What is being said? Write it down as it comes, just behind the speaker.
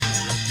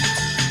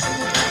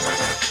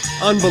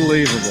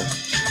Unbelievable.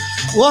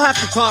 We'll have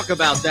to talk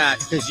about that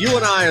because you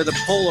and I are the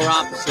polar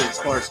opposite as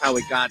far as how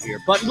we got here.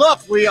 But look,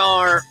 we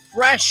are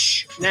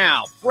fresh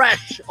now,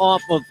 fresh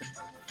off of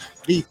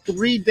the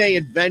 3-day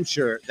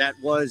adventure that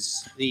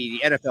was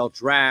the NFL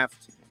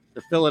draft,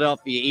 the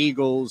Philadelphia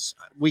Eagles.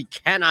 We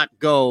cannot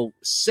go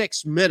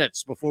 6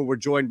 minutes before we're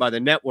joined by the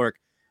network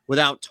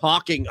without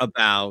talking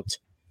about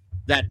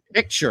that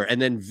picture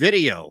and then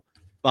video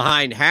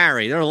behind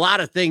Harry. There are a lot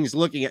of things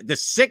looking at. The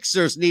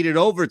Sixers needed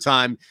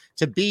overtime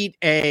to beat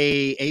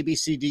a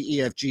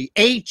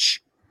ABCDEFGH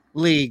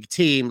league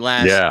team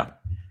last year.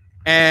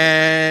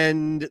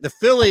 And the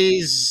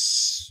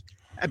Phillies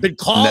have been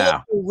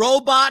calling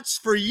robots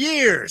for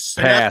years.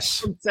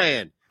 Pass. That's what I'm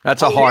saying.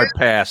 That's a hard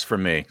pass for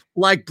me.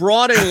 Like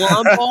Broad and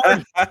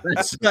Lombard?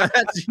 that's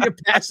you're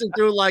passing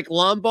through like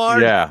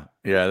Lombard? Yeah.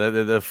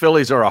 The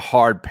Phillies are a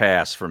hard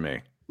pass for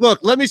me. Look,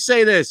 let me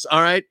say this,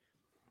 all right?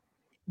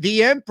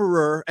 The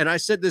Emperor, and I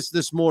said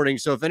this morning,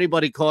 so if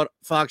anybody caught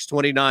Fox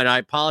 29, I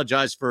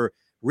apologize for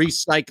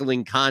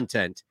recycling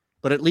content,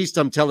 but at least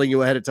I'm telling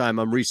you ahead of time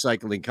I'm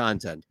recycling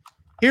content.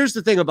 Here's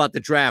the thing about the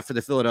draft for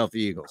the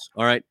Philadelphia Eagles,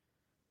 all right?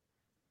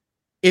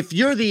 If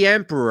you're the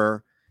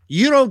Emperor,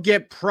 you don't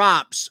get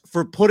props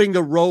for putting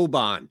the robe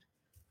on.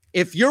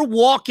 If you're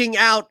walking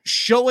out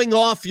showing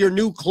off your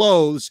new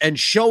clothes and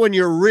showing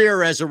your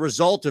rear as a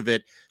result of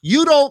it,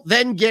 you don't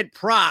then get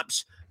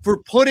props for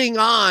putting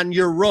on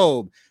your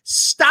robe.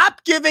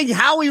 Stop giving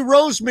Howie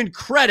Roseman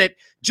credit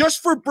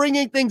just for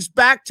bringing things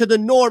back to the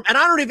norm. And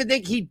I don't even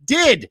think he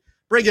did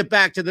bring it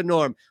back to the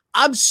norm.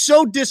 I'm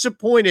so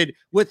disappointed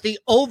with the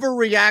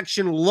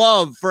overreaction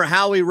love for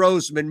Howie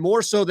Roseman,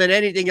 more so than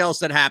anything else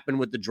that happened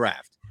with the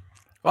draft.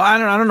 Well, I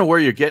don't know where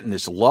you're getting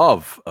this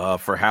love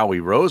for Howie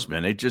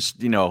Roseman. It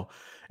just,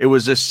 it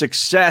was a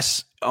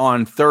success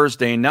on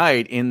Thursday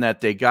night in that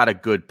they got a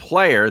good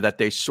player that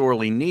they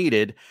sorely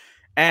needed.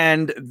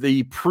 And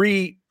the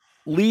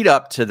lead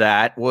up to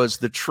that was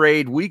the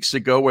trade weeks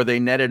ago where they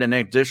netted an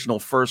additional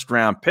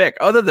first-round pick.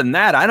 Other than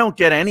that, I don't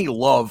get any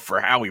love for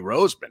Howie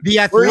Roseman.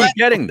 Where are you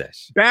getting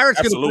this?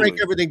 Barrett's going to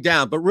break everything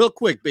down. But real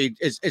quick,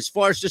 as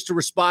far as just to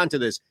respond to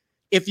this,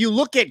 if you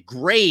look at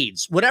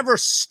grades, whatever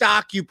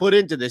stock you put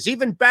into this,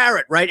 even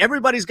Barrett, right?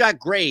 Everybody's got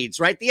grades,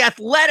 right? The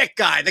Athletic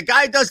guy, the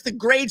guy who does the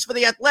grades for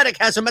the Athletic,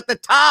 has him at the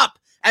top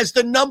as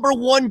the number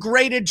 1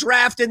 graded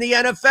draft in the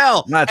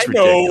NFL. That's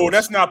ridiculous. No,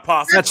 that's not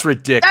possible. That's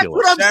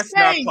ridiculous. That's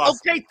what I'm saying.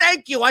 Okay,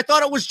 thank you. I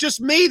thought it was just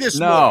me this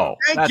morning.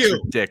 Thank you.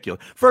 That's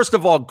ridiculous. First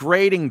of all,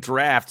 grading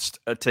drafts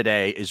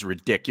today is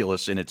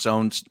ridiculous in its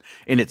own.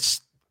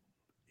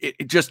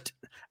 Just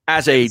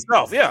as a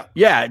itself,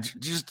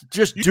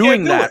 just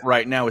doing that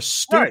right now is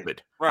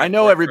stupid. Right, I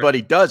know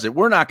everybody does it.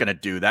 We're not going to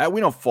do that. We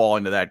don't fall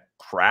into that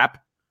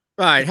crap.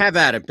 All right, have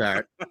at it,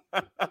 Barrett.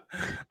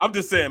 I'm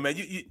just saying, man,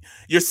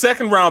 your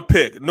second-round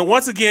pick. No,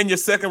 once again, your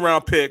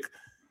second-round pick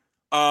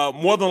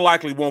more than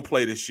likely won't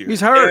play this year.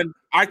 He's hurt. And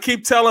I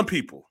keep telling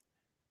people,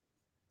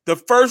 the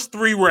first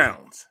 3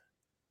 rounds,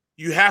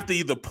 you have to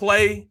either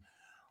play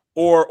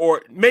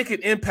or make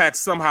an impact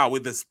somehow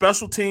with the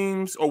special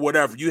teams or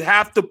whatever. You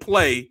have to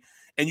play,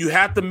 and you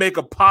have to make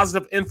a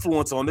positive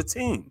influence on the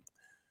team.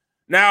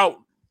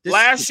 Now,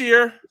 last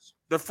year,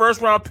 the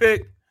first-round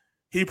pick,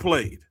 he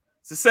played.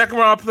 The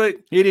second-round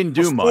pick, he didn't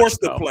do much.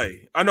 Forced to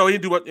play. I know he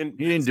didn't do what. He didn't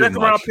do much.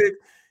 Second-round pick,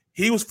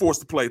 he was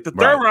forced to play. The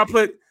third-round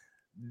pick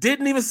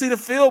didn't even see the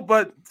field,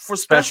 but for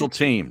special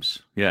teams,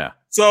 yeah.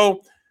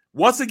 So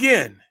once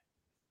again,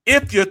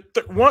 if you're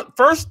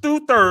first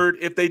through third,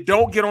 if they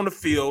don't get on the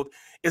field,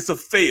 it's a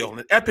fail,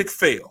 an epic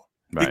fail,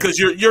 because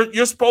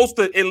you're supposed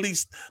to at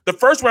least the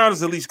first round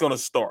is at least going to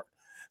start.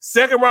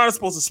 Second round is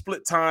supposed to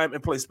split time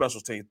and play special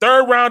teams.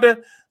 Third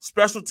rounder,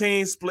 special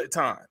teams, split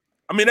time.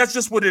 I mean, that's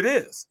just what it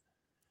is.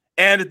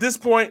 And at this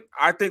point,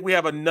 I think we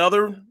have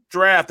another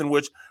draft in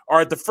which,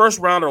 the first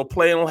rounder will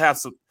play and will have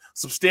some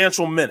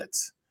substantial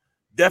minutes,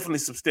 definitely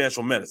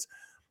substantial minutes.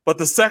 But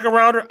the second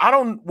rounder,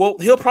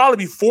 he'll probably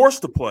be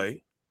forced to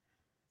play.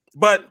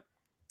 But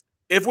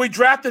if we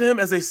drafted him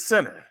as a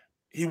center,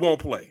 he won't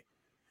play.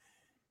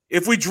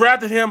 If we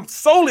drafted him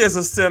solely as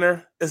a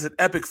center, it's an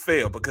epic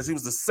fail because he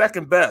was the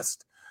second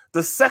best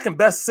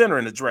center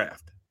in the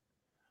draft.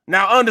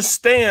 Now,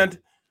 understand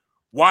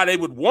why they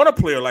would want a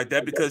player like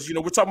that, because,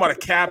 we're talking about a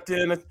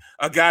captain,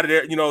 a guy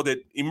there, that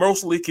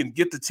emotionally can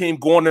get the team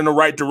going in the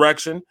right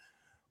direction.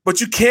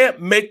 But you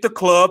can't make the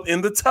club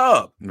in the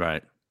tub.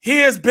 Right. He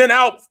has been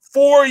out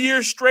 4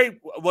 years straight.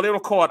 Well, they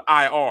don't call it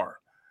IR,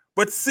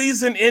 but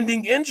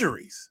season-ending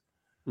injuries.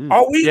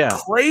 Are we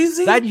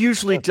crazy? That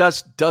usually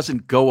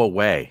doesn't go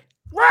away.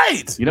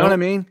 Right. You know what I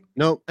mean?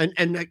 No.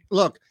 And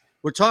look,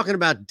 we're talking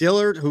about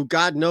Dillard, who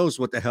God knows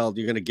what the hell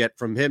you're going to get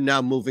from him now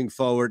moving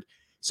forward.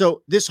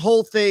 So this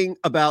whole thing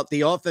about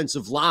the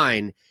offensive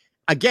line,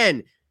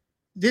 again,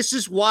 this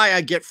is why I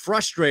get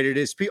frustrated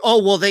is,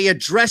 they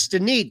addressed a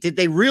need. Did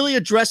they really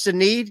address a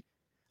need?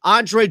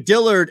 Andre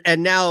Dillard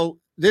and now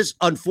this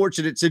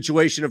unfortunate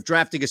situation of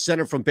drafting a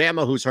center from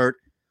Bama who's hurt.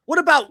 What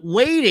about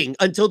waiting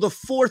until the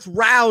 4th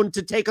round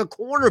to take a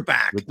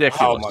cornerback?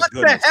 Ridiculous. What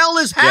the hell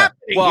is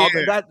happening? Well,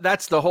 here?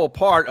 that's the whole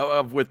part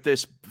of with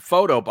this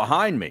photo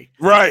behind me.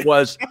 Right.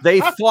 Was they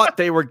thought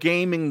they were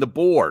gaming the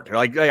board.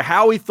 Like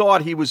Howie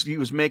thought he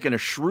was making a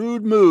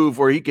shrewd move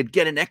where he could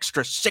get an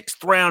extra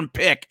 6th round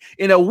pick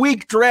in a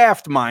weak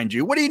draft, mind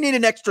you. What do you need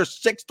an extra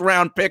 6th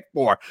round pick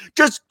for?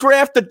 Just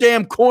draft the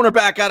damn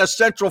cornerback out of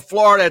Central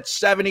Florida at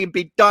 70 and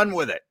be done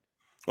with it.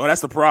 Well,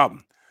 that's the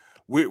problem.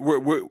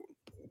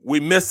 We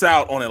miss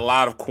out on a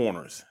lot of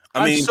corners.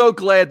 I'm so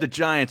glad the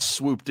Giants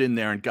swooped in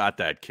there and got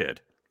that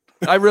kid.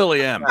 I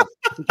really am.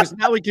 Because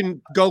now we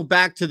can go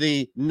back to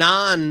the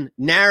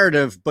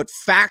non-narrative but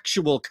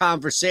factual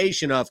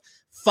conversation of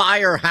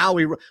fire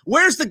Howie.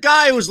 Where's the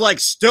guy who's like,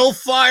 still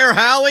fire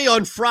Howie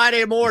on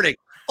Friday morning?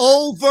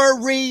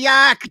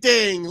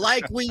 Overreacting,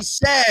 like we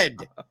said.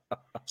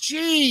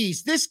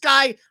 Jeez, this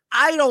guy,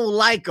 I don't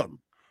like him.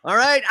 All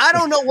right? I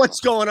don't know what's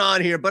going on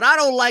here, but I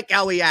don't like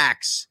how he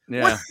acts.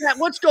 Yeah.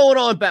 What's going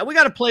on, Bat? We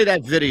got to play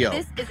that video.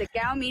 This is a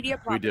Gow Media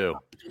product. We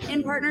do.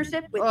 In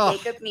partnership with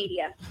Jacob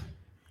Media.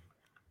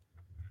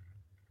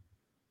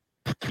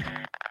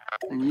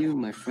 And you,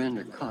 my friend,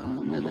 are caught in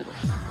the middle.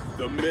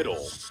 The Middle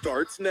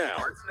starts now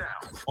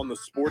on the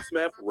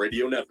SportsMap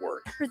Radio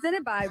Network.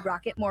 Presented by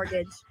Rocket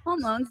Mortgage.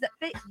 Home loans that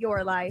fit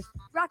your life.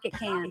 Rocket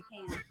can.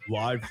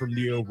 Live from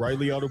the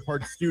O'Reilly Auto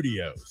Parts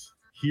Studios,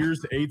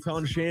 here's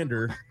Eitan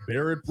Shander,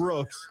 Barrett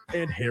Brooks,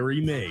 and Harry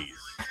Mays.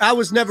 I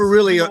was never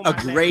really a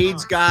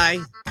grades guy.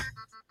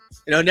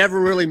 Never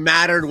really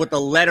mattered what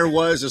the letter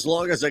was as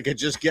long as I could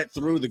just get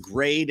through the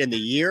grade and the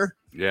year.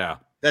 Yeah.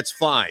 That's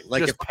fine.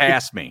 Like, just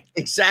pass me.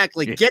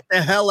 Exactly. Get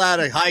the hell out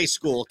of high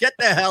school. Get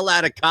the hell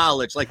out of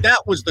college. Like,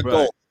 that was the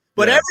goal.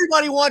 But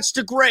everybody wants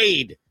to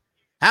grade.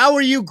 How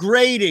are you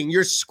grading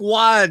your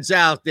squads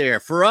out there?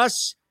 For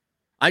us,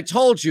 I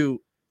told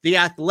you, The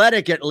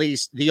Athletic, at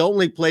least, the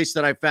only place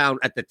that I found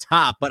at the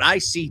top. But I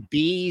see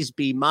B's,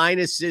 B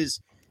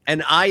minuses,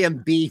 and I am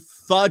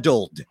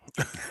befuddled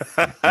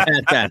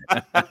at that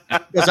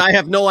because I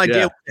have no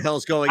idea what the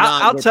hell's going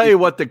on. I'll tell you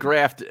what the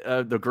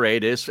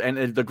grade is,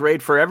 and the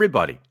grade for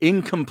everybody: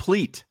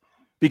 incomplete,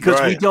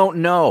 because we don't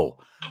know.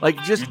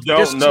 Like just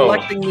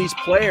selecting these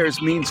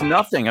players means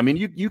nothing. I mean,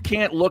 you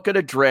can't look at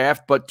a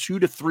draft, but 2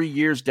 to 3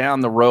 years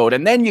down the road,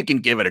 and then you can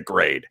give it a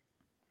grade.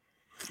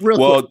 Real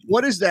quick,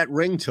 what is that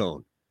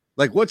ringtone?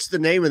 Like, what's the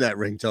name of that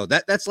ringtone?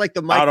 That's like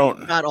the Mike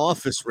Scott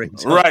Office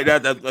ringtone. Right.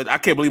 I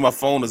can't believe my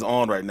phone is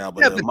on right now.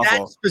 But, but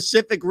that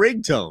specific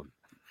ringtone.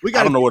 We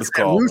got I don't know what it's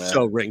called.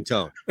 Russo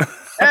ringtone.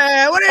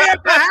 Hey, what do you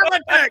have to have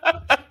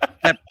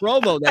that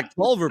promo that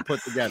Culver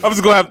put together? I'm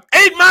just going to have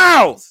 8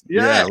 miles.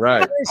 Yeah,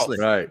 right. Seriously.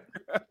 Right.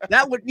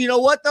 That would, you know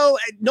what, though?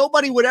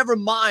 Nobody would ever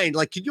mind.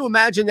 Like, could you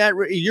imagine that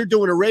you're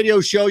doing a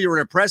radio show, you're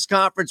in a press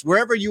conference,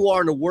 wherever you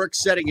are in a work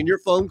setting, and your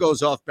phone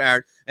goes off,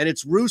 Barrett, and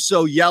it's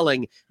Russo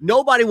yelling.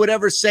 Nobody would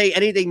ever say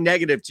anything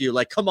negative to you.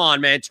 Like, come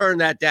on, man, turn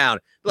that down.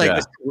 Like,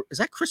 is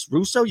that Chris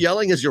Russo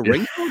yelling as your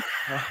ringtone?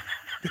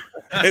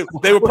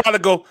 They would probably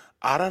go,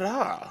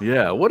 ah-da-da.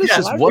 Yeah, what is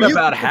this? What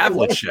about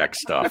Havlicek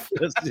stuff?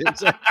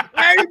 It's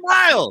 80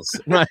 miles.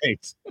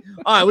 Right.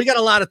 All right, we got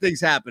a lot of things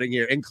happening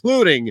here,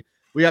 including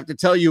we have to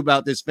tell you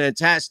about this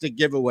fantastic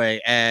giveaway,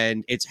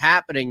 and it's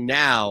happening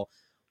now.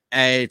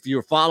 If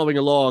you're following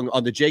along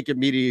on the Jacob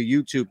Media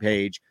YouTube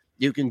page,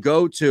 you can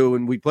go to,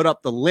 and we put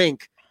up the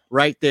link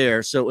right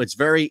there, so it's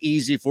very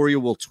easy for you.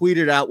 We'll tweet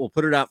it out. We'll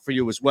put it out for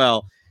you as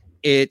well.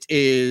 It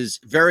is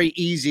very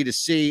easy to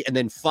see and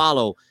then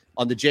follow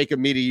on the Jacob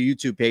Media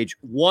YouTube page.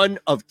 1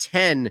 of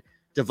 10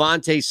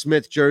 Devontae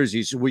Smith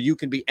jerseys where you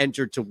can be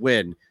entered to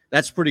win.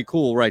 That's pretty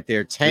cool right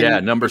there.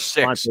 10. Number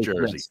 6 Devontae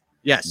jersey. Smith.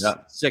 Yes,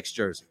 6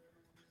 jersey.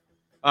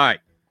 All right.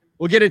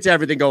 We'll get into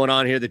everything going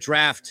on here. The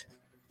draft.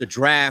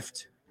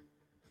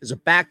 There's a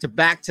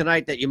back-to-back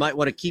tonight that you might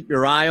want to keep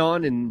your eye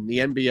on in the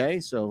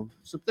NBA. So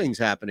some things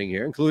happening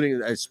here,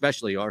 including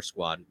especially our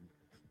squad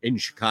in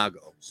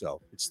Chicago.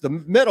 So it's the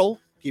middle.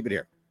 Keep it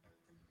here.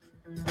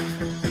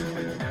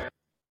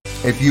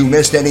 If you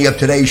missed any of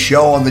today's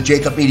show on the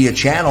Jacob Media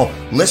channel,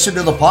 listen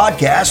to the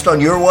podcast on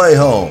your way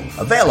home.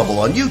 Available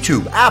on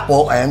YouTube,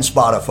 Apple, and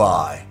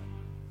Spotify.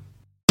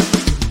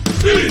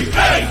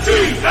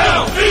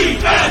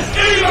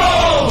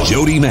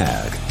 Jody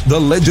Mack, the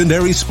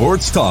legendary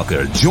sports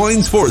talker,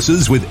 joins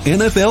forces with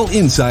NFL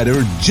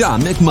insider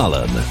John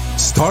McMullen.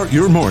 Start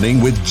your morning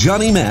with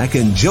Johnny Mack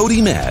and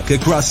Jody Mack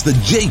across the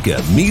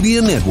Jacob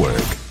Media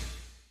Network.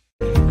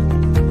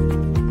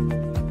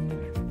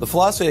 The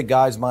philosophy that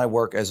guides my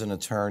work as an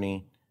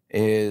attorney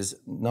is,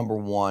 number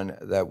one,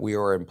 that we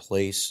are in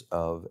place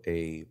of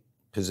a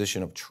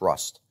position of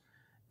trust.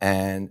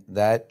 And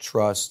that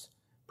trust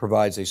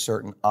provides a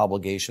certain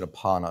obligation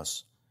upon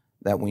us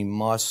that we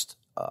must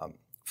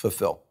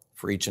fulfill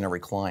for each and every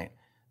client.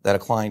 That a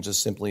client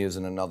just simply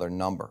isn't another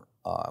number.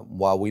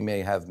 While we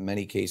may have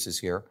many cases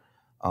here,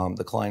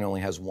 the client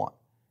only has one.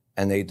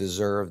 And they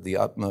deserve the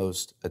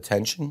utmost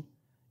attention,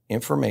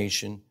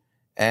 information,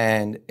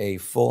 and a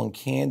full and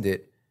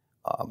candid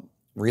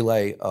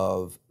relay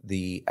of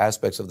the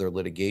aspects of their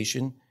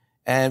litigation,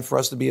 and for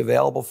us to be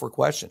available for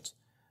questions.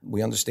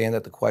 We understand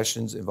that the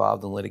questions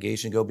involved in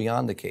litigation go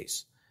beyond the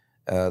case.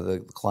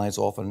 The clients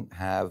often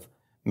have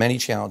many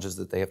challenges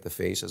that they have to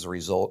face as a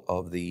result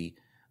of the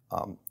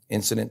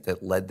incident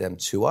that led them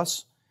to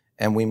us.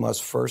 And we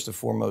must first and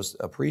foremost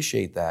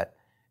appreciate that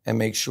and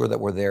make sure that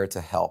we're there to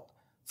help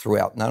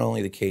throughout not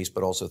only the case,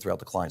 but also throughout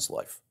the client's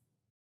life.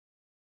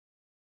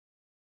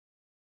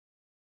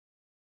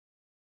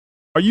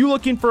 Are you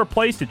looking for a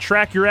place to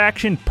track your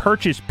action,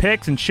 purchase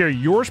picks, and share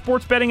your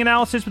sports betting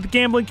analysis with the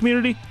gambling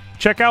community?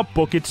 Check out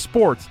Book It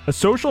Sports, a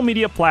social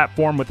media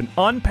platform with an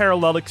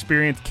unparalleled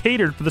experience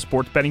catered for the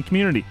sports betting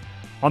community.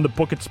 On the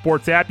Book It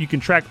Sports app, you can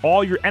track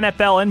all your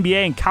NFL,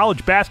 NBA, and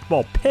college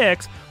basketball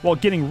picks while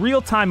getting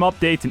real-time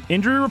updates and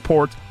injury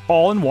reports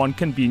all in one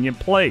convenient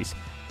place.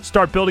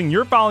 Start building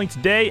your following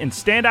today and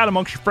stand out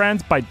amongst your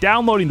friends by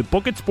downloading the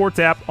Book It Sports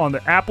app on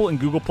the Apple and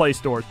Google Play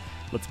stores.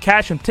 Let's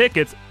cash some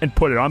tickets and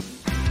put it on.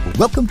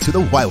 Welcome to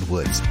the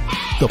Wildwoods,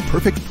 the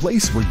perfect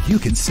place where you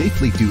can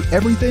safely do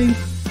everything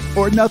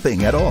or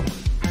nothing at all.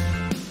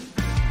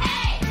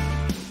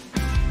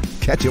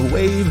 Catch a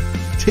wave,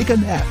 take a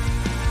nap,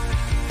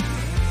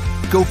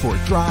 go for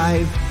a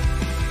drive,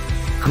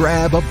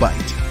 grab a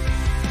bite.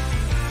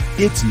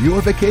 It's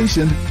your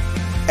vacation,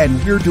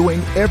 and we're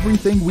doing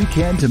everything we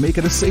can to make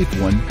it a safe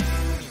one.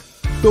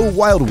 The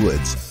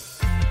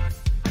Wildwoods.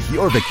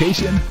 Your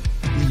vacation,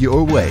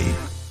 your way.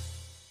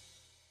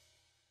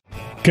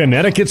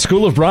 Connecticut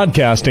School of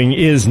Broadcasting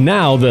is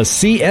now the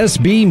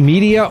CSB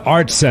Media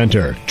Arts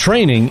Center,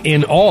 training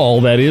in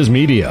all that is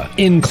media,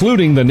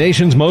 including the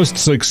nation's most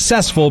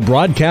successful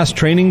broadcast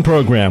training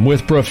program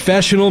with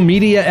professional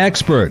media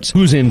experts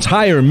whose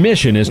entire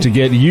mission is to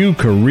get you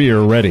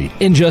career ready.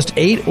 In just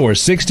 8 or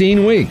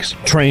 16 weeks,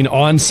 train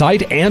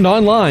on-site and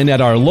online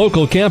at our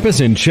local campus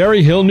in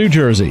Cherry Hill, New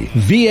Jersey.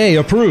 VA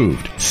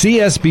approved.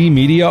 CSB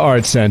Media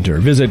Arts Center.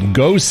 Visit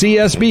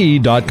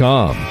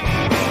gocsb.com.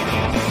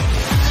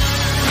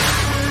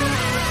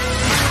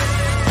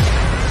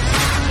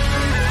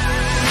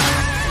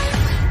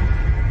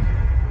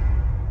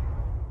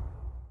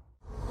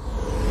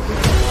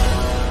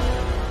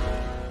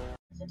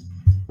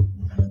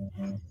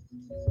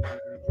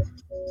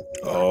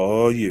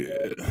 Oh, yeah.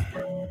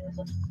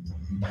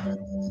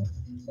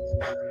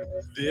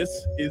 This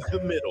is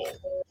The Middle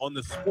on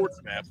the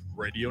SportsMap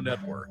Radio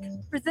Network.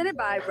 Presented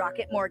by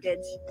Rocket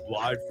Mortgage.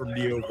 Live from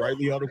the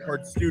O'Reilly Auto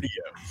Parts Studios.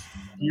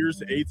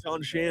 Here's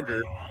Eitan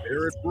Shander,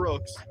 Barrett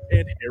Brooks,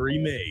 and Harry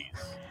Mays.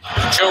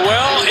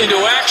 Joel into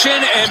action,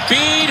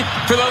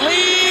 Embiid for the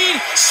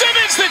lead.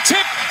 Simmons the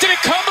tip. Did it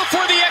come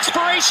before the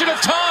expiration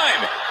of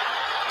time?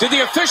 Did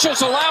the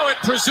officials allow it?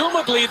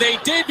 Presumably they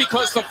did,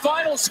 because the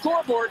final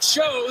scoreboard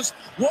shows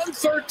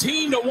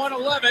 113 to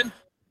 111.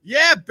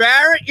 Yeah,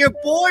 Barrett, your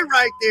boy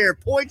right there.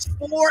 Points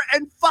 4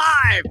 and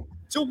 5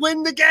 to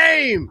win the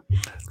game.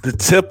 The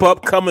tip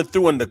up coming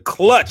through in the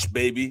clutch,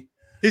 baby.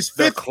 His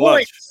 5th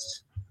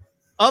points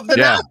of the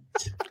night.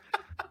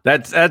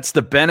 That's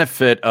the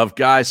benefit of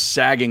guys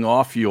sagging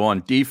off you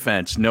on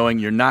defense, knowing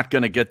you're not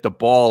going to get the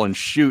ball and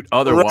shoot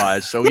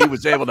otherwise. So he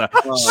was able to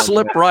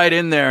slip right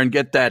in there and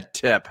get that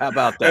tip. How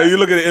about that? Hey, you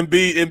look at it,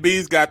 Embiid.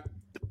 Embiid's got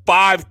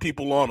 5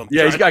 people on him.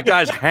 Yeah, he's got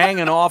guys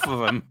hanging off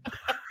of him.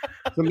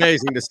 It's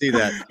amazing to see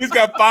that. He's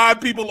got 5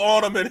 people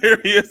on him, and here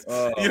he is.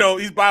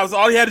 He's by us.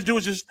 All he had to do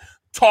was just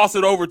toss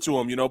it over to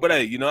him, But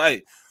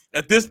hey,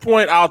 at this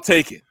point, I'll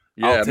take it.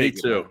 Yeah, me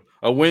too.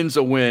 A win's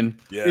a win.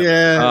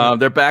 Yeah.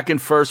 They're back in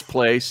first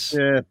place.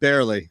 Yeah,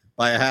 barely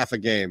by a half a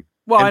game.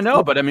 Well, I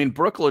know, but I mean,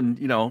 Brooklyn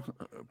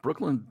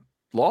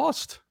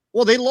lost.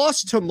 Well, they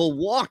lost to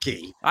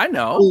Milwaukee. I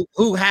know.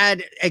 Who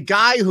had a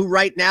guy who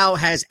right now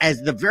has,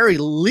 as the very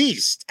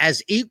least,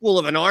 as equal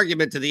of an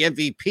argument to the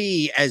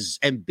MVP as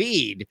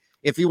Embiid,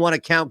 if you want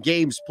to count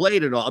games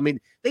played and all. I mean,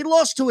 they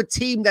lost to a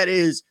team that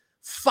is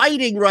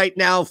fighting right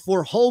now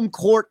for home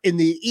court in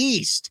the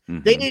East.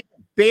 Mm-hmm. They didn't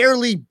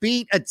barely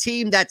beat a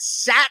team that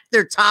sat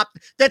their top.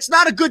 That's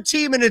not a good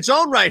team in its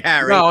own right,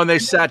 Harry. No, and they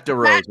sat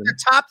DeRozan. Their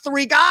top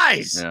 3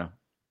 guys. Yeah.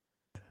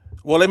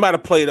 Well, they might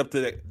have played up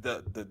to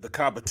the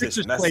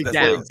competition.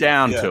 That's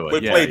down to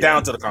it. We played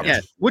down to the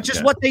competition. Yeah, which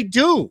is what they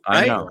do,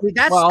 right? I know. I mean,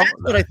 that's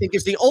what I think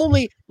is the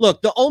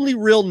only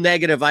real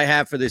negative I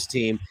have for this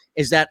team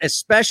is that,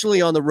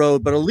 especially on the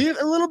road, but a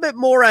little bit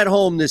more at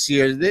home this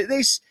year,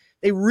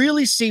 they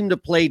really seem to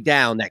play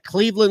down. That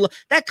Cleveland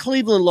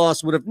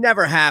loss would have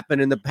never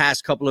happened in the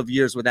past couple of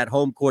years with that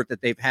home court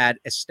that they've had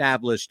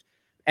established.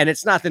 And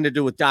it's nothing to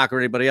do with Doc or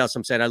anybody else.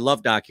 I'm saying I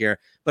love Doc here,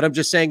 but I'm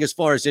just saying as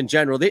far as in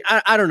general,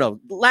 I don't know.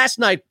 Last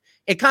night,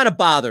 it kind of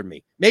bothered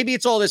me. Maybe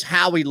it's all this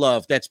Howie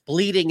love that's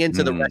bleeding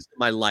into the rest of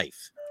my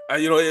life.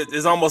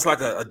 It's almost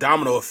like a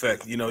domino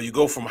effect. You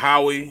go from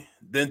Howie,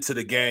 then to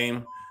the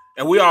game,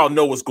 and we all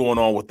know what's going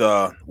on with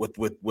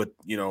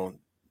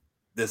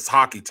this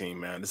hockey team,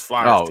 man. This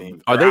Flyers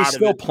team. Are they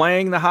still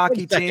playing the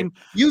hockey team?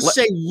 You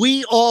say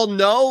we all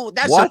know?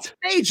 That's a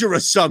major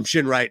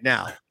assumption right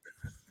now.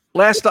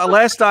 Last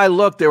I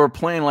looked, they were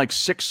playing like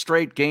 6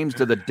 straight games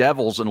to the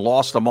Devils and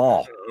lost them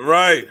all.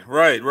 Right.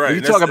 You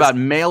talk about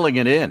mailing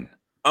it in.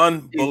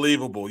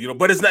 Unbelievable,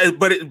 But it's not.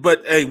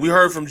 But hey, we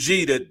heard from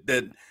G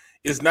that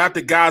It's not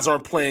that guys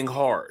aren't playing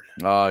hard.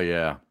 Oh,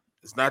 yeah.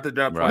 It's not that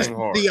they're not playing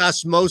hard. The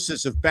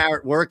osmosis of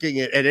Barrett working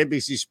at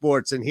NBC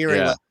Sports and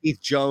hearing like Keith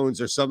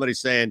Jones or somebody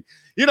saying,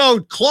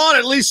 Claude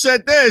at least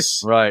said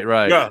this. Right.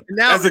 Yeah,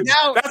 now,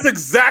 that's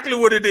exactly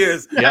what it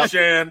is,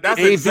 Shan. That's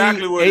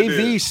exactly what it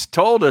is. AV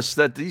told us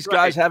that these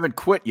guys haven't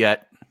quit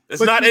yet.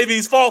 It's not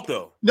AV's fault,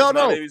 though. No.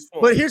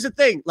 But here's the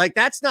thing. Like,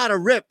 that's not a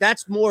rip.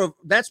 That's more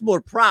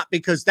prop,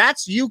 because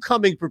that's you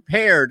coming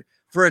prepared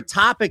for a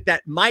topic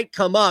that might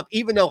come up,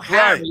 even though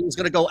Harry is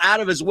going to go out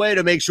of his way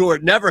to make sure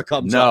it never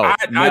comes up.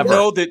 I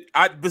know that.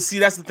 But see,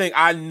 that's the thing.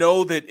 I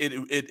know that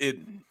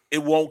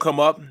it won't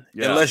come up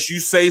unless you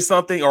say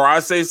something or I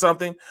say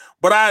something.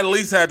 But I at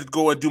least had to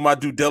go and do my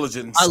due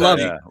diligence. I love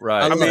it.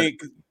 Right.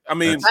 I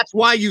mean, that's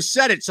why you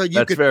said it, so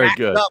you could back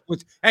it up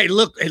with, hey,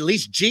 look, at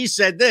least G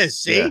said this.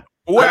 See. Yeah.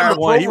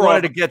 He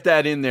wanted to get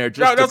that in there.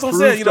 Just that's what I'm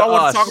saying. I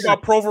want to talk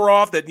about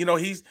Provorov. That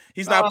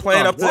he's not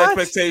playing up to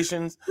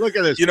expectations. Look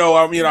at this.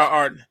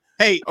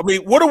 Hey,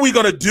 what are we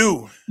gonna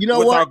do?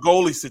 With our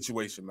goalie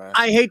situation, man?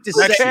 I hate to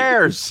say, who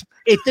cares?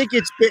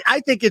 I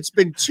think it's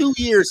been 2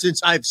 years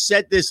since I've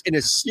said this in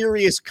a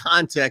serious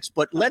context.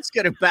 But let's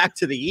get it back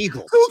to the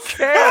Eagles. Who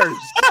cares?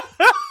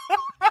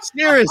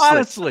 Seriously,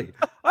 honestly,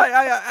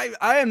 I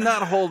am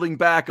not holding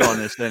back on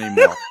this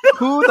anymore.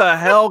 Who the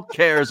hell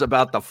cares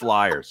about the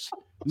Flyers?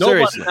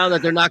 Nobody, now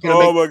that they're not going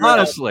to make.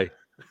 Honestly,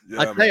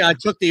 I tell you, I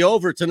took the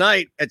over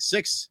tonight at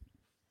 6,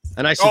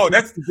 and I said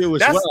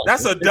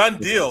that's a done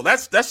deal.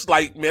 That's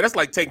like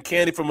taking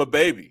candy from a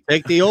baby.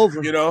 Take the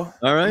over. All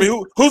right.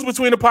 Who's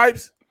between the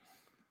pipes?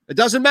 It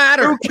doesn't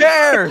matter. Who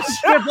cares?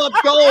 Give up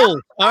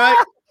goal. All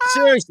right.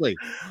 Seriously,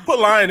 put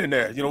Lion in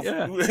there.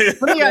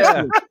 Let me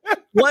ask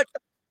you,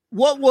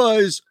 what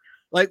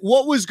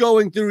was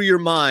going through your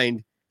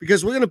mind?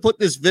 Because we're going to put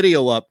this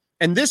video up.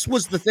 And this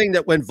was the thing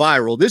that went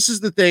viral. This is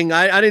the thing.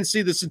 I didn't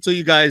see this until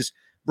you guys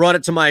brought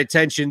it to my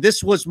attention.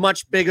 This was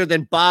much bigger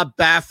than Bob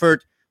Baffert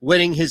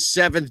winning his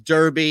 7th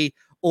Derby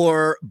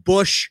or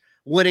Bush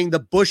winning the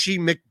Bushy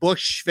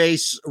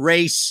McBushface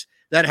race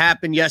that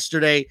happened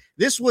yesterday.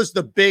 This was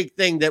the big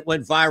thing that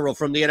went viral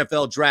from the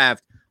NFL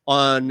draft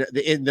in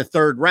the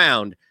 3rd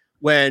round,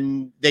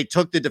 when they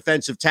took the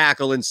defensive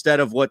tackle instead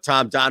of what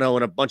Tom Donahoe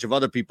and a bunch of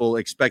other people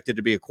expected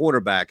to be a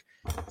quarterback.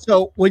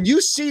 So when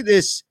you see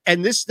this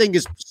and this thing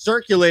is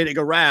circulating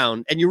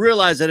around and you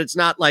realize that it's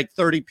not like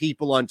 30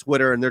 people on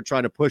Twitter and they're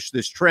trying to push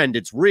this trend,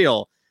 it's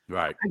real.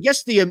 Right. I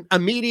guess the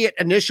immediate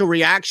initial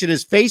reaction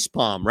is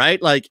facepalm,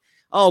 right? Like,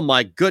 oh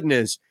my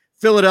goodness,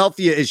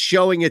 Philadelphia is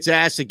showing its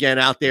ass again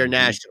out there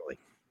nationally.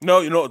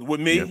 No, with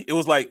me, it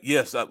was like,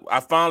 yes, I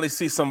finally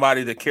see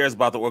somebody that cares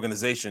about the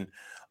organization,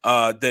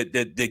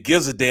 that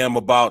gives a damn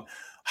about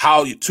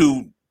how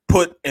to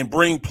put and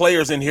bring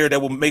players in here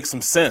that will make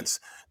some sense.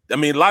 I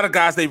mean, a lot of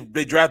guys they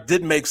draft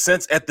didn't make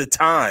sense at the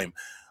time.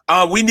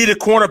 We needed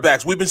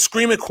cornerbacks. We've been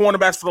screaming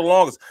cornerbacks for the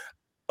longest.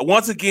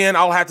 Once again,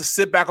 I'll have to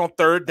sit back on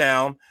 3rd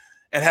down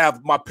and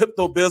have my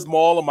Pepto-Bismol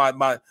or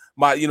my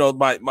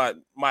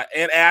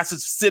antacids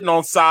sitting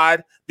on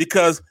side,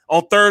 because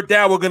on 3rd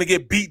down we're going to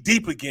get beat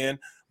deep again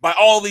by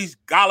all these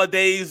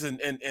Galladays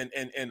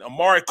and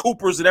Amari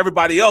Coopers and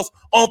everybody else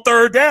on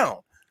 3rd down.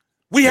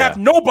 We have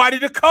nobody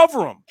to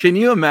cover them. Can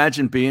you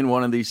imagine being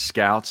one of these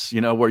scouts,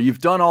 where you've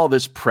done all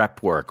this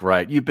prep work,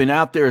 right? You've been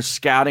out there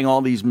scouting all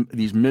these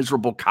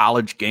miserable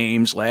college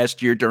games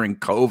last year during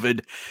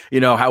COVID,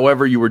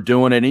 however you were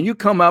doing it. And you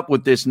come up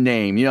with this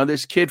name,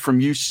 this kid from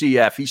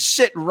UCF, he's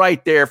sitting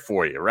right there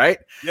for you, right?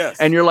 Yes.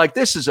 And you're like,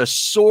 this is a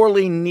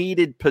sorely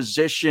needed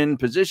position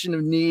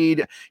of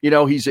need.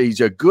 He's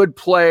a good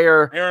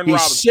player. Aaron he's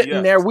Robinson,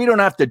 sitting there. We don't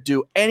have to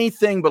do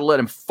anything but let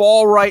him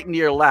fall right into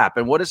your lap.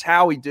 And what does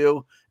Howie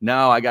do?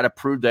 No, I got to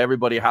prove to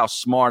everybody how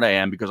smart I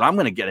am, because I'm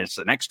going to get us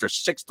an extra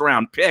 6th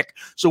round pick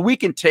so we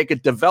can take a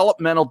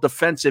developmental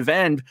defensive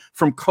end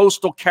from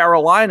Coastal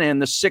Carolina in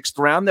the 6th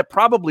round that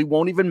probably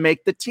won't even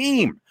make the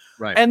team.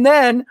 Right. And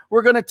then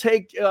we're going to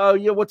take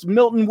what's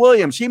Milton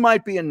Williams. He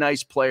might be a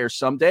nice player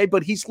someday,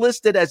 but he's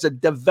listed as a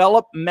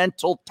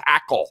developmental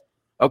tackle.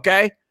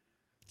 Okay?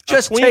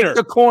 Just take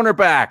the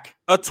cornerback.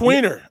 A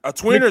tweener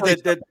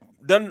that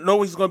doesn't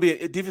know he's going to be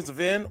a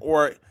defensive end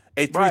or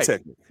a 3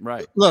 technique.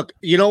 Right. Look,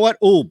 you know what?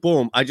 Oh,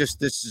 boom. I'm going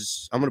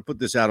to put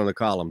this out on the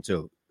column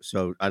too.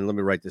 So let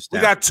me write this down.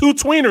 We got 2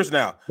 tweeners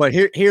now. But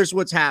here's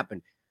what's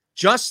happened.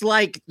 Just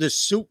like the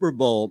Super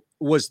Bowl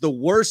was the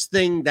worst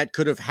thing that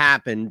could have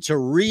happened to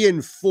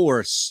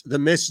reinforce the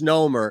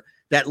misnomer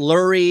that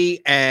Lurie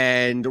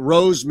and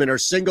Roseman are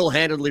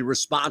single-handedly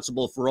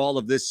responsible for all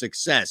of this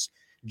success.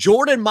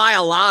 Jordan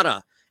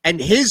Mailata and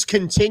his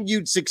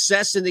continued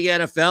success in the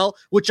NFL,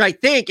 which I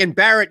think, and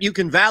Barrett, you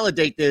can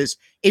validate this,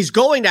 is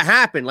going to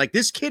happen. Like,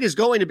 this kid is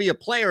going to be a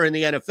player in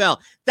the NFL.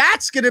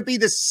 That's going to be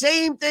the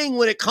same thing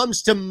when it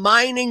comes to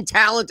mining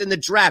talent in the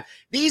draft.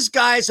 These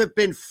guys have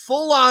been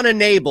full-on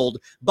enabled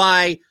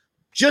by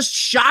just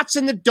shots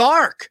in the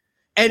dark.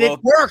 And it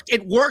worked.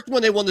 It worked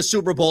when they won the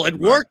Super Bowl. It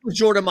worked with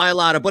Jordan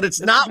Mailata, but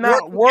it's not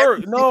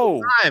working.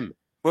 No. Time.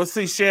 Well,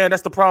 see, Shan,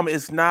 that's the problem.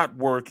 It's not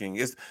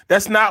working.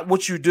 That's not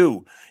what you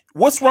do.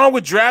 What's wrong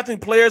with drafting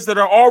players that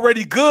are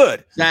already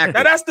good? Exactly.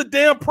 Now that's the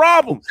damn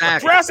problem.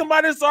 Exactly. Draft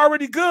somebody that's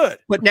already good.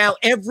 But now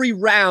every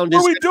round What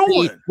is are we gonna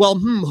be, doing? well,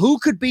 who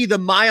could be the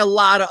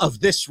Mailata of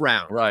this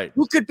round? Right.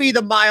 Who could be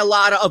the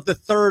Mailata of the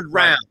third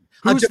round?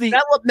 Who's a the-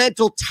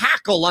 developmental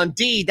tackle on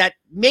D that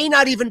may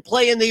not even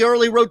play in the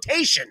early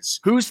rotations.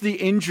 Who's the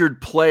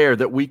injured player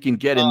that we can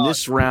get in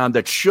this round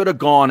that should have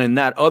gone in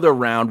that other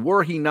round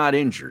were he not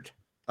injured?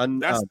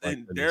 And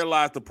there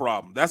lies the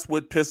problem. That's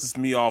what pisses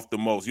me off the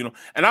most,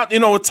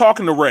 And we're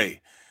talking to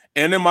Ray,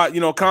 and in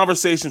my,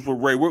 conversations with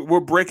Ray, we're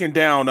breaking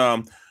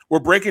down,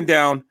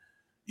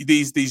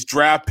 these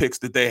draft picks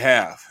that they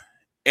have,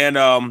 and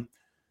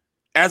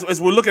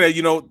as we're looking at,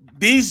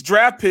 these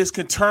draft picks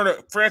can turn a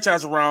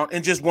franchise around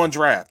in just one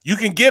draft. You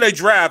can get a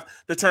draft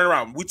to turn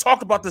around. We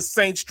talked about the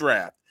Saints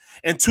draft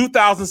in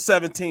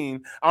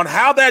 2017 on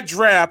how that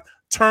draft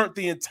turned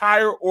the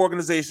entire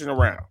organization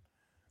around.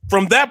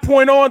 From that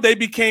point on, they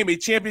became a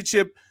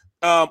championship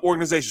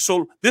organization.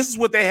 So this is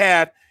what they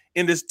had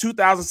in this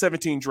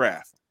 2017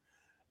 draft.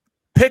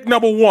 Pick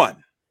number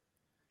 1,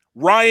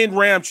 Ryan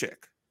Ramczyk.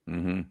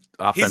 Mm-hmm.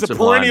 He's a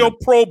perennial lineman.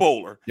 Pro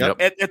Bowler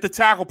Yep. at the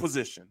tackle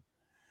position.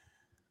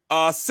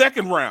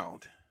 Second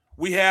round,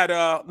 we had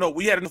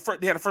they had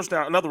a first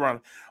round, another round.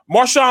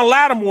 Marshawn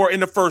Lattimore in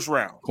the first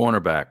round.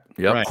 Cornerback.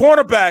 Yep. Right.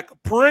 Cornerback,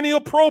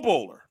 perennial Pro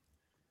Bowler.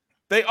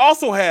 They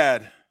also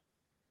had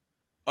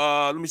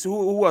let me see,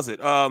 who was it?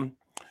 Alvin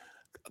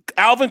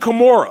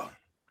Kamara.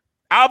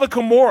 Alvin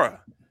Kamara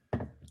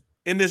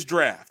in this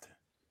draft.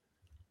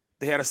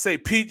 They had a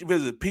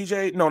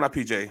PJ? No, not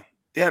PJ.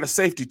 They had a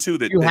safety too.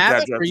 That You that have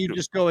got it, or are drafted you too.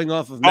 just going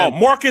off of? Oh,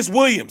 Marcus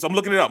Williams. I'm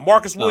looking it up.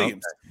 Marcus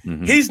Williams. okay.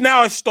 Mm-hmm. He's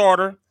now a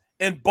starter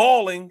and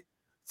balling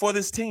for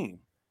this team.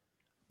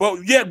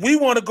 But yet we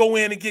want to go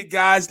in and get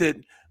guys that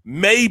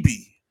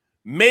maybe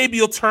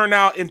will turn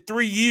out in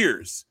 3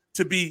 years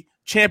to be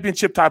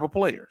championship type of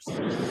players.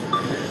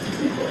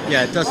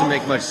 Yeah, it doesn't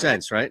make much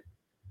sense, right?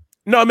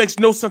 No, it makes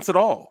no sense at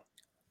all.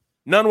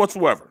 None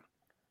whatsoever.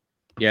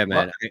 Yeah,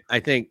 man. I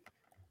think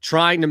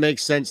trying to make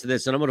sense of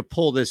this, and I'm going to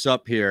pull this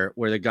up here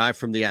where the guy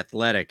from The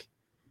Athletic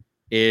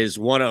is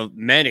one of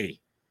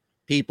many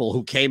people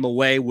who came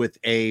away with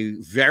a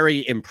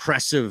very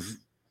impressive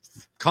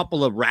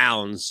couple of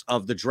rounds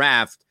of the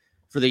draft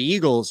for the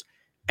Eagles.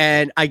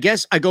 And I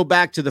guess I go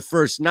back to the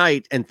first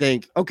night and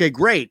think, okay,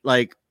 great.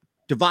 Like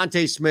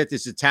Devontae Smith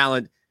is a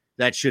talent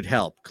that should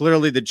help.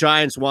 Clearly the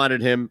Giants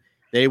wanted him.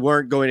 They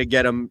weren't going to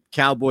get him.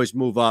 Cowboys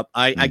move up.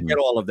 I get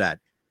all of that.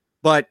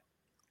 But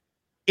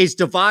is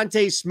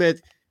Devontae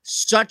Smith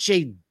such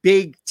a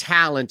big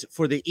talent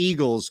for the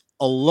Eagles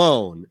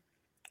alone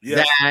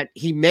that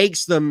he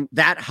makes them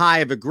that high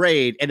of a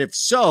grade? And if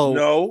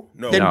so,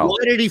 then why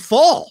did he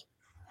fall?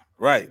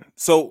 Right.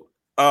 So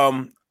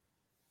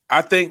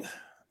I think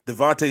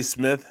Devontae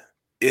Smith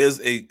is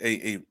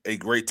a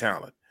great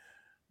talent.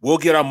 We'll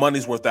get our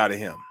money's worth out of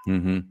him.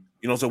 Mm-hmm.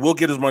 So we'll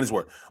get his money's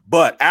worth.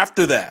 But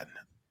after that,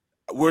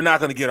 we're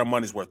not going to get our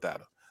money's worth out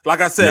of him. Like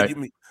I said,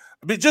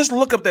 just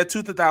look up that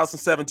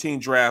 2017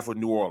 draft with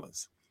New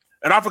Orleans.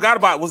 And I forgot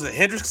about, was it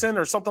Hendrickson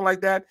or something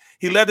like that?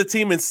 He led the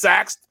team in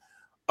sacks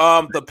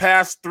the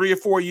past 3 or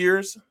 4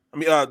 years.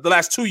 The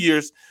last 2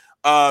 years.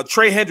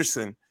 Trey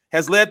Hendrickson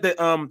has led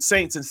the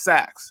Saints in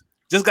sacks.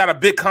 Just got a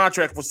big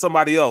contract for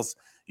somebody else.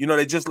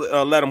 They just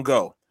let him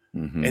go.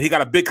 Mm-hmm. And he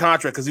got a big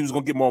contract because he was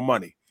going to get more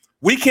money.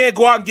 We can't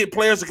go out and get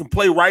players that can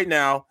play right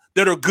now,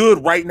 that are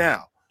good right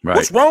now. Right.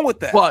 What's wrong with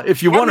that? Well,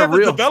 if you want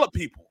to develop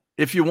people.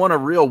 If you want a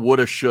real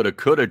woulda, shoulda,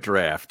 coulda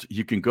draft,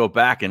 you can go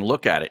back and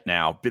look at it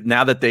now. But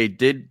now that they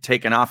did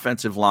take an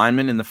offensive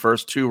lineman in the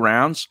first 2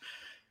 rounds,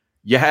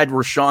 you had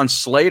Rashawn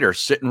Slater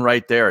sitting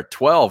right there at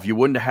 12. You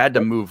wouldn't have had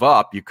to move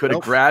up. You could have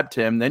grabbed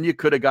him. Then you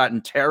could have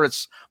gotten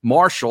Terrace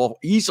Marshall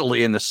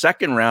easily in the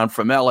second round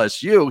from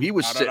LSU. He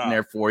was sitting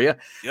there for you.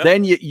 Yep.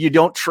 Then you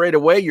don't trade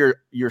away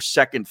your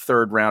second,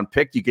 third round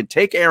pick. You can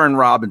take Aaron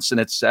Robinson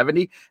at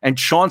 70 and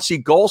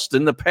Chauncey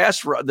Golston,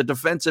 the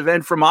defensive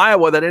end from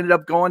Iowa that ended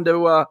up going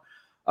to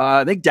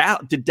I think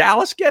did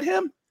Dallas get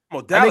him?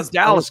 Well, I think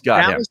Dallas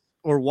got him.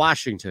 Or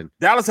Washington.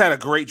 Dallas had a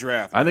great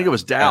draft. I think it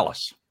was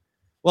Dallas.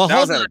 Well,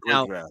 Dallas hold had on a great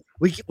now. draft.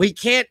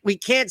 We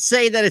can't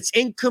say that it's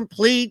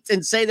incomplete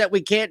and say that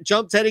we can't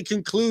jump to any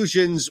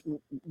conclusions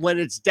when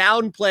it's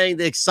downplaying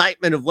the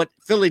excitement of what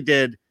Philly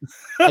did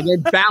and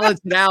then balance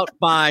it out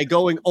by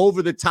going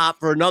over the top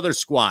for another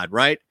squad,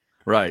 right?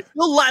 Right.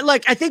 Well,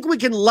 I think we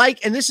can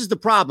and this is the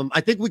problem.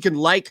 I think we can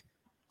like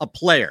a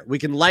player. We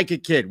can like a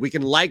kid. We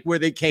can like where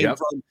they came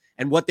from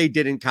and what they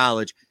did in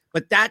college.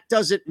 But that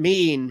doesn't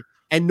mean,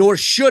 and nor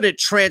should it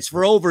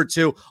transfer over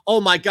to,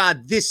 oh my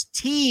God, this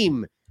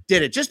team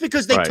did it. Just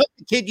because they took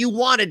the kid you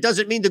wanted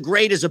doesn't mean the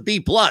grade is a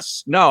B+.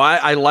 No,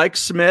 I like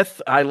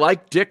Smith. I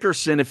like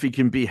Dickerson if he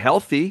can be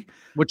healthy.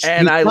 Which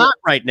he's not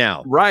right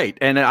now. Right.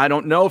 And I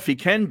don't know if he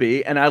can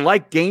be. And I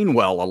like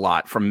Gainwell a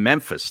lot from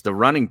Memphis, the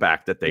running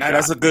back that they got.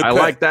 That's a good I pick.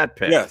 like that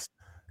pick. Yes.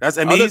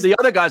 The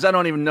other guys I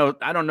don't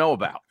know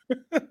about.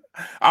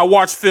 I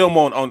watched film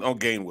on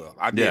Gainwell.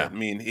 I did. Yeah. I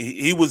mean,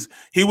 he was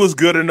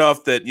good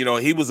enough that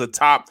he was a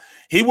top.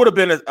 He would have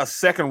been a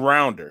second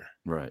rounder,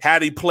 right,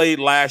 had he played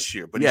last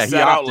year. But he sat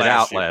out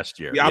last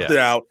year. He opted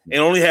out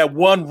and only had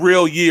one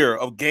real year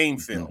of game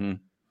film. Mm-hmm.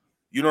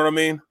 You know what I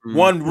mean?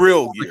 One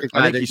real year.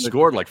 I think he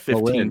scored like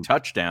 15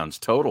 touchdowns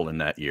total in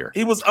that year.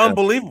 He was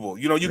unbelievable.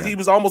 He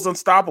was almost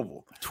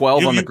unstoppable.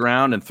 12 on the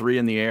ground and 3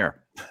 in the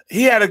air.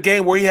 He had a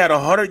game where he had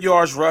 100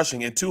 yards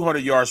rushing and 200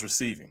 yards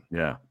receiving.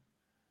 Yeah.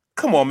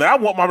 Come on, man. I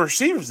want my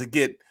receivers to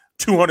get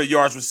 200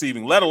 yards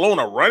receiving, let alone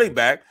a running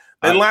back.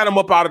 They line him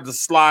up out of the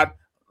slot,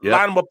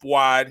 line him up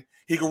wide.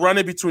 He can run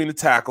in between the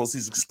tackles.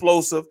 He's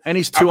explosive. And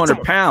he's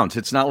 200 pounds.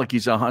 It's not like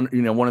he's 100,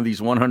 one of these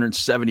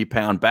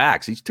 170-pound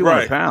backs. He's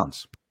 200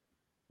 pounds.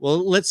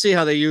 Well, let's see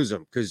how they use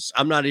him, because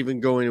I'm not even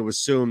going to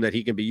assume that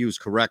he can be used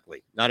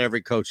correctly. Not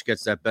every coach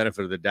gets that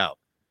benefit of the doubt.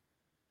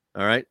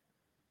 All right?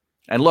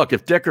 And look,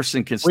 if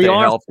Dickerson can stay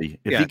healthy,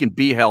 if he can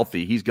be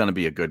healthy, he's going to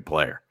be a good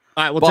player.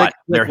 All right, but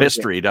their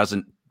history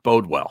doesn't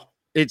bode well.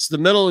 It's the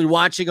middle. You're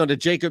watching on the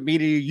Jacob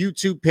Media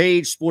YouTube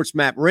page, Sports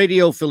Map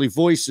Radio, Philly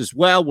Voice as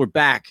well. We're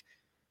back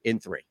in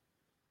 3.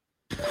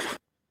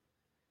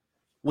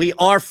 We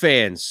are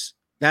fans.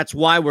 That's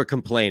why we're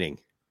complaining.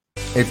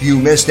 If you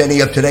missed any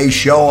of today's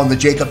show on the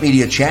Jacob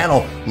Media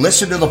channel,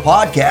 listen to the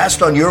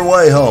podcast on your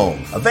way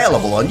home.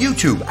 Available on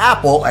YouTube,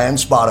 Apple, and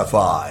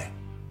Spotify.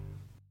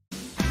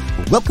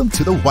 Welcome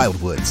to the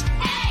Wildwoods,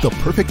 the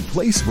perfect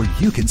place where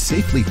you can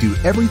safely do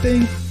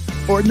everything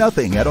or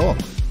nothing at all.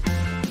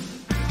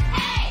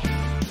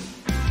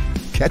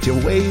 Catch a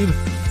wave,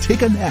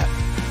 take a nap,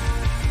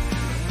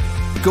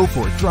 go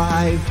for a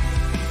drive,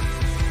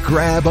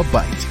 grab a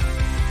bite.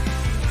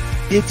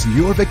 It's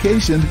your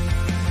vacation,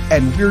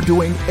 and we're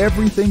doing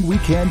everything we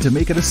can to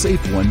make it a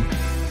safe one.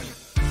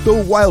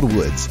 The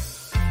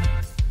Wildwoods.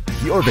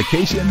 Your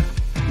vacation,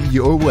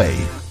 your way.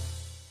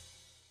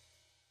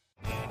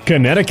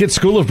 Connecticut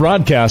School of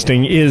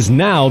Broadcasting is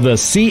now the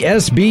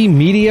CSB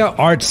Media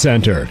Arts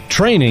Center,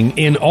 training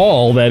in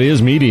all that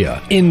is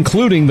media,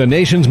 including the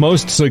nation's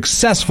most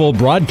successful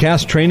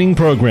broadcast training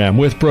program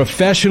with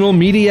professional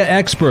media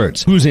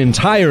experts whose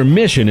entire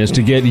mission is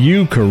to get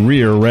you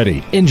career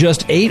ready in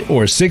just 8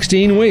 or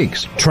 16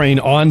 weeks. Train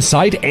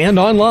on-site and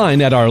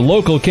online at our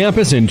local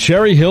campus in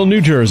Cherry Hill,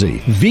 New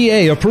Jersey.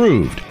 VA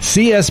approved.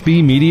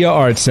 CSB Media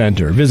Arts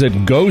Center. Visit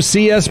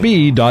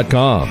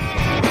gocsb.com.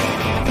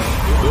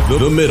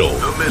 The middle.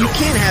 You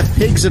can't have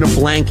pigs in a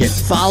blanket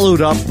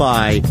followed up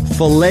by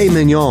filet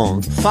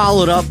mignon,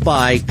 followed up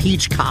by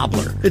peach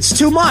cobbler. It's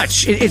too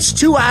much. It's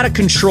too out of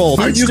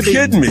control. Are you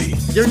kidding me?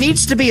 There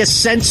needs to be a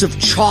sense of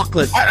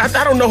chocolate.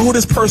 I don't know who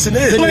this person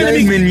is.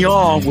 Filet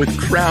mignon with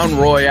Crown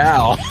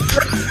Royale.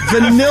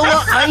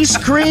 Vanilla ice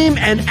cream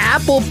and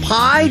apple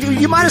pie?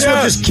 You might as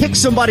well just kick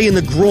somebody in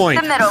the groin.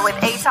 The Middle with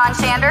Eitan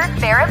Shander,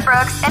 Barrett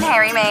Brooks, and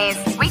Harry Mays.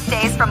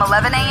 Weekdays from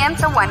 11 a.m.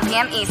 to 1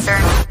 p.m.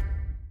 Eastern.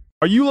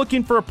 Are you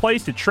looking for a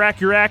place to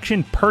track your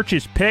action,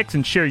 purchase picks,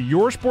 and share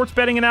your sports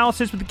betting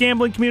analysis with the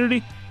gambling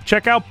community?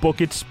 Check out Book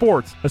It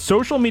Sports, a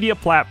social media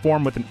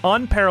platform with an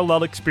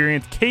unparalleled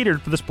experience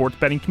catered for the sports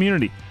betting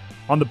community.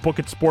 On the Book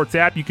It Sports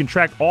app, you can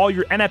track all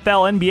your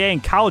NFL, NBA,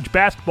 and college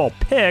basketball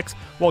picks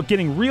while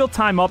getting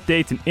real-time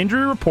updates and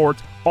injury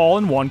reports all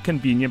in one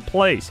convenient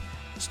place.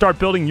 Start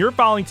building your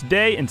following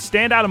today and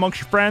stand out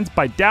amongst your friends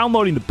by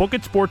downloading the Book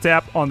It Sports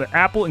app on the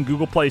Apple and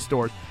Google Play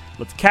stores.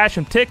 Let's cash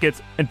some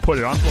tickets and put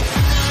it on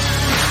play.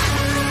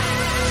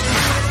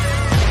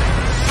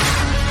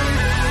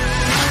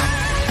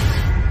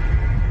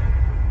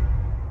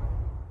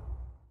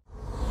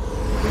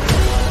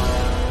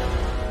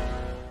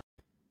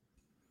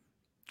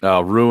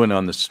 Ruin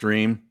on the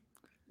stream.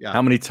 Yeah.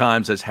 How many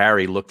times has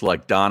Harry looked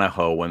like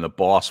Donahoe when the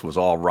boss was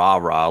all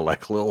rah-rah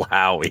like Lil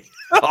Howie?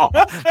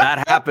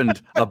 That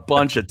happened a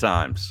bunch of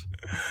times.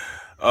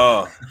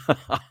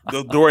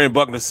 Dorian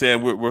Buckner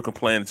said we're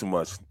complaining too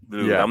much.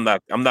 Dude, Yeah.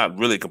 I'm not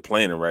really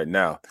complaining right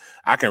now.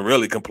 I can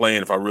really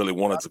complain if I really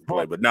wanted to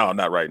complain, but no,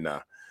 not right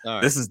now. All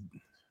right. This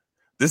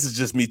is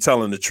just me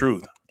telling the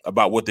truth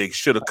about what they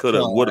should have, could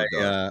have, would have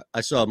done.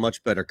 I saw a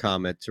much better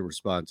comment to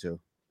respond to.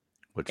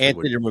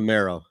 Anthony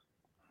Romero.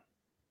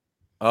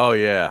 Oh,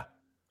 yeah.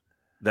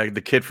 The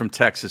kid from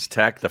Texas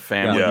Tech, the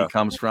family he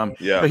comes from.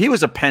 Yeah. But he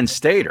was a Penn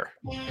Stater.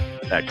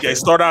 That kid. Yeah, he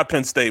started out at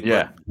Penn State,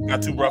 Yeah. but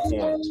got too rough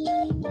for him.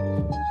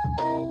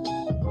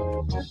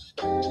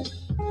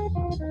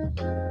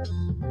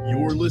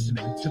 You're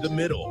listening to The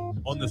Middle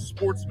on the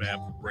Sports Map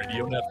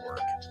Radio Network.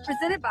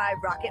 Presented by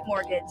Rocket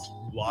Mortgage.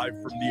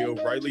 Live from the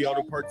O'Reilly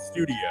Auto Parts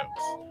Studios.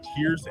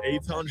 Here's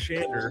Eitan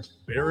Shander,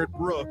 Barrett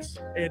Brooks,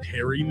 and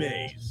Harry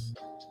Mays.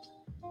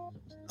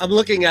 I'm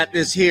looking at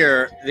this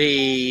here,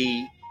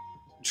 the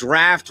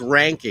draft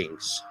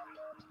rankings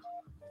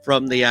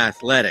from The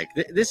Athletic.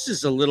 This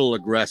is a little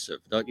aggressive,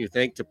 don't you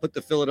think, to put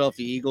the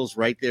Philadelphia Eagles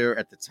right there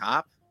at the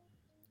top?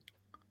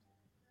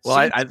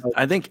 Well,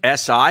 I think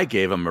SI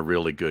gave him a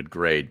really good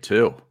grade,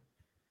 too.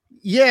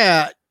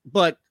 Yeah,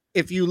 but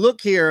if you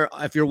look here,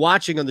 if you're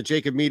watching on the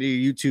Jacob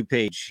Media YouTube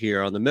page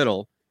here on the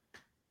middle,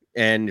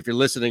 And if you're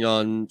listening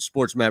on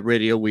Sports Map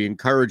Radio, we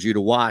encourage you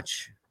to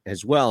watch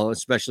as well,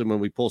 especially when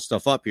we pull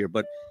stuff up here.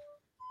 But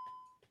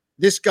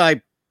this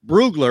guy,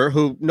 Brugler,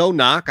 who no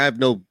knock, I have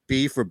no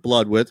beef or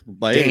blood with.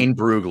 Dane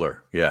Brugler,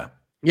 yeah.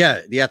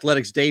 Yeah, the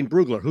Athletics' Dane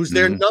Brugler, who's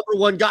their number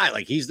one guy.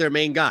 Like, he's their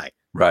main guy.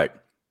 Right.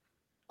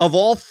 Of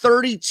all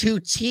 32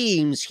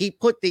 teams, he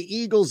put the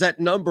Eagles at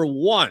number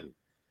one.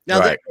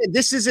 Now,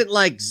 this isn't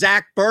like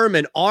Zach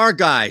Berman, our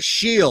guy,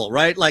 Shield,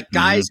 right? Like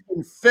guys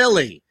in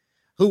Philly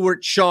who were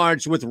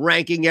charged with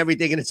ranking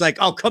everything. And it's like,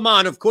 oh, come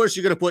on. Of course,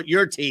 you're going to put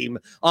your team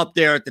up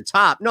there at the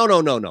top.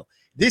 No.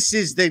 This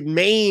is the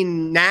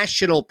main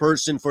national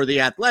person for the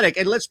Athletic.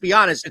 And let's be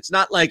honest, it's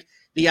not like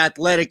the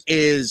Athletic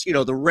is,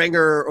 the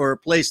Ringer or a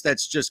place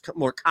that's just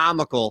more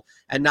comical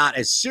and not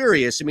as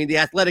serious. I mean, the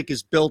Athletic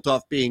is built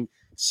off being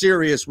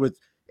serious with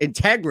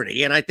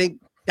integrity. And I think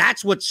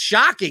that's what's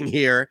shocking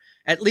here.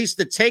 At least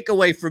the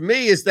takeaway for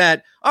me is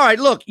that, all right,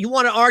 look, you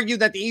want to argue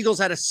that the Eagles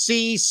had a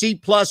C, C+,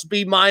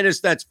 B-,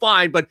 that's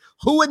fine. But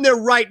who in their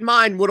right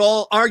mind would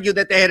all argue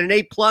that they had an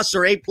A+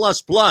 or A++?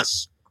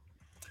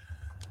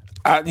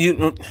 I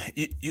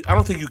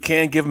don't think you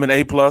can give them an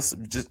A+,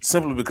 just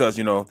simply because,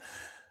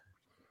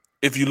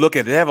 if you look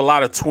at it, they have a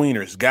lot of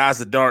tweeners, guys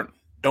that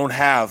don't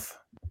have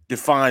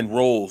defined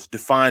roles,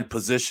 defined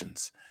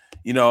positions.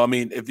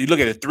 If you look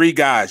at it, 3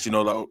 guys,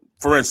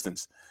 for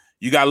instance,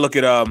 you got to look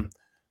at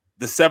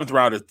the 7th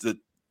rounder, the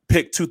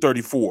pick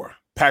 234,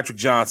 Patrick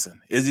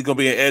Johnson. Is he going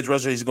to be an edge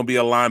rusher? Is he going to be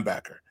a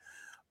linebacker?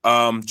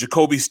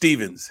 Jacoby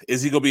Stevens.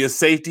 Is he going to be a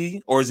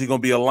safety or is he going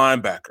to be a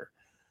linebacker?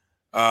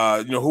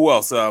 Who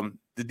else?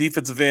 The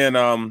defensive end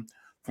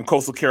from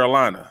Coastal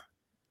Carolina.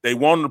 They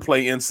want him to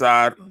play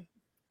inside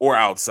or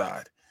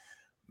outside.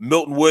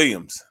 Milton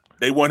Williams.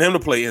 They want him to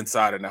play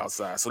inside and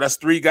outside. So that's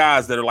 3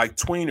 guys that are like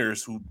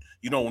tweeners who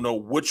you don't know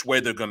which way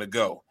they're going to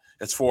go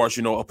as far as,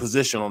 a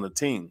position on the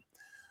team.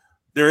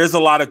 There is a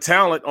lot of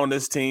talent on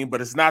this team,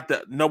 but it's not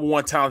the number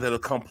one talent that'll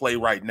come play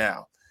right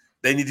now.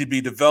 They need to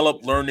be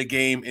developed, learn the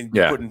game, and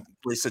put in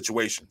great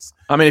situations.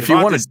 I mean, if you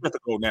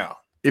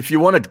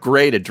want to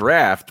grade a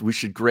draft, we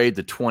should grade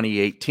the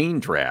 2018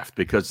 draft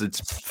because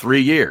it's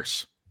 3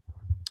 years.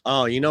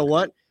 Oh, you know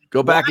what?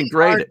 Go back and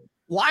grade it.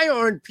 Why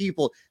aren't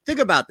people – think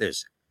about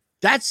this.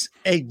 That's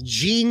a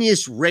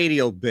genius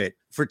radio bit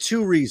for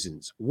 2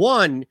 reasons.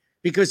 One,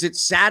 because it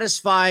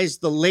satisfies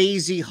the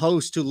lazy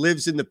host who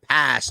lives in the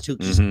past, who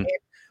just can't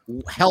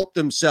help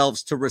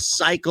themselves to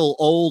recycle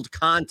old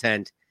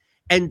content.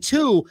 And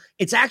 2,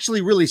 it's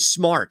actually really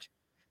smart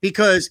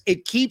because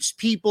it keeps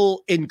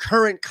people in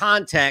current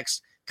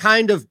context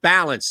kind of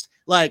balanced.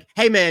 Like,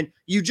 hey, man,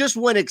 you just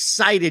went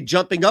excited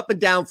jumping up and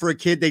down for a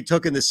kid they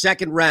took in the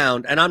 2nd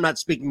round. And I'm not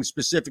speaking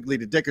specifically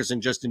to Dickerson,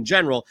 just in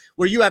general,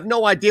 where you have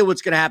no idea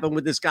what's going to happen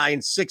with this guy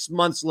in 6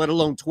 months, let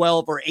alone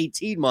 12 or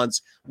 18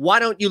 months. Why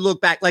don't you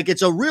look back? Like,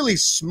 it's a really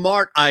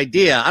smart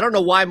idea. I don't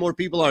know why more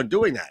people aren't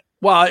doing that.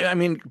 Well, I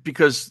mean,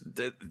 because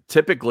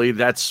typically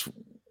that's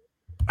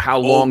how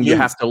long you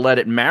have to let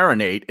it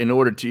marinate in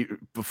order to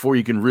before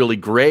you can really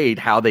grade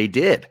how they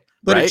did.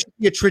 But right? It should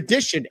be a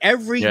tradition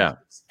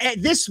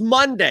this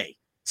Monday.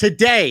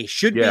 Today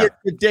should be a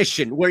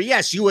tradition where,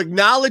 yes, you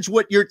acknowledge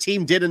what your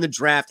team did in the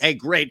draft. Hey,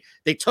 great.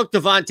 They took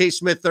Devontae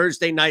Smith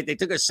Thursday night. They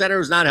took a center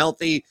who's not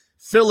healthy,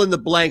 fill in the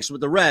blanks with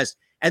the rest.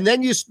 And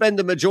then you spend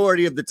the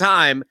majority of the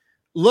time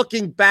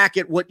looking back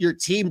at what your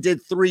team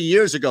did 3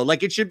 years ago.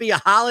 Like, it should be a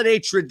holiday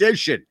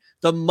tradition,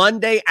 the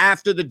Monday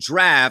after the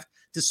draft,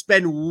 to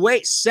spend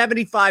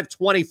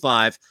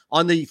 75-25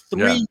 on the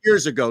 3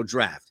 years ago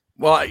draft.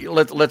 Well,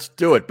 let's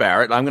do it,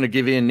 Barrett. I'm going to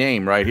give you a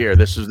name right here.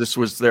 This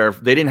was their.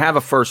 They didn't have a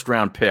 1st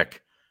round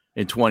pick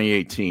in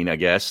 2018. I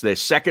guess the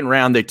 2nd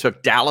round they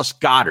took Dallas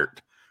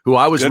Goedert, who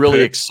I was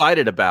really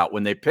excited about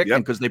when they picked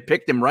him because they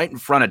picked him right in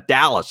front of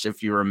Dallas,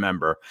 if you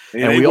remember.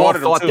 And we all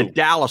thought that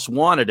Dallas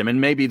wanted him, and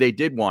maybe they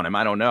did want him.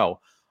 I don't know.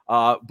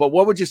 But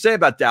what would you say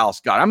about Dallas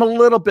Goedert? I'm a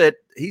little bit.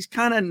 He's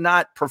kind of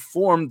not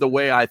performed the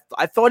way I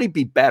thought he'd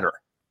be better.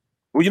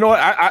 Well, you know what?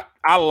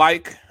 I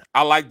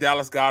like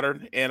Dallas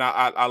Goedert, and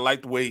I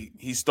like the way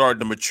he started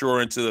to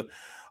mature into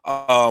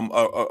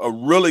a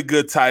really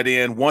good tight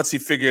end once he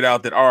figured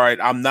out that, all right,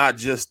 I'm not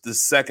just the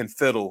second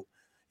fiddle,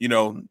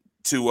 to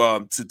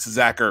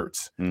Zach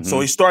Ertz.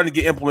 So he's starting to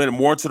get implemented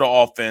more into the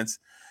offense.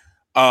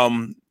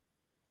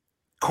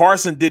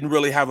 Carson didn't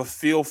really have a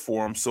feel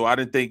for him, so I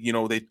didn't think,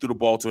 they threw the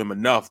ball to him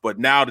enough. But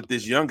now that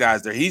this young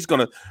guy's there,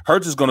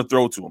 Hurts is going to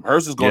throw to him.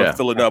 Hurts is going to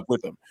fill it up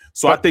with him.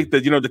 So I think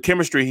that, the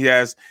chemistry he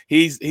has,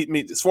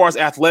 as far as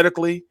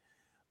athletically,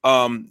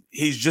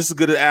 he's just as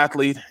good an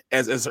athlete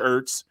as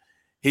Ertz.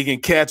 He can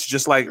catch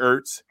just like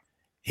Ertz.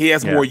 He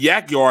has more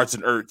yak yards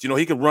than Ertz.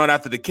 He can run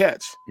after the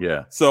catch.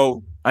 Yeah.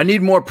 So I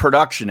need more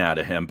production out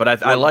of him, but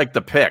I like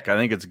the pick. I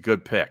think it's a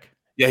good pick.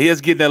 Yeah, he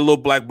is getting that little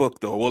black book,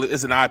 though. Well,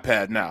 it's an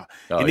iPad now.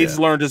 He needs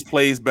to learn his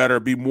plays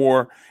better, be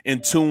more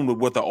in tune with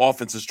what the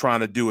offense is trying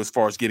to do as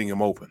far as getting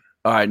him open.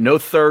 All right, no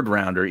 3rd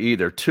rounder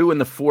either. 2 in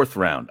the 4th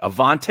round,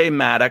 Avonte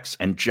Maddox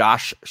and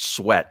Josh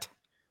Sweat.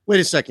 Wait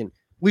a second.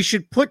 We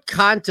should put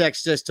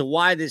context as to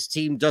why this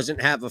team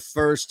doesn't have a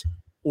 1st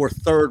or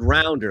 3rd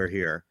rounder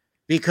here,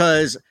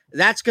 because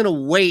that's going to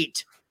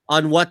wait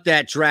on what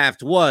that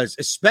draft was,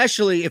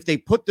 especially if they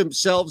put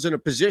themselves in a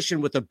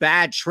position with a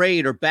bad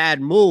trade or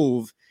bad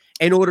move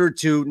in order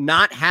to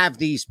not have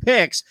these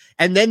picks,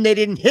 and then they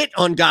didn't hit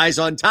on guys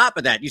on top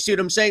of that. You see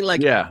what I'm saying?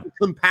 Like, it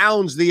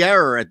compounds the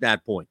error at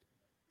that point.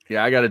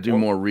 Yeah, I got to do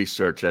more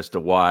research as to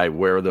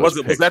where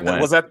those picks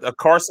went. Was that a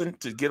Carson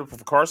to get up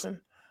for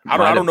Carson? I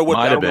don't know what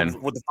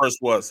the first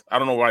was. I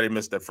don't know why they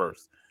missed that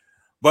first.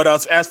 But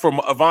as for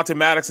Avonte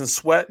Maddox and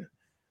Sweat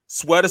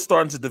is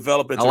starting to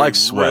develop into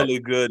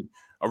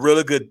a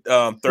really good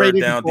third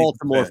down.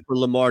 Baltimore for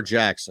Lamar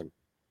Jackson.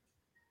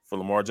 For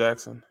Lamar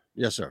Jackson?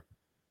 Yes, sir.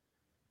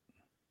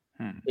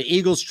 The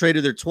Eagles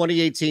traded their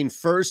 2018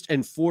 first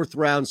and fourth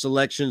round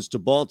selections to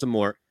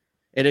Baltimore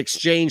in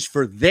exchange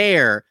for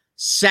their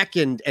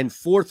second and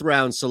fourth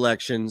round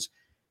selections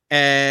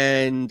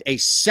and a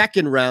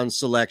second round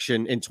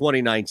selection in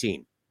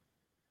 2019.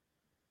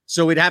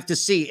 So we'd have to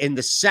see in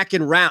the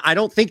second round. I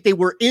don't think they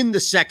were in the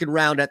second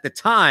round at the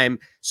time.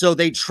 So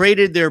they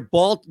traded their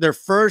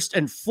first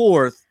and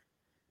fourth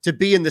to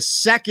be in the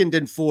second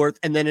and fourth,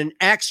 and then an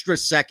extra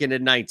second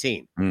in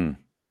 19.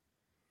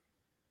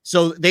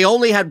 So they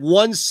only had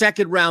one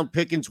second round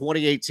pick in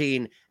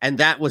 2018, and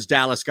that was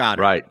Dallas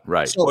Goedert.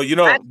 Right. So, well, you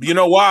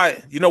know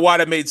why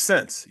that made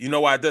sense. You know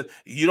why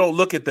you don't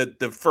look at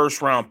the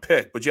first round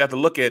pick, but you have to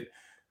look at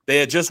they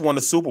had just won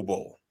the Super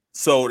Bowl,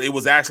 so it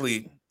was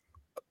actually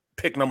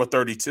pick number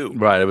 32.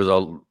 Right. It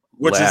was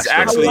which is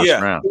actually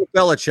round.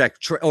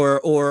 Belichick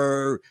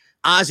or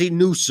Ozzie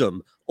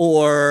Newsome,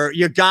 or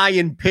your guy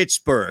in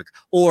Pittsburgh,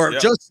 or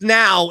just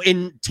now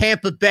in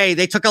Tampa Bay,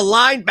 they took a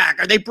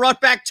linebacker. They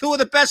brought back two of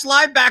the best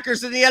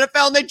linebackers in the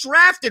NFL, and they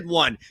drafted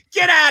one.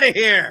 Get out of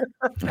here!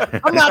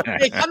 I'm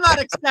not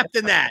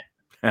accepting that.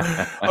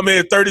 I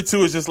mean,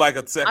 32 is just like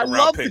a second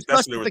round pick. I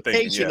love the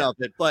justification of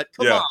it, but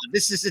come on,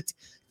 this is it.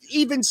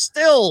 Even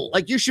still,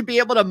 like, you should be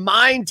able to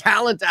mine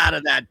talent out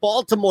of that.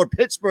 Baltimore,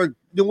 Pittsburgh,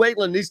 New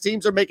England, these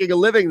teams are making a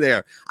living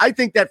there. I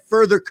think that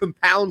further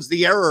compounds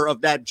the error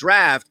of that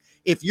draft.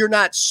 If you're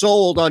not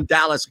sold on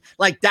Dallas,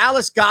 like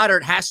Dallas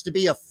Goedert has to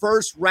be a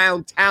first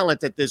round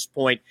talent at this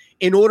point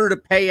in order to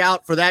pay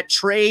out for that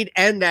trade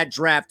and that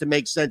draft to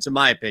make sense, in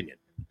my opinion.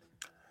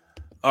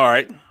 All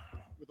right.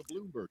 With a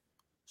Bloomberg.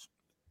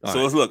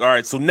 Let's look. All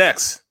right. So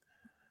next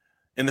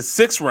in the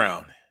 6th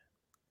round,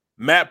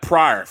 Matt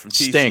Pryor from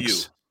TCU.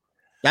 Stinks.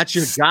 That's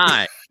your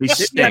guy. He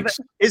stinks.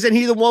 Isn't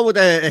he the one with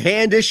a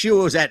hand issue,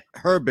 or was that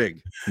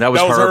Herbig? That was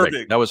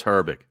Herbig. That was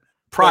Herbig.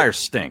 Pryor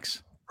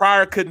stinks.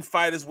 Pryor couldn't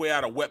fight his way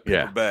out of wet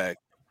paper bag.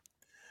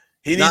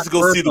 He needs to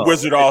go see the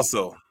Wizard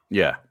also.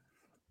 Yeah.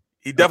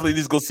 He definitely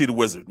needs to go see the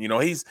Wizard. You know,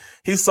 he's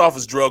soft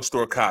as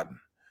drugstore cotton.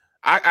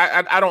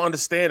 I don't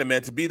understand it,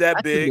 man. To be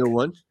that big.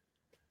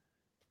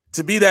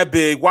 To be that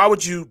big, why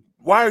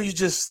are you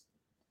just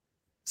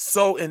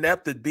so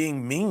inept at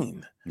being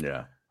mean?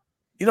 Yeah.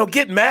 You know,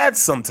 get mad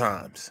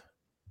sometimes.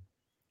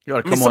 You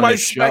got to come on this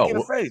show.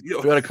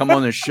 You got to come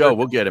on this show.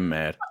 We'll get him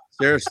mad.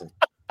 Seriously.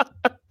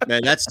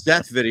 Man, that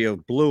Seth video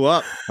blew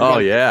up. Oh,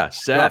 yeah.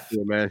 Seth.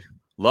 Here, man.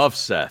 Love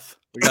Seth.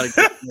 We got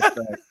to get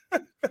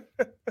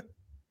back.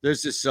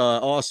 There's this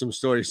awesome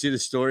story. You see the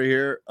story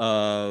here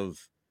of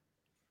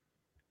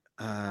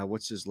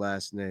what's his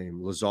last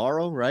name?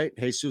 Lazaro, right?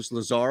 Jesus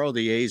Lazaro,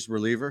 the A's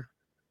reliever.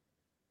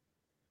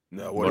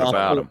 No, what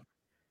about him?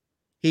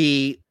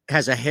 He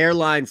has a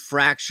hairline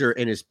fracture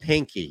in his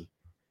pinky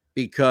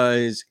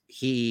because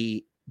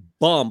he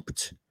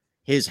bumped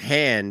his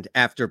hand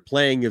after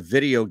playing a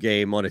video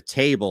game on a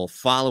table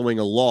following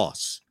a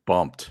loss.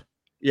 Bumped.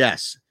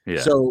 Yes.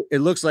 Yeah. So it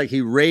looks like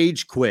he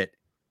rage quit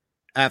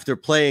after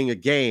playing a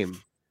game.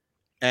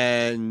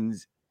 And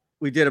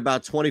we did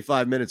about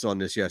 25 minutes on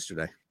this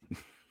yesterday.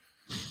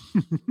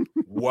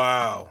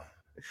 Wow.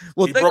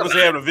 Well, he broke his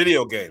hand in a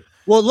video game.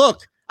 Well,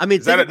 look, I mean,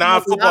 is that a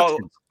non-football,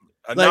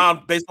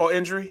 non-baseball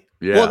injury?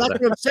 Yeah. Well, that's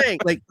what I'm saying.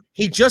 Like,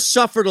 he just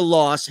suffered a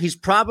loss. He's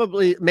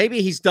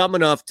maybe he's dumb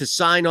enough to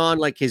sign on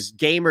like his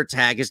gamer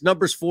tag. His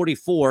number's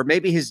 44.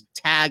 Maybe his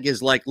tag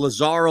is like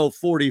Lazaro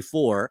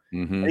 44.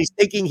 Mm-hmm. And he's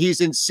thinking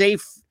he's in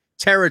safe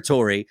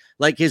territory,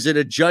 like he's in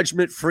a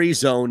judgment-free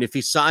zone if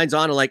he signs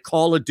on to like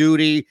Call of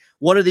Duty,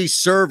 one of these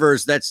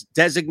servers that's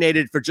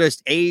designated for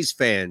just A's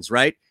fans,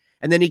 right?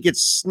 And then he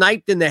gets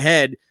sniped in the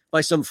head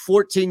by some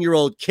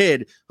 14-year-old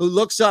kid who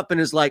looks up and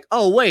is like,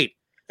 oh, wait,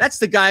 that's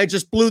the guy who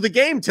just blew the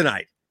game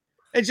tonight.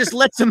 And just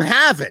lets him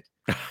have it.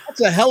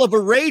 That's a hell of a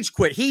rage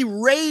quit. He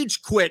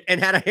rage quit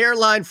and had a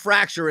hairline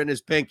fracture in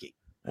his pinky.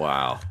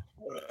 Wow.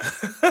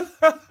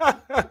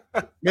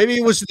 Maybe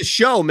it was the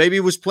show. Maybe he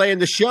was playing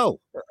the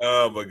show.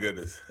 Oh, my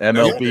goodness.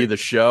 MLB the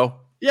show?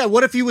 Yeah,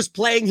 what if he was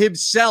playing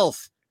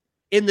himself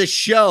in the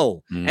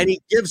show and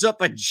he gives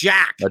up a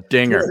jack? A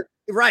dinger.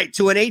 Right,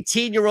 to an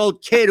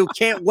 18-year-old kid who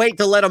can't wait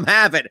to let him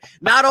have it.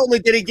 Not only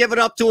did he give it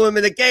up to him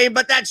in the game,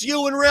 but that's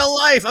you in real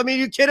life. I mean,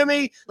 you kidding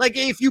me? Like,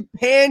 if you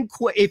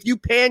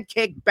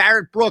pancake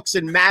Barrett Brooks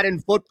in Madden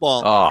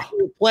football, if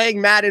you were playing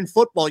Madden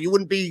football, you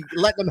wouldn't be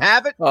letting him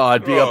have it? Oh,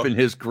 I'd be up in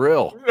his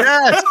grill.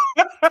 Yes.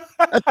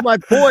 That's my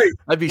point.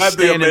 I'd be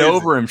standing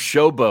over him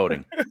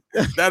showboating.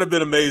 That'd have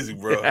been amazing,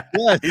 bro.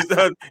 Yes.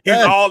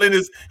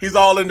 He's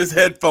all in his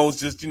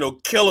headphones, just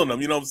killing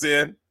them. You know what I'm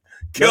saying?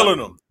 Killing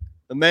them.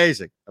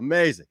 Amazing.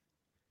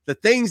 The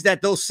things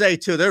that they'll say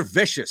too, they're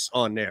vicious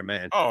on there,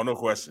 man. Oh, no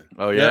question.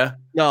 Oh yeah.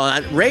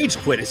 No, rage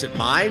quit isn't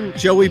mine,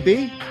 Joey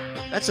B.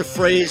 That's a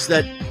phrase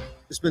that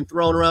has been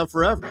thrown around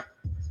forever.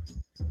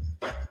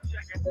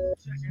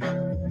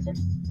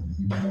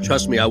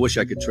 Trust me, I wish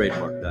I could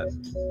trademark that.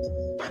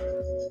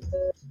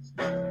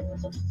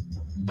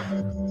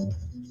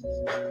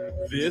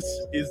 This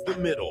is The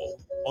Middle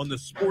on the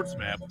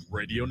SportsMap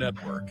Radio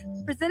Network.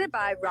 Presented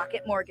by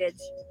Rocket Mortgage.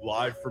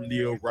 Live from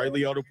the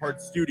O'Reilly Auto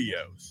Parts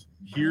Studios,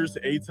 here's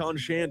Eitan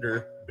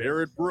Shander,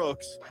 Barrett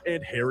Brooks,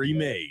 and Harry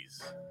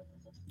Mays.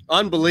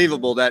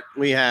 Unbelievable that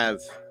we have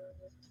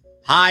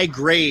high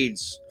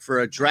grades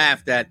for a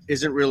draft that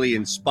isn't really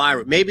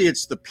inspiring. Maybe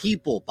it's the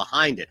people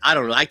behind it. I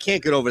don't know. I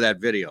can't get over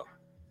that video.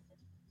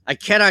 I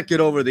cannot get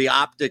over the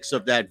optics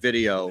of that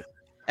video.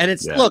 And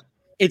look,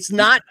 it's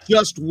not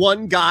just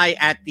one guy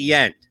at the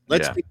end.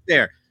 Let's be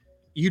fair.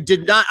 You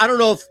did not. I don't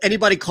know if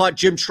anybody caught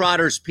Jim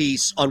Trotter's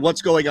piece on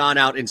what's going on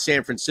out in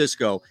San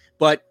Francisco,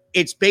 but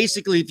it's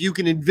basically, if you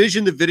can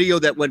envision the video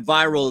that went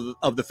viral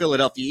of the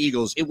Philadelphia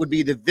Eagles, it would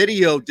be the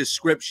video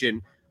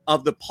description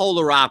of the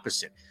polar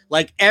opposite.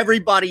 Like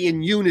everybody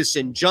in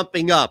unison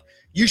jumping up.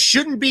 You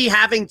shouldn't be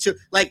having to,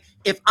 like,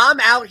 if I'm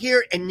out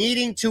here and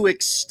needing to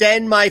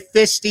extend my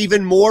fist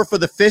even more for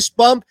the fist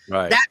bump,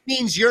 that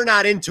means you're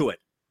not into it.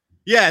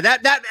 Yeah,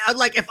 that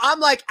like if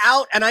I'm like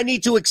out and I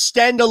need to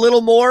extend a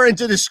little more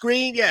into the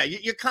screen,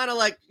 you're kind of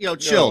like,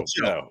 chill.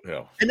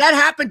 No. And that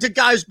happened to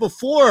guys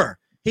before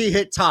he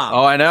hit Tom.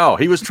 Oh, I know.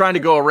 He was trying to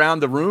go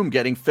around the room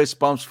getting fist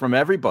bumps from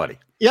everybody.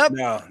 Yep.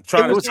 No,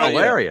 it was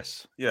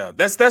hilarious. Yeah,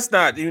 that's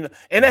not, and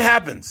it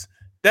happens.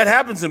 That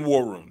happens in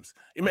war rooms.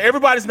 I mean,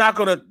 everybody's not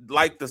going to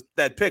like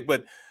that pick,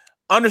 but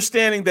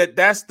understanding that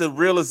that's the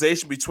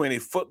realization between a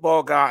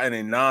football guy and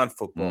a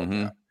non-football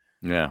guy.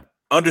 Yeah.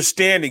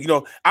 Understanding,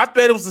 I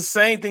bet it was the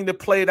same thing that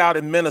played out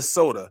in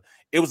Minnesota.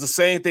 It was the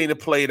same thing that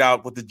played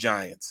out with the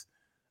Giants.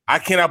 I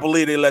cannot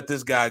believe they let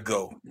this guy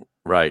go.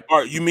 Right.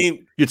 Or you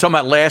mean you're talking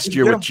about last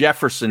year with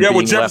Jefferson being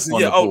left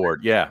on the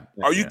board? Yeah.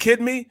 Are you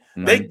kidding me?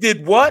 They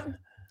did what?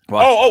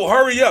 Oh,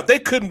 hurry up! They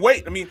couldn't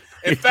wait. I mean,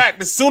 in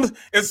fact, as soon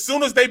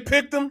as they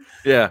picked him,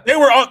 they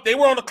were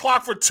on the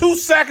clock for 2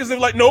 seconds. They're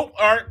like, nope,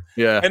 all right,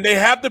 and they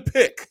have the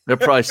pick. They're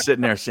probably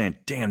sitting there saying,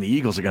 "Damn, the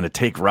Eagles are going to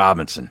take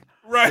Robinson."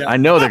 Right. I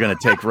know they're going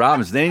to take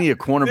Robinson. They need a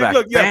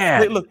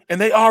cornerback. And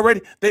they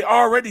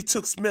already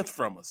took Smith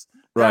from us.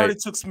 They already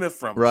took Smith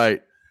from us.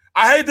 Right.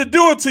 I hate to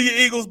do it to you,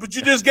 Eagles, but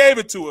you just gave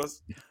it to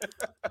us.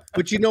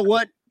 But you know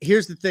what?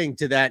 Here's the thing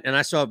to that, and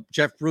I saw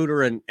Jeff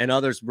Bruder and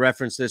others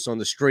reference this on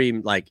the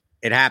stream. Like,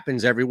 it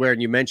happens everywhere,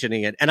 and you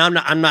mentioning it. And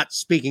I'm not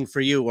speaking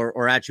for you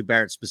or at you,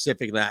 Barrett,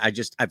 specifically.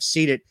 I've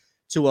seen it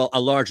to a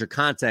larger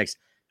context.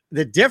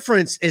 The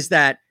difference is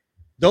that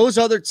those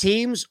other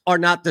teams are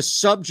not the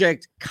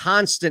subject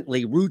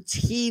constantly,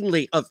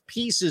 routinely of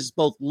pieces,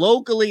 both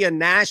locally and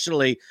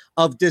nationally,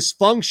 of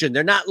dysfunction.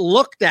 They're not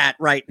looked at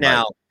right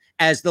now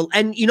as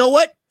and you know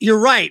what? You're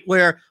right,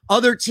 where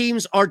other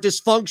teams are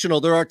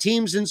dysfunctional. There are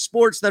teams in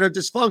sports that are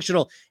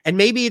dysfunctional. And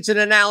maybe it's an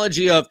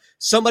analogy of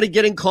somebody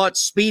getting caught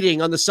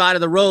speeding on the side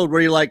of the road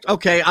where you're like,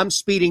 okay, I'm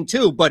speeding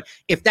too. But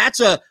if that's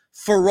a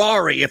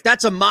Ferrari, if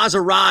that's a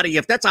Maserati,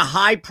 if that's a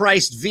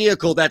high-priced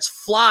vehicle that's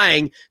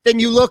flying, then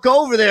you look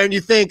over there and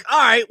you think, all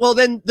right, well,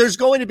 then there's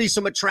going to be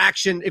some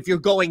attraction if you're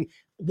going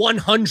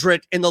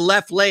 100 in the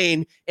left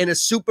lane in a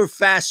super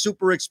fast,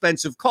 super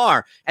expensive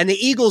car. And the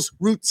Eagles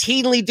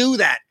routinely do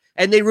that.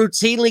 And they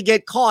routinely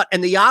get caught.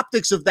 And the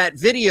optics of that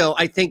video,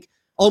 I think,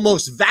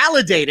 almost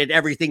validated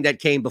everything that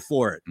came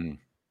before it.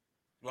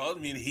 Well, I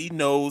mean, he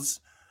knows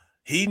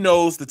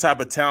the type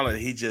of talent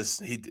they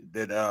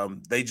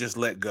just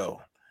let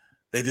go.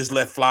 They just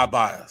let fly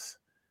by us.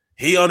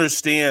 He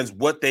understands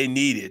what they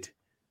needed.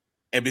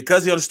 And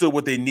because he understood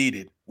what they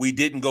needed, we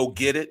didn't go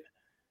get it.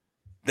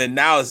 Then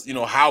now it's,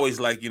 Howie's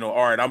like, all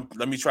right,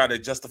 let me try to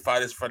justify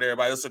this for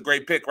everybody. It's a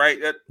great pick, right?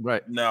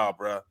 Right. No,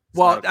 bro.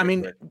 Well, I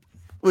mean,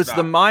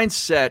 the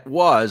mindset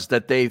was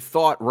that they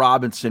thought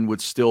Robinson would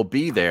still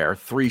be there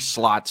 3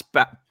 slots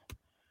back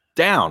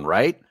down,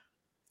 right?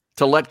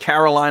 To let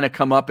Carolina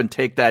come up and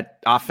take that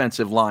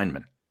offensive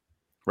lineman,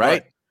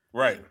 right?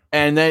 Right.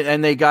 And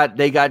they got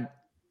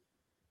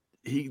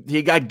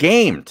he got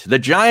gamed. The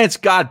Giants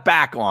got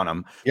back on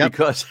him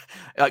because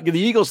the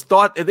Eagles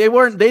thought they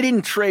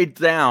didn't trade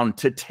down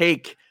to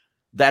take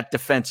that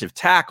defensive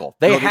tackle.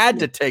 They had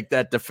to take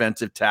that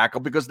defensive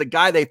tackle because the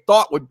guy they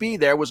thought would be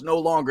there was no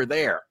longer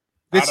there.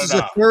 This is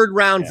a third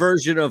round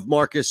version of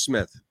Marcus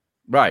Smith.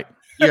 Right.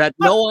 You had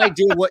no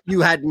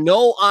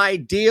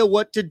idea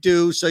what to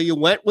do, so you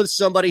went with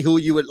somebody who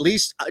you at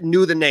least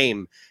knew the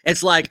name.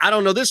 It's like, I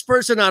don't know this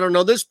person, I don't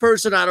know this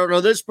person, I don't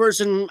know this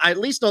person. I at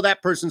least know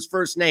that person's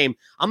first name.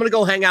 I'm going to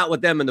go hang out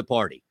with them in the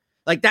party.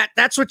 Like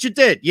that's what you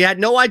did. You had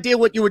no idea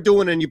what you were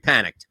doing and you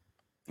panicked.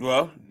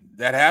 Well,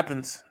 that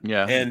happens.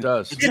 Yeah, and it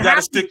does. You got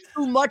to stick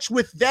too much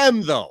with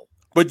them, though.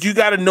 But you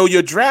got to know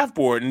your draft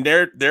board, and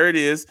there it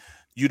is.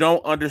 You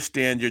don't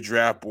understand your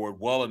draft board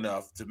well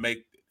enough to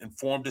make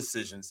informed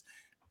decisions,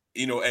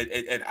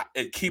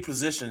 at key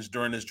positions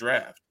during this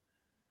draft.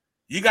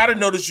 You got to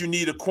notice you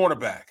need a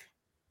cornerback.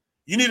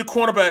 You need a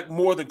cornerback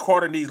more than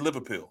Carter needs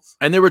liver pills.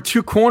 And there were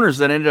 2 corners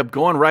that ended up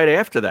going right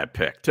after that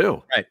pick,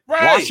 too. Right.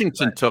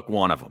 Washington took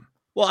one of them.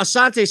 Well,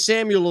 Asante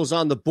Samuel was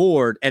on the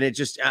board, and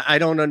I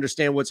don't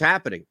understand what's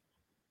happening.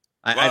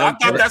 I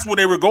thought that's where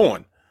they were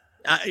going.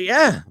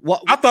 Yeah.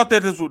 Well, I thought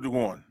that is what they're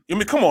going. I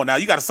mean, come on now.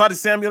 You got Asante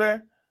Samuel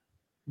there?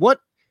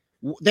 What?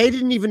 They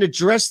didn't even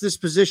address this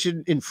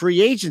position in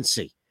free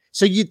agency.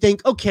 So you'd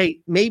think, okay,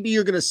 maybe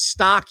you're going to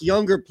stock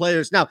younger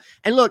players now.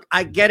 And look,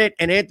 I get it.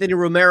 And Anthony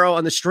Romero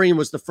on the stream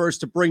was the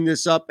first to bring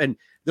this up. And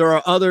there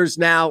are others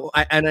now.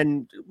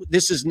 And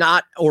this is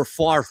not or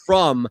far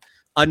from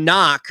a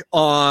knock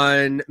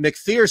on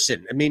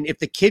McPherson. I mean, if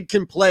the kid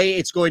can play,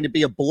 it's going to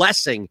be a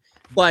blessing.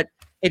 But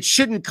it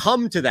shouldn't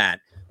come to that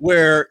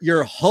where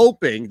you're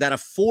hoping that a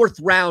 4th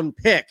round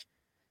pick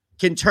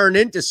can turn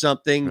into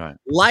something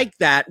like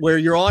that, where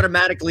you're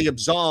automatically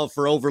absolved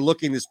for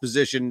overlooking this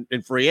position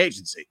in free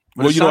agency.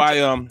 Well,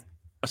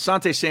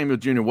 Asante Samuel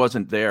Jr.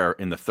 wasn't there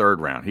in the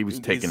 3rd round. He was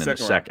taken in the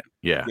 2nd.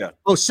 Yeah.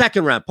 Oh,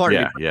 2nd round.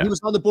 Pardon me. Yeah. He was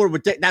on the board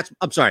with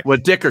I'm sorry.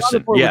 With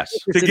Dickerson. Yes.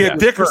 To get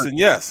Dickerson.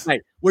 Yes. Right.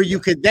 Where you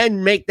could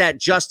then make that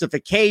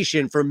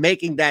justification for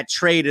making that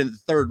trade in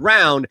the 3rd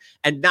round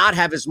and not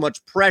have as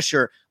much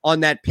pressure on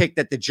that pick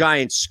that the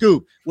Giants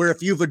scoop. Where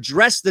if you've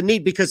addressed the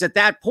need, because at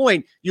that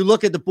point you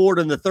look at the board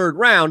in the 3rd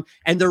round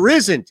and there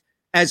isn't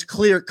as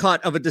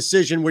clear-cut of a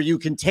decision where you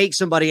can take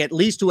somebody at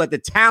least who had the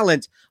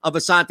talent of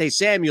Asante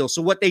Samuel.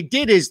 So what they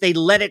did is they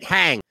let it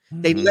hang.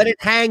 They let it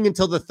hang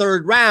until the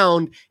 3rd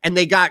round, and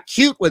they got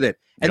cute with it.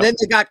 And then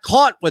they got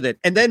caught with it.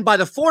 And then by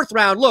the 4th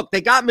round, look,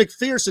 they got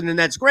McPherson, and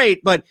that's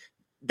great, but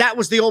that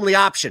was the only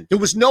option. There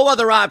was no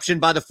other option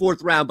by the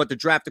 4th round but to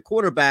draft a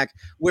quarterback,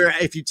 where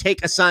if you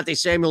take Asante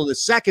Samuel in the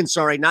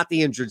 2nd, not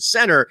the injured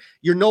center,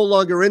 you're no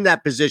longer in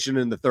that position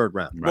in the 3rd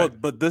round.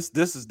 Right. But this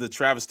is the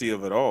travesty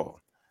of it all.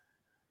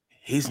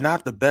 He's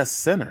not the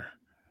best center.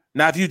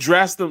 Now, if you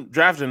draft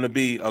him to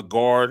be a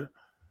guard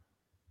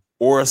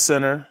or a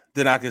center,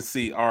 then I can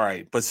see, all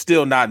right, but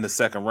still not in the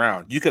 2nd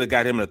round. You could have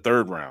got him in the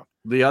 3rd round.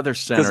 The other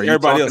center, you're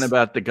talking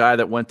about the guy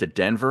that went to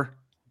Denver?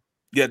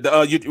 Yeah,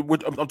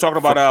 I'm talking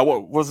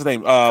about what's his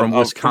name? From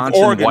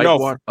Wisconsin, Oregon.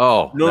 Whitewater.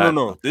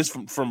 No. This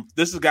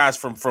is guys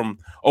from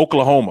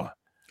Oklahoma.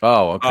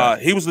 Oh,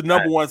 okay. He was the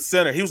number 1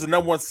 center. He was the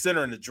number 1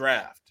 center in the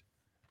draft.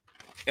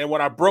 And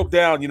when I broke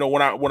down,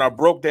 when I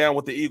broke down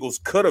what the Eagles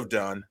could have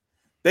done,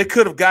 they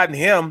could have gotten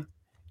him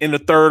in the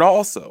 3rd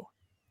also.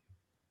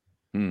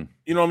 You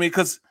know what I mean?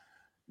 Because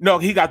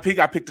he got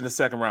picked in the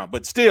 2nd round,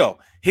 but still,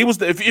 he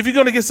was if you're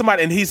going to get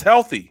somebody and he's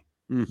healthy,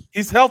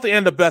 he's healthy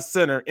and the best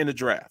center in the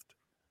draft.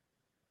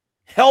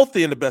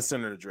 Healthy and the best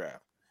center in the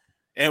draft,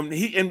 and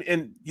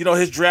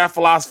his draft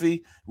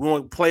philosophy: we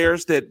want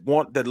players that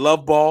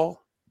love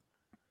ball,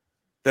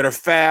 that are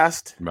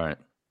fast, right,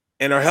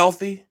 and are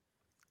healthy.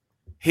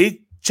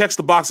 He checks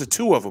the box of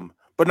 2 of them,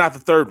 but not the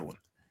 3rd one.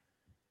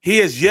 He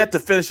has yet to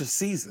finish a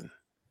season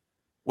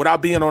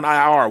without being on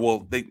IR.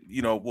 Well, they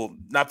will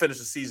not finish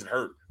the season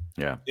hurt.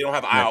 Yeah, they don't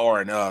have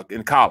IR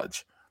in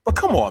college. But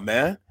come on,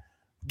 man,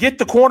 get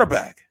the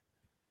cornerback.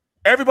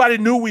 Everybody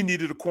knew we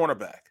needed a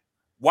cornerback.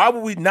 Why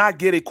would we not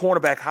get a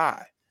cornerback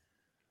high?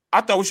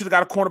 I thought we should have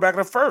got a cornerback in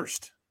the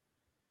 1st.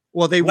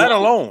 Well, let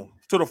alone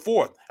to the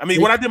 4th. I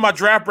mean, when I did my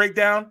draft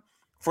breakdown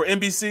for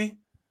NBC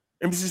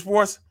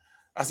Sports,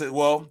 I said,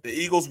 well, the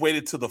Eagles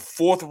waited to the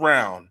 4th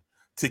round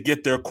to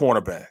get their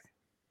cornerback.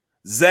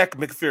 Zach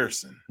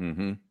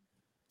McPherson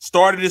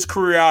started his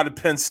career out at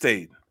Penn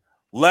State,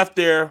 left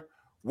there,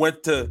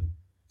 went to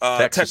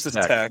Texas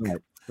Tech.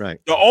 Right.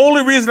 The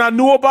only reason I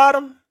knew about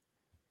him,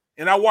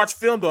 and I watched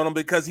film on him,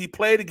 because he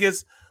played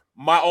against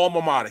my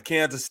alma mater,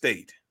 Kansas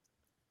State.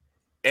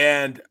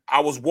 And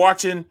I was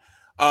watching.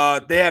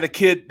 They had a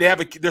kid.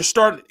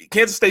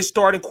 Kansas State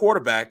starting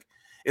quarterback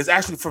is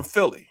actually from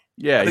Philly.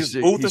 Yeah,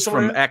 he's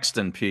from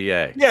Exton, PA.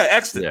 Yeah,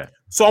 Exton. Yeah.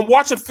 So I'm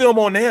watching film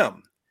on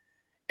him,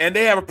 and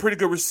they have a pretty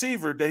good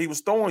receiver that he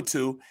was throwing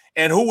to.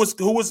 And who was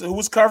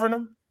covering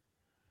him?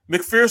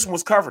 McPherson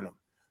was covering him.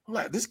 I'm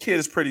like, this kid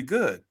is pretty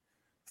good.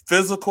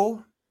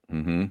 Physical,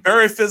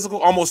 very physical,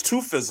 almost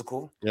too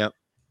physical. Yep.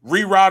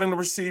 Rerouting the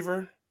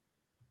receiver.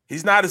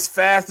 He's not as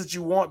fast as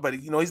you want, but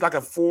he's like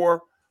a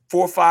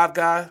 4.5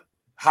 guy,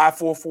 high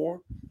 4.4.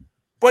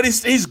 But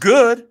he's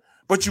good.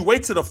 But you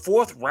wait to the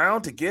 4th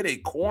round to get a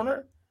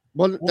corner.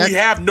 Well, we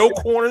have no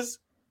corners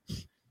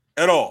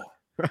at all.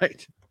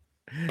 Right.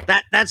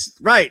 That's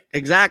right.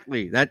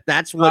 Exactly.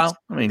 That's what's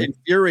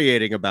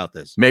infuriating about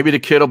this. Maybe the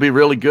kid will be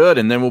really good,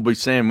 and then we'll be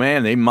saying,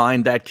 man, they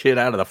mined that kid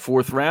out of the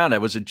 4th round.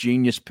 That was a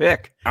genius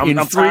pick. I'm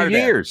 3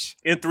 years.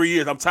 In 3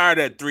 years. I'm tired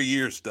of that 3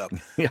 years stuff.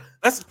 Yeah.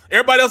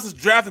 Everybody else is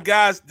drafting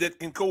guys that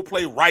can go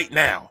play right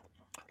now.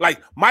 Like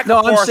Michael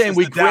No, Parsons I'm saying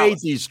we grade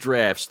Dallas. these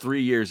drafts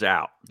 3 years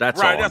out. That's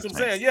right. all That's what I'm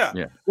saying.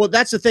 Yeah. Well,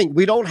 that's the thing.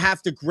 We don't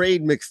have to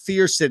grade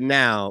McPherson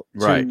now.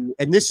 Right.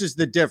 And this is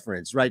the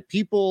difference, right?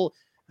 People,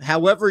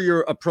 however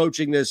you're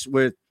approaching this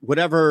with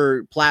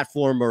whatever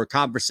platform or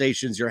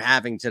conversations you're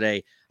having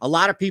today, a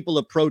lot of people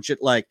approach it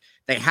like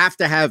they have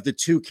to have the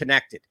two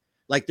connected,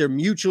 like they're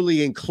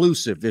mutually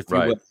inclusive, if you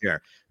will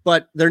here.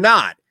 But they're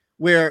not,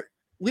 where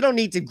we don't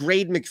need to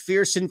grade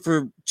McPherson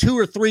for 2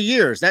 or 3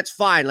 years. That's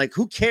fine. Like,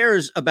 who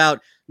cares about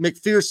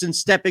McPherson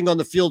stepping on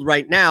the field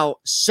right now,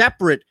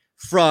 separate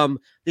from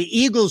the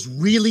Eagles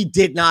really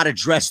did not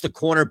address the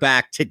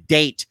cornerback to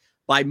date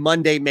by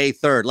Monday, May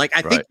 3rd. Like,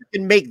 I think you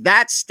can make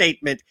that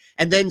statement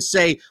and then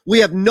say, we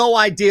have no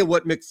idea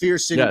what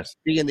McPherson will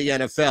be in the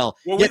NFL.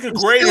 Well, we can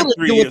grade him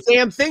 3 do years. a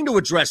damn thing to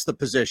address the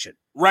position.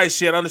 Right,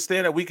 shit. I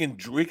understand that we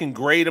can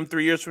grade him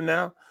 3 years from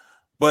now,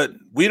 but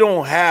we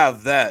don't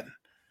have that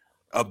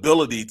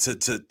ability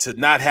to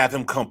not have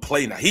him come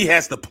play now. He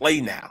has to play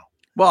now.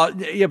 Well,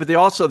 yeah, but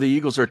the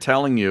Eagles are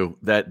telling you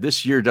that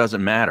this year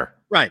doesn't matter.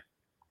 Right.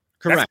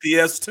 Correct.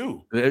 That's BS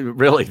too.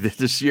 Really,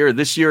 this year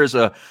is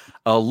a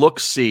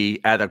look-see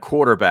at a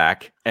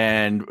quarterback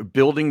and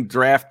building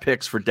draft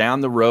picks for down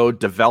the road,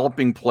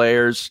 developing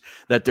players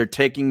that they're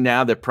taking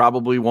now that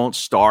probably won't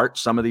start,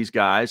 some of these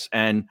guys,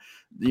 and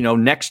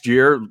next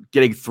year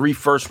getting 3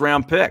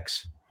 first-round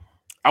picks.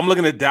 I'm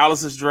looking at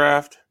Dallas's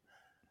draft.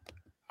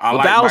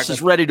 Dallas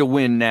is ready to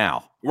win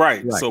now.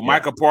 Right. So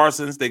Micah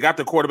Parsons, they got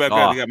the quarterback.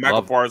 They got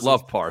Micah Parsons.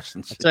 Love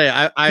Parsons. I tell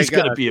you, He's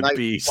going to be a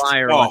beast.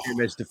 Flyer on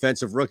him as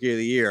defensive rookie of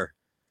the year,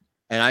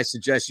 and I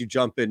suggest you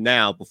jump in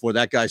now before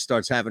that guy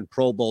starts having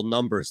Pro Bowl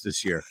numbers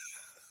this year.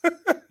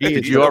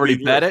 Did you already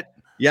bet it?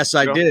 Yes,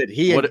 I did.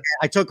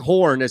 I took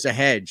Horn as a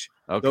hedge.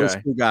 Okay. Those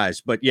two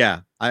guys, but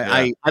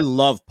I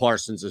love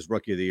Parsons as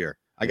rookie of the year.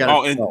 I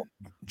got and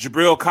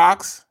Jabril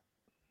Cox.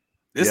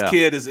 This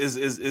kid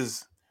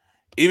is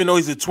even though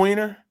he's a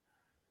tweener,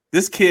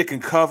 this kid can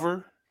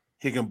cover.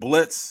 He can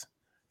blitz.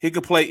 He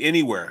can play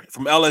anywhere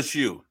from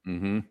LSU.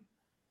 Mm-hmm.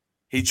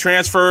 He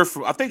transferred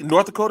from, I think,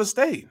 North Dakota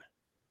State.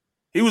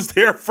 He was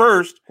there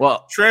first.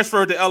 Well,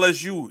 transferred to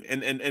LSU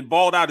and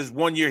balled out his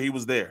 1 year he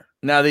was there.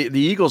 Now the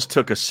Eagles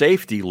took a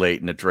safety late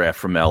in the draft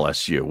from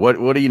LSU.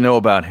 What do you know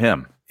about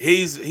him?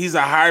 He's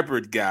a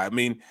hybrid guy. I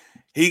mean,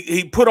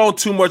 he put on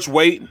too much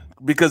weight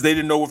because they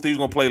didn't know if he was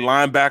going to play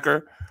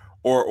linebacker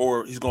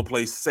or he's going to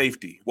play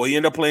safety. Well, he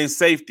ended up playing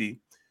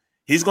safety.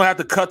 He's going to have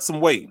to cut some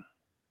weight.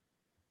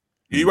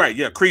 You're right.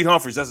 Yeah, Creed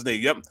Humphreys. That's his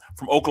name. Yep,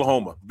 from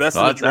Oklahoma. Best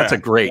in the draft. That's a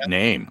great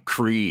name,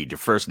 Creed. Your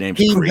first name's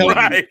Creed.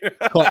 Right.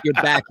 Caught your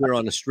back here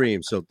on the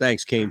stream, so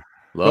thanks, King.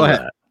 Love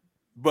that.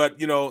 But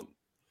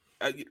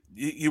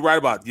you're right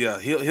about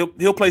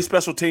he'll play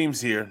special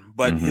teams here,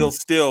 but he'll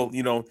still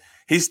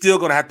he's still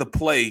going to have to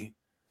play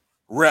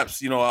reps.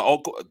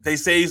 They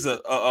say he's a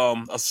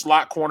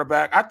slot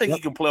cornerback. I think he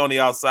can play on the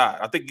outside.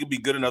 I think he'll be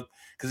good enough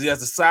because he has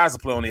the size to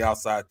play on the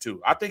outside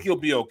too. I think he'll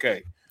be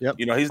okay. Yep.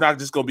 He's not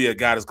just going to be a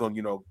guy that's going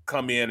to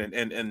come in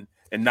and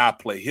not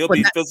play. He'll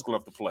be physical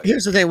enough to play.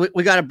 Here's the thing: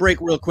 we got to break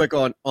real quick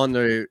on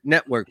the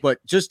network, but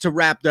just to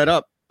wrap that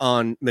up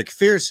on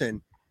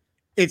McPherson,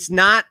 it's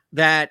not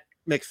that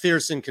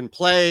McPherson can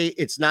play.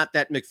 It's not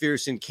that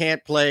McPherson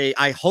can't play.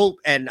 I hope,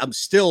 and I'm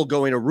still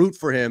going to root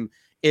for him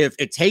if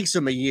it takes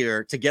him a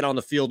year to get on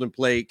the field and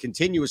play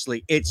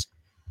continuously. It's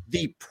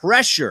the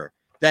pressure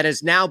that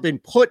has now been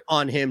put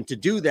on him to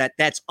do that.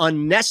 That's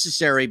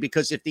unnecessary,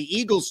 because if the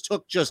Eagles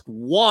took just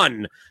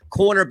one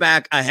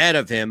cornerback ahead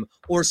of him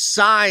or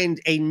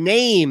signed a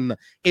name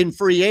in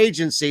free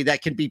agency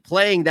that can be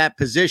playing that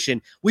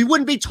position, we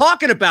wouldn't be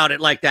talking about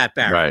it like that,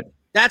 Barry. Right.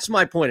 That's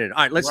my point. All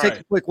right, let's take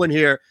a quick one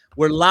here.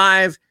 We're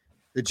live,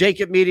 the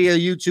Jacob Media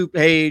YouTube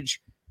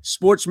page,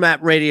 Sports Map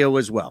Radio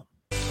as well.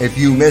 If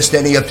you missed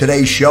any of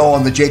today's show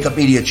on the Jacob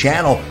Media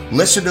channel,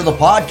 listen to the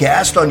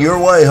podcast on your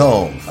way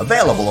home.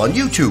 Available on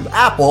YouTube,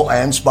 Apple,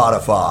 and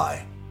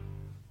Spotify.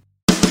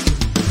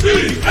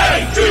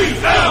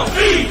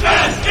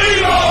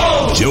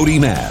 Jody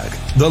Mack,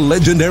 the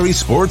legendary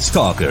sports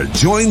talker,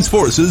 joins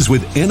forces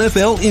with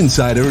NFL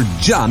insider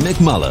John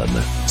McMullen.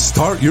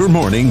 Start your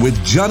morning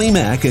with Johnny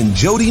Mack and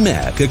Jody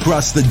Mack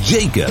across the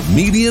Jacob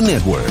Media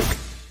Network.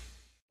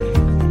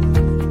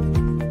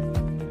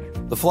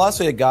 The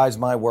philosophy that guides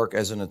my work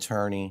as an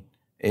attorney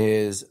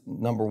is,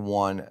 number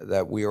one,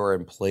 that we are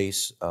in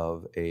place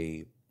of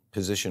a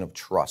position of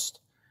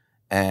trust.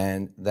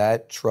 And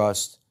that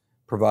trust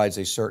provides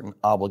a certain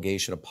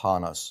obligation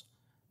upon us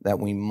that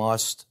we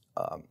must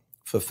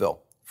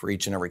fulfill for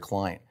each and every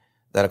client.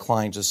 That a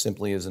client just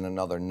simply isn't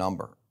another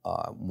number.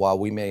 While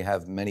we may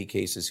have many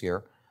cases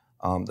here,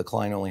 the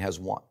client only has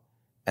one.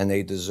 And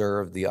they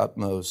deserve the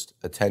utmost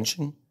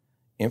attention,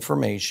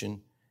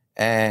 information,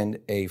 and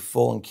a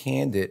full and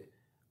candid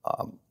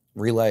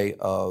relay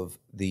of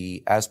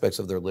the aspects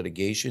of their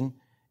litigation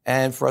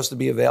and for us to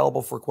be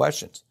available for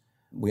questions.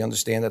 We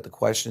understand that the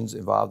questions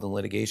involved in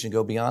litigation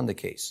go beyond the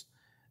case.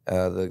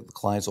 The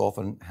clients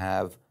often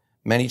have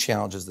many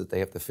challenges that they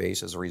have to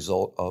face as a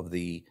result of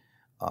the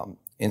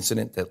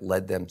incident that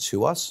led them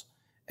to us.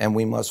 And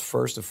we must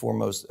first and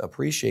foremost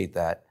appreciate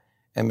that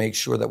and make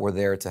sure that we're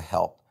there to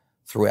help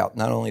throughout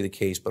not only the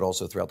case, but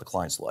also throughout the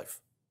client's life.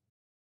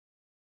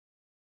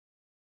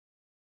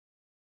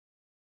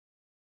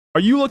 Are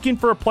you looking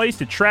for a place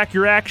to track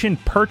your action,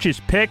 purchase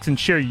picks, and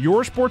share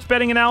your sports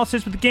betting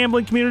analysis with the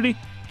gambling community?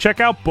 Check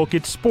out Book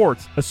It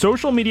Sports, a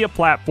social media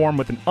platform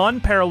with an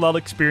unparalleled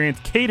experience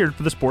catered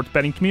for the sports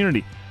betting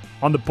community.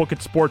 On the Book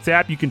It Sports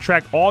app, you can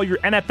track all your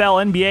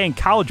NFL, NBA, and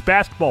college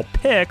basketball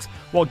picks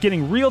while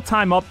getting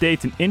real-time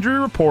updates and injury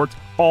reports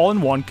all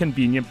in one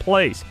convenient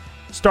place.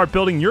 Start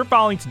building your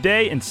following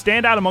today and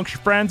stand out amongst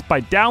your friends by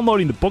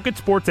downloading the Book It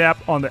Sports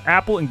app on the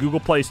Apple and Google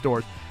Play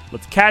stores.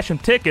 Let's cash some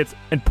tickets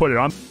and put it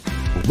on.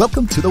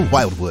 Welcome to the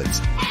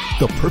Wildwoods,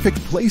 the perfect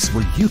place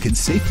where you can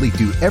safely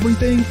do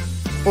everything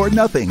or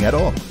nothing at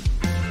all.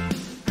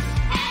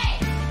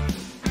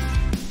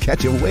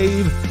 Catch a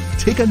wave,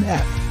 take a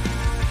nap,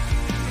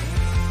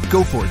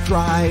 go for a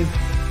drive,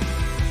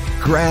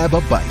 grab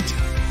a bite.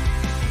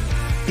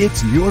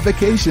 It's your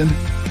vacation,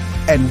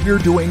 and we're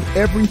doing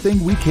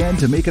everything we can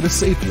to make it a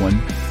safe one.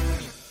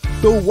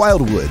 The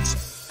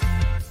Wildwoods.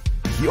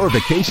 Your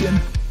vacation,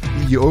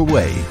 your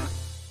way.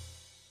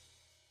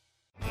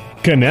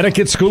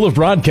 Connecticut School of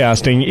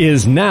Broadcasting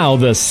is now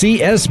the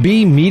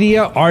CSB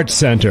Media Arts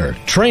Center,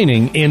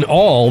 training in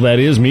all that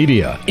is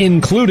media,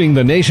 including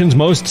the nation's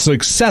most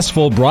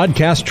successful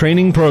broadcast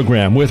training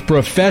program with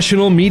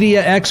professional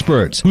media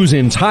experts whose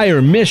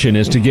entire mission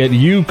is to get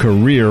you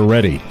career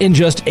ready. In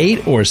just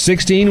 8 or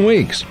 16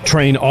 weeks,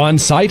 train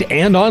on-site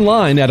and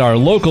online at our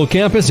local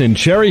campus in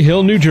Cherry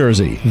Hill, New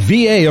Jersey.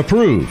 VA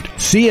approved.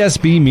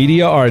 CSB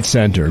Media Arts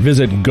Center.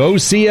 Visit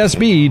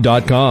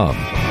gocsb.com.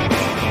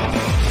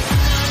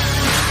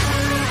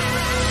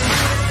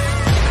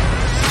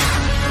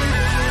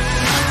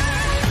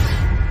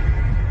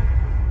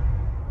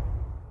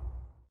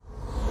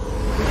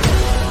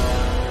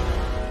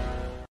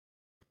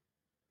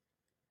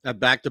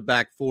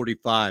 Back-to-back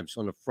 45s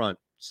on the front,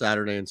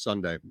 Saturday and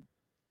Sunday.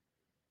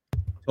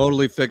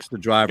 Totally fixed the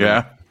driver.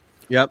 Yeah.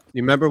 Yep.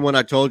 You remember when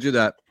I told you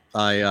that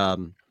I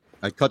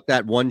cut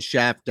that one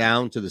shaft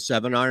down to the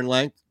 7-iron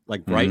length,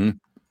 like bright? Mm-hmm.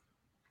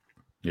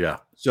 Yeah.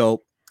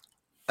 So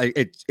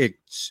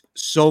it's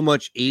so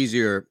much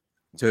easier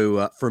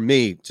to for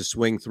me to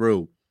swing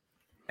through.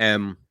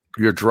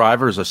 Your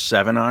driver's a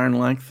 7-iron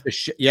length?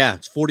 Yeah,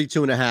 it's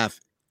 42.5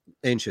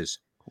 inches.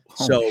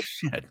 Holy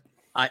shit.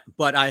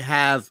 But I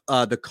have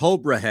the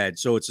Cobra head,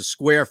 so it's a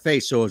square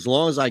face. So as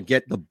long as I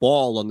get the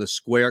ball on the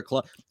square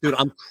club, dude,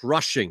 I'm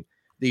crushing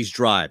these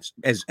drives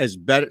as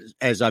better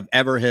as I've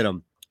ever hit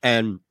them.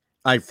 And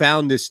I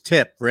found this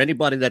tip for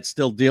anybody that's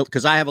still dealing,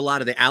 because I have a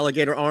lot of the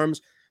alligator arms.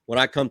 When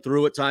I come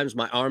through at times,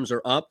 my arms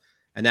are up,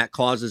 and that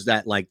causes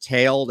that like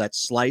tail, that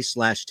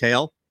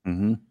slice/tail.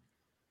 Mm-hmm.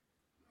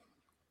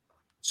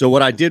 So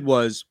what I did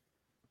was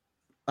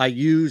I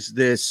used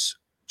this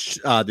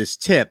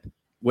tip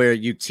where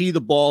you tee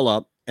the ball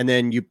up and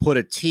then you put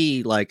a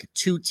tee, like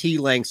 2 tee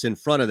lengths in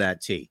front of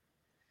that tee,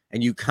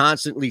 and you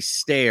constantly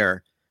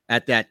stare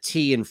at that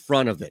tee in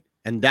front of it.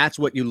 And that's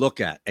what you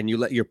look at, and you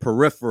let your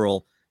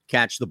peripheral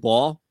catch the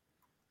ball.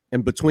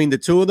 And between the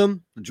two of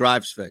them, the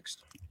drive's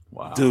fixed.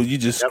 Wow. Dude, you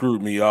just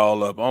screwed me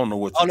all up. I don't know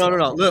what you're talking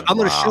about. Look, I'm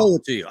going to show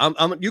it to you.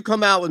 You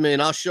come out with me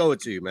and I'll show it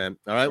to you, man.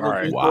 All right. All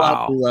right.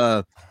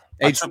 Wow.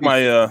 I took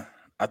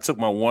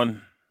my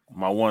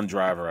one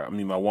driver. I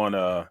mean, my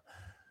one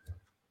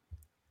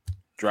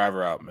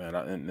driver out, man.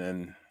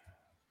 And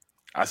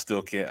I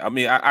still can't. I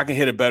mean, I can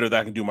hit it better than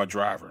I can do my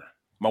driver.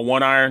 My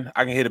 1-iron,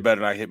 I can hit it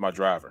better than I hit my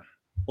driver.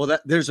 Well,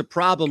 there's a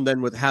problem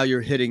then with how you're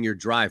hitting your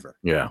driver.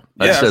 Yeah,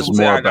 that says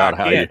more about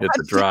how you hit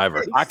the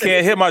driver. I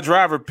can't hit my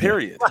driver,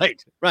 period.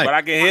 Right. But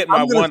I can hit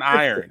my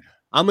 1-iron.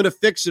 I'm going to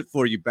fix it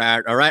for you,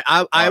 Barrett. All right.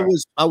 I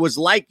was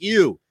like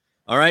you.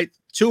 All right.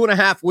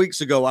 2.5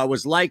 weeks ago, I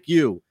was like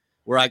you,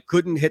 where I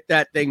couldn't hit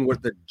that thing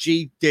with the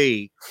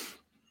GD,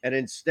 and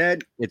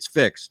instead it's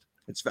fixed.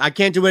 I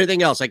can't do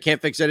anything else. I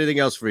can't fix anything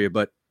else for you,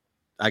 but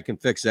I can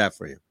fix that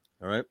for you.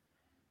 All right.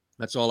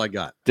 That's all I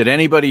got. Did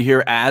anybody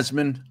hear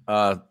Asman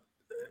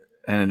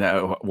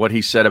and what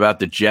he said about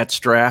the Jets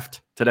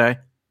draft today?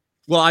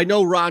 Well, I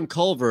know Ron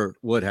Culver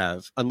would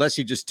have, unless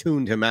he just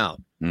tuned him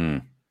out,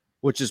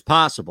 which is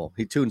possible.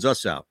 He tunes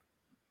us out.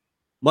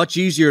 Much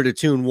easier to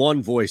tune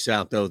one voice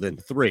out, though, than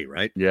 3,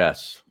 right?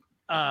 Yes.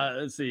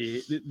 Let's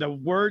see. The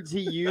words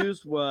he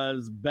used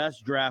was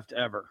best draft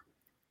ever.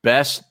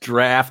 Best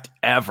draft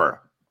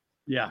ever.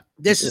 Yeah.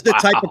 This is the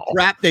type of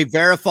crap they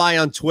verify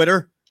on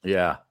Twitter.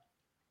 Yeah.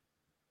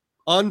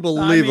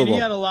 Unbelievable. I mean, he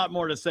had a lot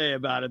more to say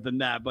about it than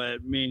that, but I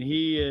mean,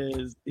 he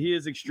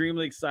is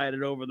extremely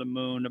excited, over the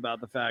moon about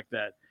the fact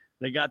that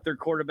they got their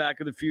quarterback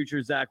of the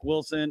future, Zach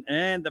Wilson,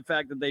 and the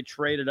fact that they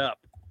traded up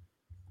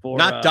for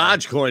not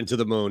Dogecoin to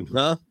the moon,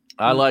 huh?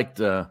 I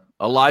liked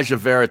Elijah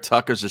Vera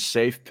Tucker's a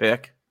safe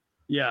pick.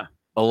 Yeah.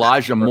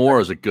 Elijah Moore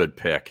is a good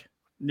pick.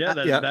 Yeah,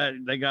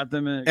 they got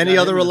them. Any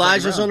other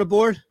Elijahs on the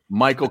board?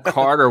 Michael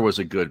Carter was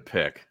a good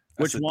pick.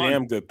 That's a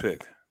damn good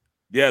pick.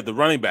 Yeah, the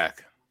running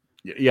back.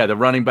 Yeah, the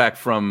running back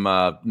from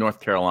North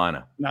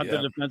Carolina. Not the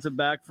defensive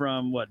back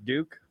from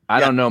Duke? I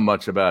don't know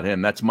much about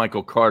him. That's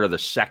Michael Carter the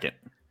second.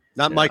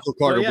 Not Michael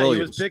Carter Williams.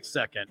 He was picked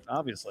second,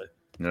 obviously.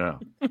 Yeah.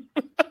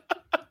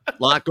 A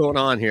lot going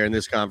on here in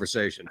this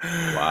conversation.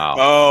 Wow.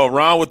 Oh,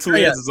 Ron with two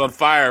hands is on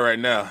fire right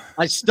now.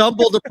 I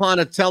stumbled upon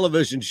a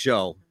television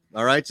show.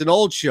 All right. It's an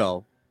old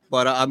show,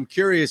 but I'm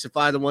curious if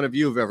either one of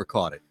you have ever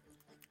caught it.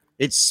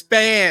 It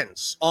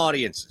spans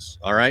audiences.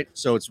 All right.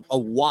 So it's a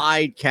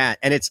wide cat.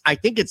 And I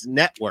think it's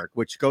network,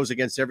 which goes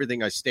against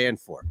everything I stand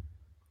for.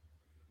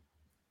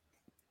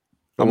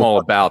 I'm all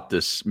about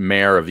this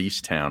mayor of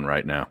Easttown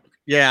right now.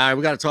 Yeah,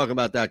 we got to talk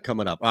about that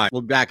coming up. All right,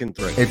 we'll be back in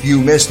 3. If you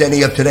missed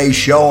any of today's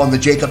show on the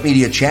Jacob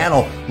Media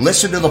channel,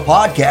 listen to the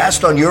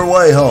podcast on your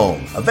way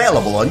home.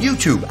 Available on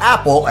YouTube,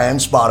 Apple, and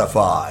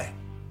Spotify.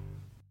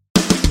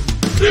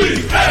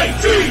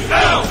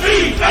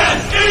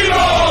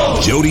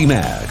 Jody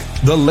Mack,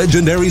 the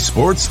legendary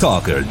sports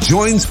talker,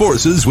 joins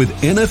forces with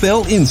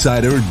NFL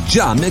insider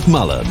John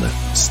McMullen.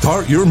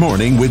 Start your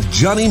morning with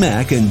Johnny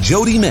Mack and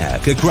Jody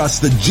Mack across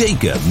the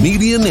Jacob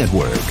Media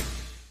Network.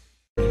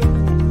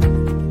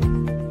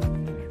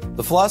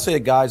 The philosophy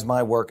that guides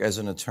my work as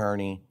an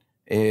attorney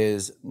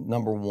is,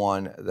 number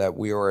one, that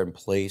we are in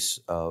place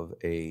of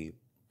a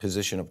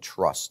position of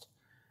trust.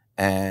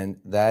 And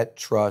that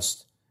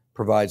trust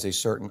provides a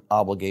certain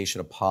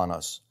obligation upon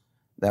us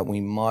that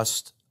we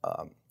must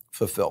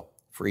fulfill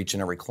for each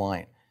and every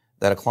client.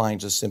 That a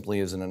client just simply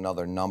isn't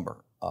another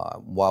number.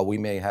 While we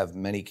may have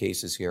many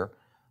cases here,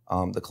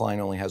 the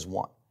client only has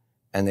one.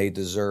 And they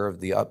deserve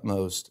the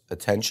utmost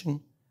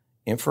attention,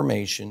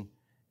 information,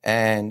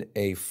 and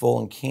a full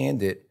and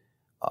candid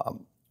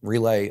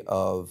relay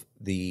of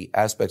the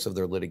aspects of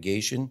their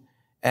litigation,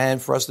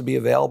 and for us to be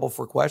available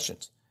for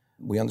questions.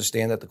 We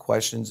understand that the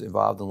questions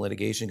involved in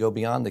litigation go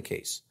beyond the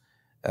case.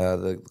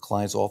 The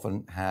clients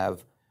often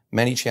have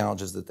many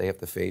challenges that they have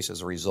to face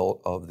as a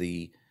result of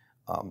the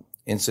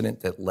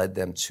incident that led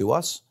them to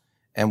us,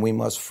 and we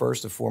must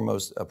first and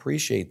foremost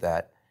appreciate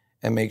that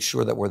and make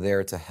sure that we're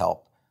there to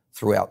help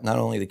throughout not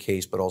only the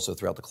case but also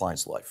throughout the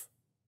client's life.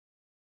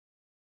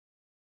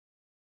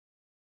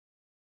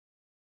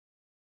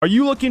 Are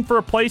you looking for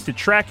a place to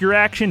track your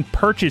action,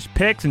 purchase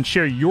picks, and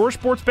share your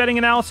sports betting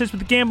analysis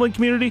with the gambling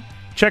community?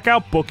 Check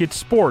out Book It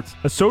Sports,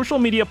 a social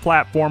media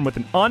platform with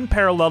an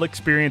unparalleled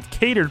experience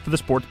catered for the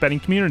sports betting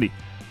community.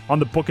 On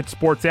the Book It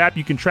Sports app,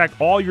 you can track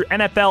all your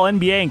NFL,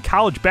 NBA, and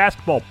college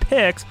basketball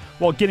picks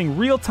while getting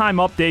real-time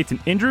updates and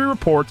injury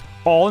reports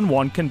all in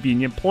one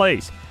convenient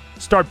place.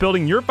 Start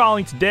building your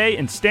following today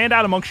and stand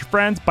out amongst your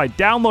friends by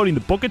downloading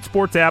the Book It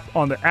Sports app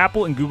on the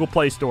Apple and Google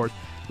Play stores.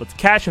 Let's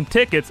cash some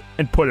tickets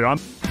and put it on.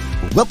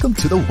 Welcome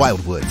to the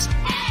Wildwoods,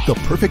 the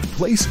perfect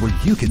place where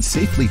you can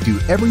safely do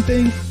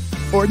everything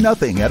or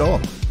nothing at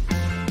all.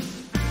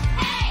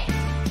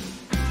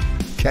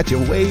 Catch a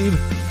wave,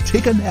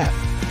 take a nap,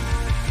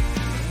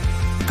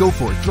 go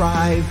for a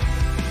drive,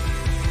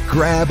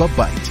 grab a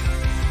bite.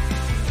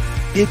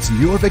 It's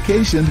your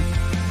vacation,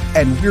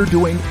 and we're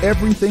doing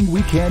everything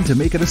we can to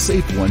make it a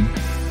safe one.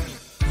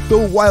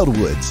 The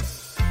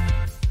Wildwoods,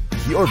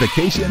 your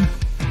vacation,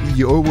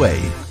 your way.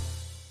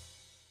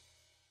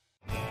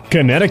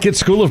 Connecticut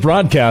School of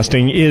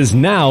Broadcasting is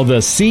now the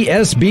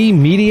CSB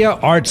Media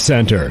Arts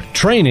Center,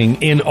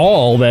 training in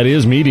all that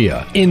is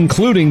media,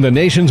 including the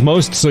nation's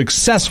most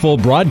successful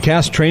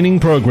broadcast training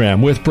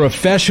program with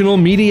professional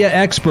media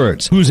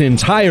experts whose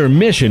entire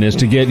mission is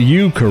to get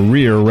you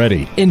career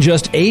ready. In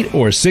just 8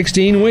 or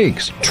 16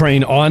 weeks,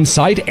 train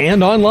on-site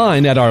and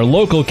online at our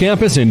local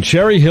campus in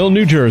Cherry Hill,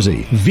 New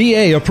Jersey.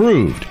 VA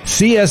approved.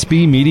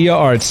 CSB Media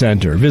Arts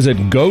Center. Visit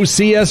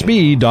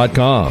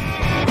gocsb.com.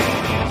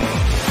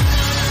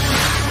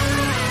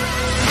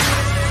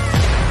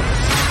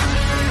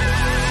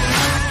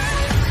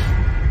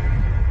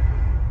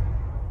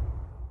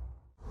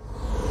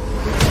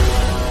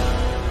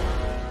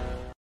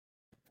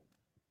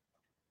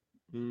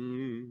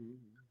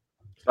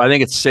 I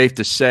think it's safe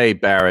to say,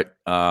 Barrett,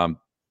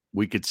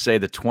 we could say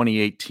the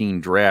 2018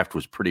 draft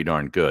was pretty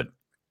darn good.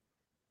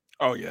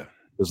 Oh, yeah.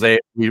 Because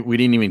we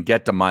didn't even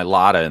get to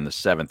Mailata in the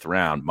 7th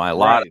round.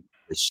 Mailata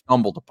is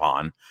stumbled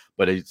upon,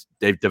 but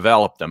they've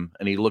developed him,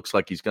 and he looks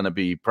like he's going to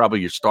be probably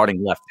your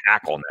starting left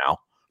tackle now,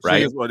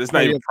 right? So it's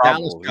not even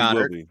probable.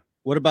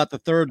 What about the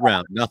 3rd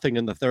round? Nothing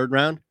in the 3rd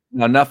round?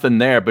 No, nothing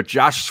there, but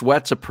Josh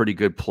Sweat's a pretty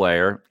good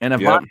player. And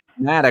Avonte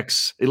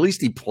Maddox, at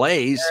least he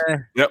plays.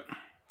 Yep.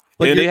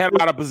 Yeah, they have him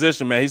out of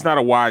position, man. He's not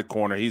a wide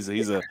corner. He's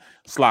a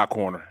slot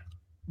corner.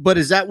 But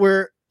is that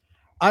where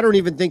I don't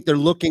even think they're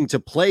looking to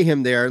play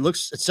him there? It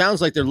sounds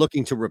like they're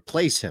looking to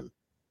replace him.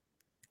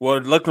 Well,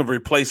 they're looking to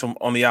replace him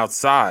on the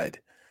outside.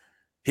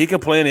 He can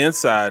play on the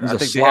inside. He's I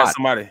think a they have slot.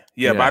 somebody.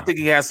 Yeah, but I think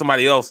he has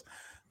somebody else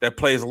that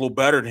plays a little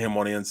better than him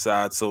on the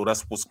inside. So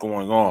that's what's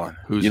going on.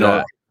 Who's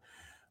that?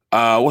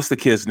 What's the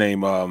kid's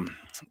name? Let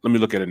me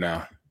look at it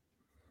now.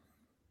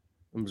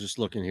 I'm just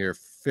looking here.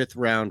 5th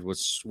round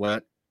was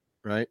Sweat,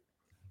 right?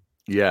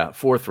 Yeah,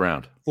 4th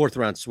round. 4th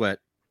round Sweat.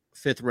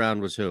 5th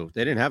round was who?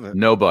 They didn't have a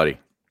Nobody.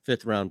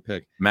 5th round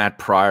pick. Matt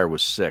Pryor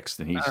was 6th,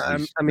 and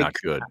he's not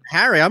good.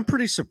 Harry, I'm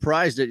pretty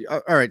surprised that.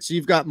 All right, so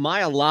you've got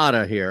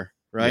Mailata here,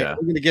 right? Yeah.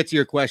 I'm going to get to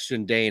your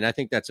question, Dane. I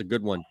think that's a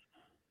good one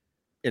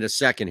in a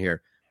second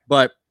here,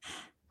 but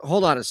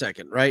hold on a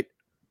second, right?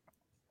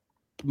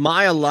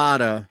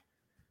 Mailata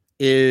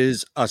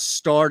is a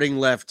starting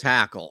left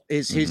tackle.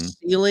 Is his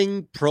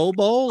ceiling Pro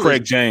Bowl?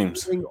 Craig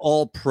James,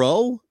 all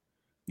pro?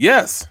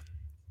 Yes.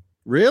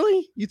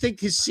 Really? You think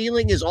his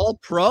ceiling is all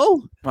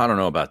pro? I don't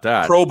know about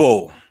that. Pro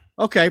Bowl.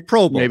 Okay,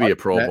 Pro Bowl. Maybe a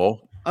Pro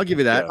Bowl. I'll give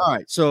you that. Yeah. All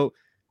right. So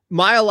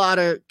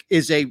Mailata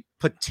is a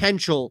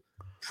potential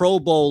Pro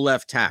Bowl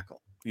left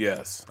tackle.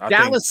 Yes.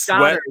 Dallas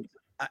Goedert,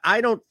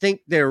 I don't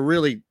think they're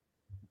really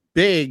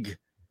big.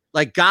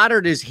 Like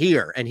Goddard is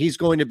here and he's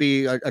going to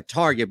be a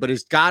target, but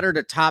is Goddard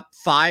a top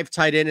 5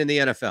 tight end in the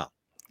NFL?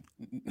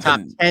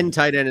 Top 10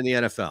 tight end in the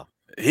NFL?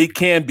 He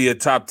can be a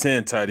top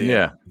 10 tight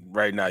end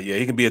right now. Yeah,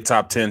 he can be a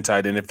top 10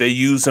 tight end. If they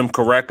use him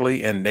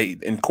correctly and they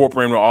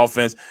incorporate him in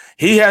offense,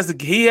 he has to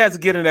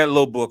get in that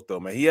little book, though,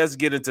 man. He has to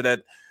get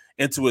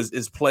into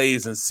his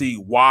plays and see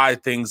why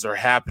things are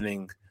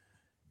happening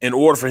in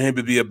order for him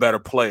to be a better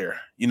player.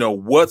 You know,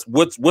 what's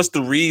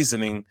the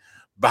reasoning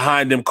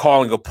behind them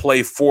calling a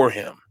play for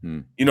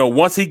him? You know,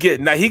 once he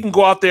can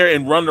go out there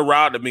and run the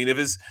route. I mean, if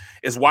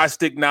it's wide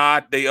stick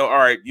nod, all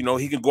right, you know,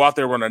 he can go out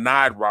there and run a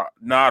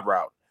nod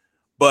route.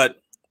 But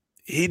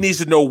he needs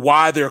to know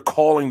why they're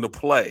calling the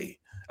play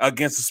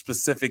against a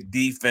specific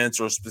defense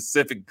or a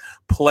specific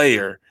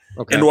player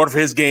in order for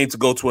his game to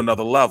go to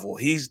another level.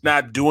 He's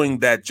not doing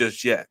that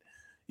just yet.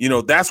 You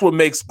know, that's what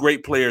makes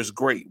great players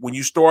great. When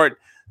you start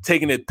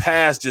taking it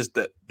past just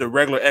the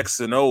regular X's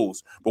and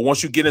O's. But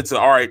once you get into,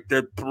 all right,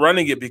 they're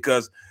running it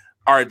because,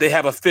 all right, they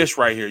have a fish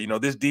right here. You know,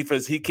 this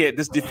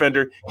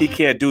defender, he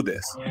can't do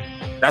this.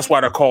 That's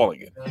why they're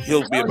calling it.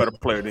 He'll be a better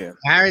player then.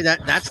 Harry,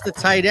 that's the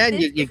tight end.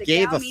 You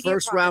gave a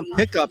first-round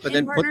pickup and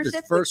then put this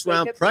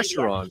first-round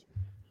pressure on.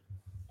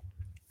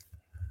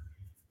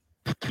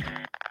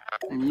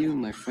 And you,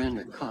 my friend,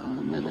 are caught in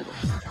the middle.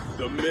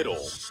 The Middle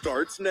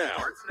starts now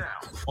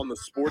on the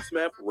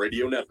SportsMap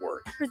Radio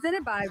Network.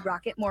 Presented by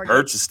Rocket Mortgage.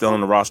 Ertz is still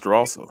on the roster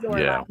also.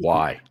 Yeah,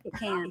 why? It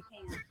can.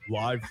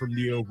 Live from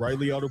the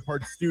O'Reilly Auto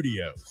Parts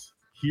Studios,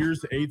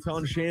 here's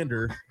Eitan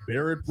Shander,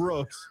 Barrett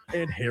Brooks,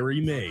 and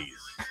Harry Mays.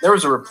 There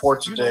was a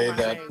report today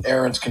that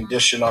Aaron's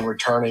condition on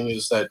returning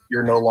is that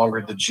you're no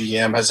longer the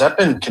GM. Has that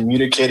been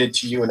communicated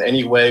to you in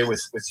any way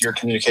with your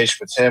communication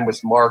with him,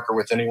 with Mark, or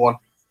with anyone?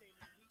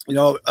 You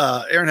know,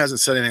 Aaron hasn't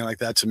said anything like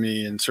that to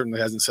me and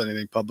certainly hasn't said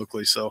anything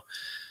publicly. So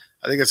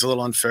I think it's a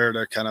little unfair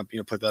to kind of,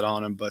 put that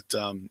on him. But,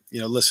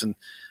 listen,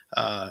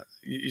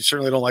 you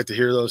certainly don't like to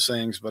hear those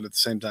things. But at the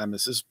same time,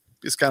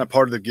 it's kind of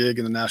part of the gig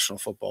in the National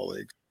Football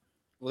League.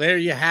 Well, there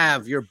you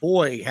have your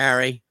boy,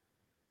 Harry,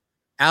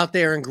 out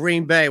there in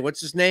Green Bay.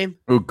 What's his name?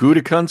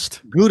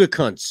 Gutekunst.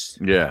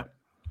 Gutekunst. Yeah.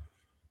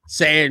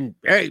 Saying,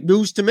 hey,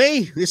 news to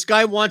me. This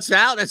guy wants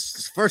out. That's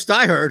the first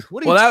I heard.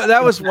 What?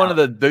 That was one of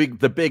the big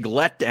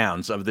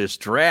letdowns of this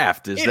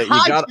draft. Is that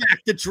you got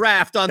the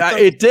draft on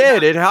Thursday. It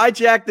did. It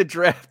hijacked the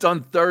draft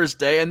on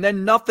Thursday, and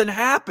then nothing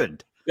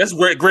happened. That's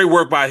great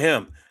work by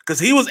him because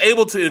he was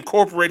able to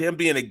incorporate him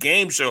being a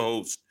game show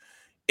host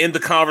in the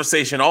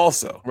conversation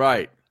also.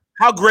 Right.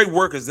 How great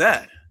work is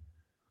that?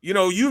 You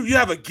know, you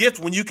have a gift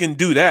when you can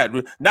do that.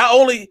 Not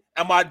only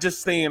am I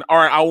just saying, all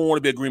right, I don't want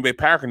to be a Green Bay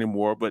Packer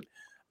anymore, but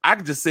I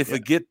can just say,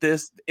 forget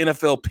this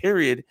NFL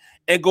period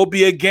and go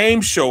be a game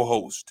show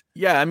host.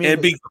 Yeah, I mean,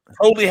 and be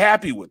totally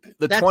happy with it.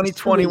 The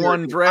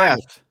 2021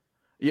 draft,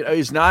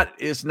 it's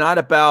not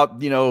about,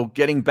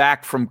 getting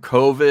back from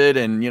COVID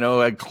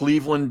and,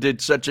 Cleveland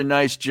did such a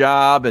nice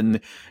job and,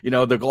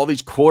 all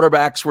these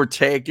quarterbacks were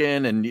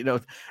taken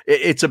and,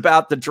 it's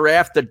about the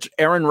draft that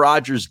Aaron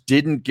Rodgers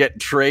didn't get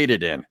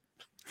traded in.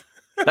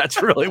 That's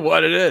really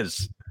what it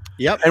is.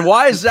 Yep. And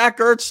why is Zach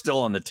Ertz still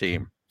on the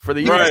team? For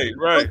the right.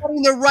 Nobody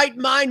in their right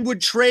mind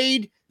would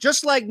trade,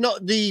 just like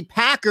the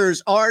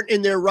Packers aren't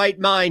in their right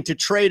mind to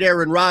trade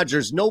Aaron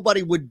Rodgers.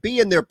 Nobody would be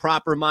in their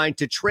proper mind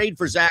to trade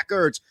for Zach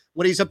Ertz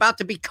when he's about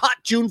to be cut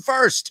June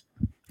 1st.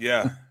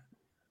 Yeah. I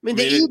mean,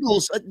 the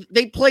Eagles,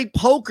 they played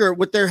poker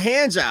with their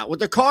hands out, with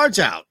their cards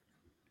out.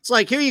 It's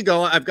like, here you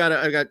go. I've got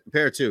a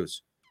pair of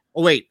twos.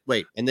 Oh, wait.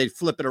 And they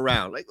flip it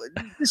around. Like,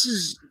 this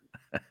is,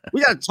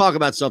 we got to talk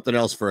about something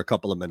else for a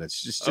couple of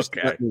minutes. Just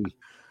okay.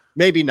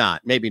 Maybe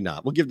not.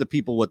 We'll give the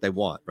people what they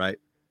want, right?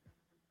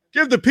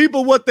 Give the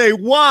people what they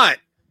want.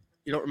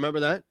 You don't remember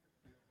that?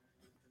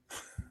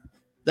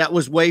 That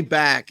was way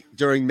back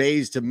during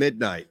Mays to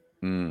Midnight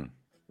when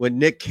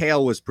Nick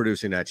Cale was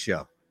producing that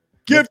show.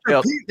 Give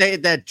the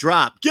people that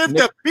drop. Give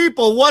the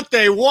people what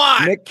they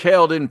want. Nick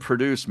Cale didn't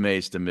produce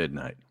Mays to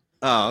Midnight.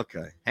 Oh,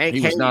 okay.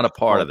 He was not a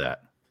part of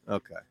that.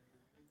 Okay.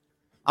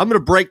 I'm going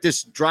to break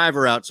this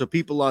driver out so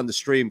people on the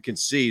stream can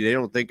see. They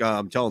don't think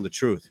I'm telling the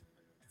truth.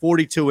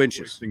 42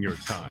 inches. Wasting your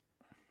time.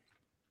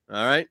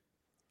 All right.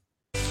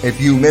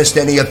 If you missed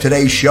any of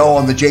today's show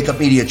on the Jacob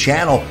Media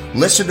channel,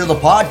 listen to the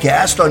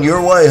podcast on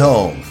your way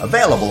home.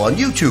 Available on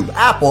YouTube,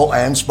 Apple,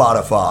 and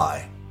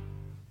Spotify.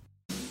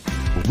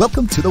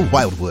 Welcome to the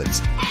Wildwoods,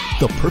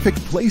 the perfect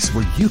place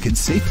where you can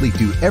safely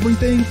do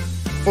everything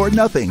or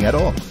nothing at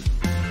all.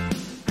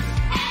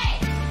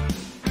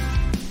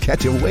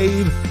 Catch a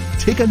wave,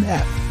 take a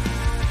nap,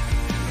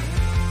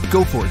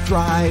 go for a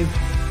drive,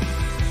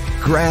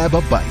 grab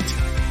a bite.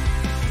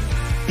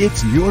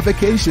 It's your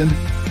vacation,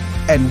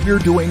 and we're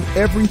doing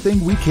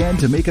everything we can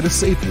to make it a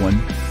safe one.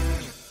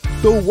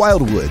 The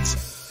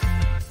Wildwoods.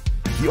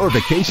 Your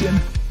vacation,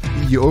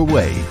 your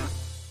way.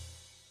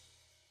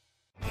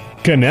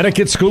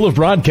 Connecticut School of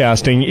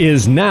Broadcasting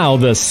is now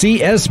the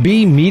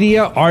CSB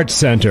Media Arts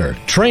Center,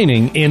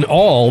 training in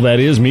all that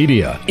is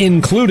media,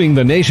 including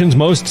the nation's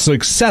most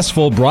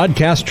successful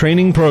broadcast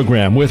training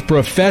program with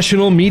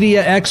professional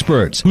media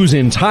experts whose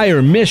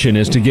entire mission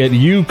is to get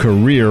you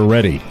career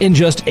ready. In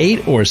just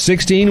 8 or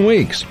 16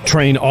 weeks,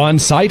 train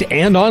on-site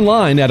and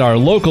online at our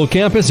local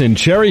campus in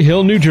Cherry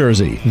Hill, New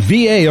Jersey.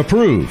 VA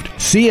approved.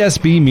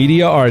 CSB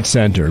Media Arts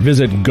Center.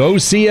 Visit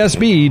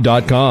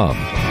gocsb.com.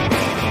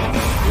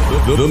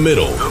 The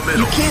middle.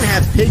 You can't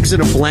have pigs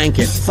in a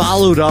blanket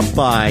followed up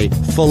by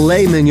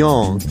filet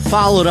mignon,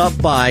 followed up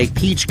by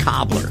peach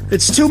cobbler.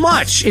 It's too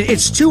much.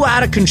 It's too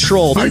out of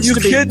control. Are you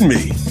kidding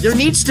me? There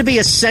needs to be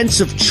a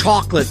sense of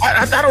chocolate.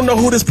 I don't know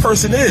who this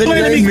person is.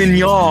 Filet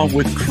mignon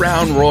with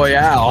Crown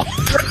Royale.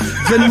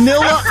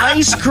 Vanilla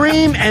ice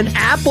cream and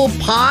apple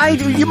pie.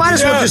 You might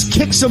as well just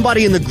kick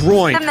somebody in the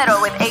groin. The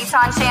Middle with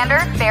Eitan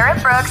Shander,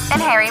 Barrett Brooks,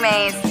 and Harry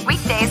Mays.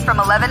 Weekdays from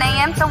 11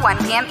 a.m. to 1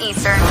 p.m.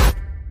 Eastern.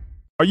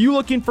 Are you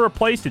looking for a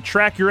place to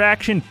track your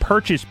action,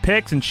 purchase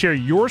picks, and share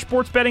your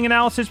sports betting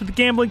analysis with the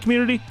gambling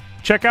community?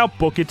 Check out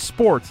Book It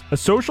Sports, a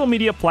social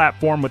media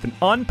platform with an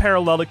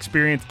unparalleled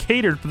experience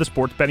catered for the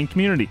sports betting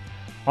community.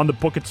 On the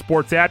Book It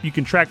Sports app, you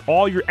can track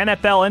all your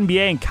NFL,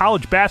 NBA, and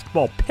college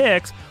basketball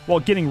picks while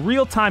getting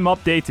real-time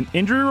updates and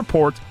injury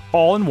reports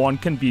all in one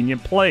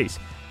convenient place.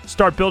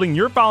 Start building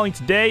your following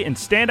today and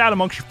stand out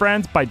amongst your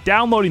friends by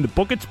downloading the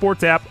Book It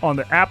Sports app on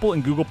the Apple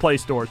and Google Play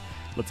stores.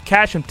 Let's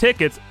cash some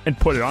tickets and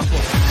put it on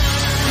floor.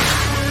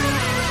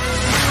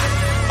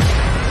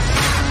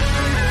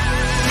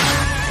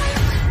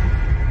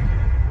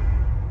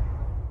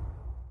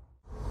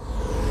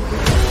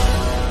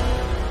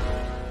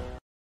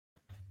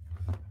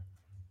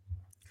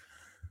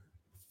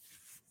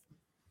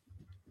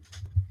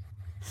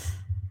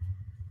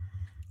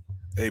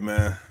 Hey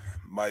man,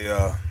 my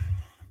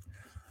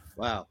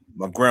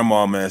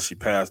grandma, man, she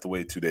passed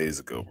away 2 days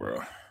ago,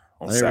 bro.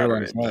 On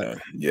Saturday, man.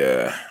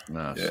 Yeah.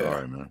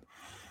 Sorry, man.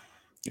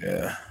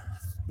 Yeah.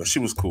 But she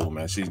was cool,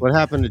 man. What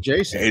happened to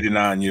Jason?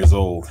 89 years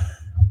old.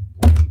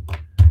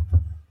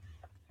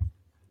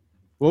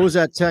 What was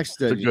that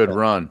text? It's a good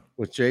run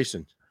with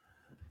Jason.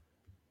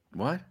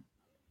 What?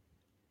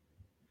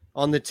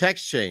 On the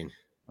text chain.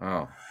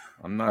 Oh,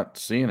 I'm not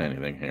seeing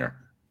anything here.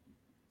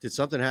 Did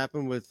something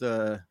happen with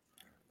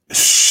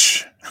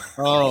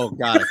Oh,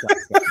 got it.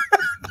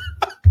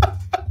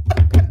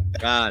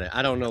 Got it.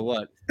 I don't know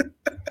what.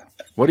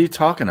 What are you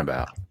talking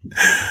about?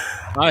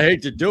 I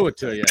hate to do it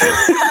to you.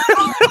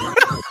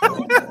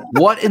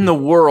 What in the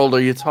world are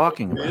you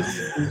talking about?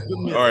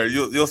 All right,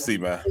 you'll see,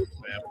 man.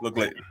 Look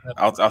late.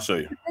 I'll show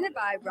you. Presented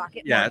by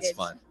Rocket Yeah, Mortgage. it's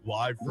fun.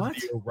 Live from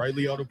the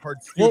O'Reilly Auto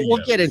Parts Studio.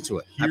 We'll get into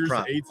it. Here's I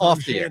promise. Eitan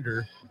Off the air.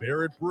 Shander,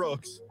 Barrett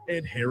Brooks,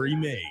 and Harry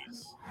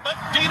Mays.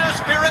 Medina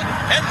Spirit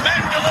and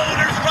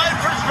Mandalooners ride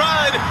for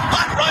stride.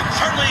 Hot Rod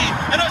Charlie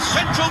and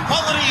Essential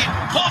Quality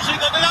closing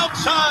on the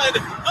outside.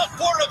 The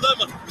four of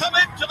them come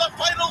into the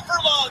final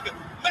furlong.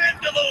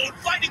 Mandaloon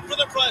fighting for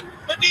the front.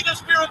 Medina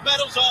Spirit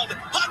battles on.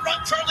 Hot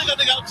Rod Charlie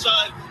on the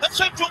outside.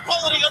 Essential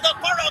Quality on the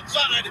far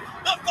outside.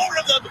 The four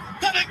of them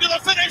coming to the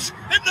finish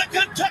in the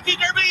Kentucky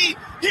Derby.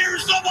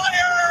 Here's the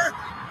wire.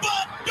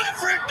 Bob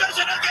Baffert does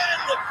it again.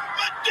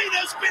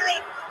 Medina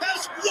Spirit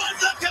has won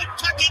the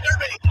Kentucky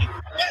Derby.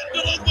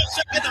 Mandaloon was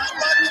second. Hot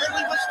Rod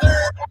Charlie was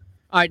third.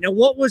 All right, now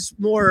what was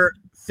more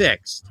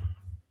fixed?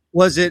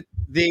 Was it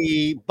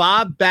the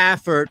Bob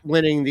Baffert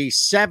winning the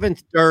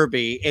 7th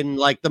Derby in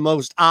like the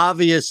most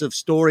obvious of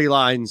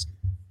storylines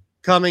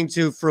coming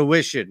to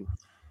fruition?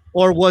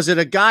 Or was it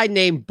a guy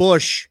named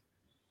Bush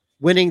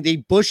winning the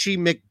Bushy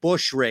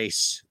McBush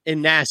race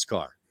in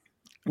NASCAR?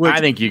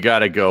 I think you got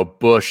to go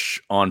Bush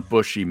on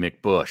Bushy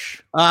McBush.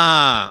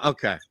 Ah,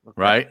 okay.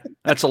 Right?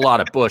 That's a lot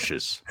of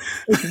bushes.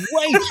 It's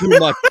way too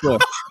much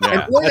Bush. Yeah,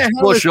 And where the that's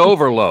hell Bush is-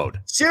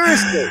 overload.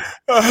 Seriously.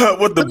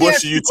 What the Let me bush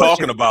ask are you you a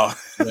question. talking about?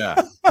 Yeah.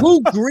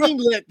 Who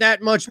greenlit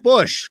that much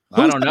Bush?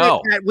 I don't Who said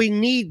know. That we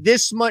need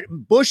this much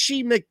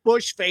Bushy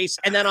McBush face,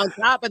 and then on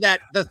top of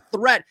that, the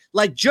threat,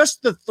 like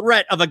just the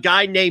threat of a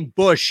guy named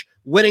Bush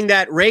winning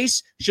that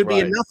race should be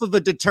Right. enough of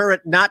a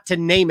deterrent not to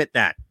name it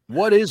that.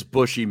 What is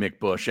Bushy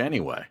McBush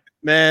anyway?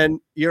 Man,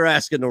 you're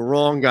asking the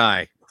wrong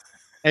guy.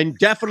 And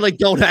definitely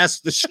don't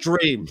ask the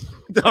stream.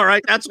 All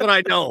right, that's what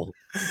I know.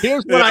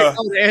 Here's what I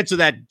know to answer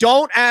that.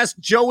 Don't ask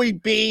Joey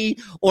B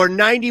or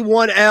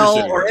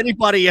 91L or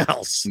anybody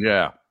else.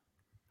 Yeah.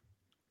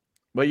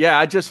 But yeah,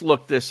 I just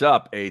looked this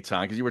up,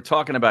 Eitan, because you were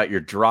talking about your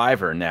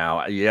driver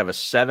now. You have a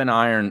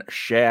 7-iron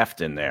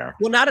shaft in there.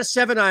 Well, not a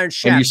 7-iron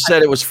shaft. And you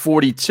said it was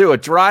 42. A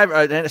driver,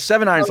 and a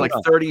 7-iron is like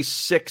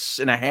 36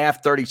 and a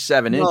half,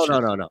 37 inches.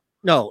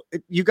 No,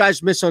 you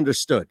guys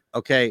misunderstood.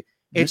 Okay.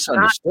 It's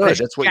misunderstood.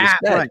 That's what you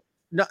said. Right.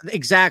 No,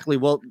 exactly.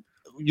 Well,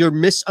 you're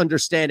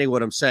misunderstanding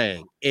what I'm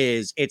saying.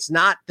 It's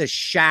not the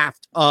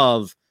shaft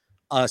of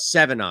a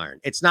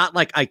 7-iron. It's not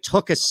like I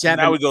took a 7-iron.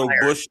 Now we go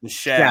bush the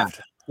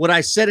shaft. What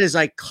I said is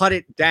I cut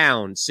it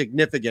down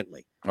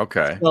significantly.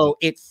 Okay. So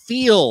it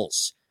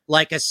feels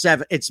like a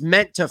 7. It's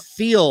meant to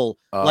feel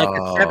like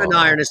a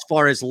 7-iron as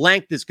far as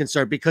length is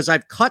concerned, because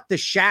I've cut the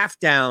shaft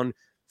down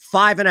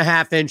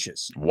 5.5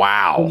 inches.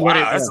 Wow.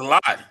 That's a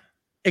lot.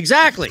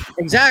 Exactly.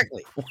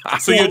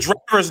 So your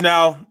drivers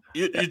now,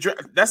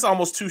 that's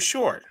almost too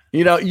short.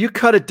 You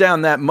cut it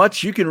down that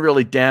much, you can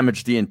really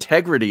damage the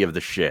integrity of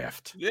the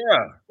shaft. Yeah.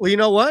 Well, you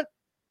know what?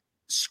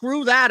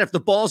 Screw that if the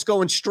ball's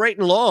going straight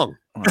and long.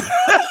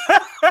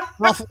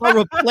 I'll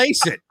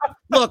replace it.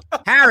 Look,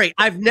 Harry,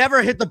 I've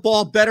never hit the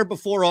ball better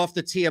before off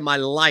the tee in my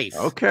life.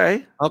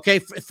 Okay.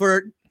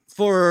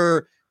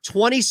 For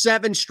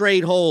 27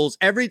 straight holes,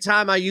 every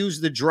time I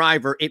used the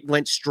driver, it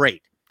went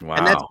straight. Wow.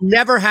 And that's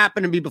never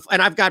happened to me before.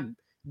 And I've got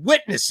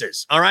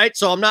witnesses, all right?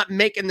 So I'm not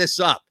making this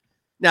up.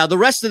 Now, the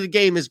rest of the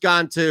game has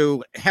gone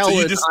to hell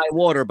and high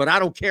water, but I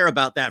don't care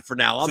about that for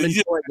now. I'm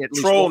enjoying it.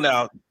 Control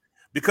now.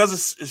 Because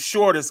it's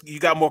short, you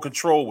got more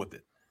control with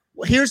it.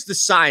 Well, here's the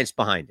science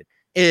behind it.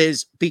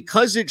 Is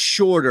because it's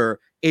shorter,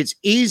 it's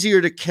easier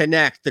to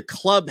connect the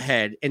club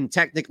head and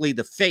technically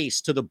the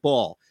face to the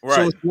ball. Right.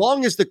 So as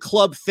long as the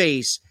club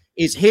face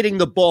is hitting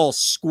the ball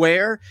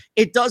square,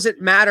 it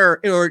doesn't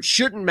matter, or it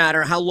shouldn't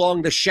matter how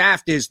long the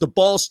shaft is. The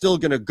ball's still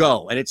going to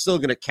go, and it's still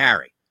going to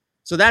carry.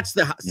 So that's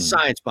the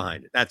science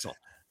behind it. That's all.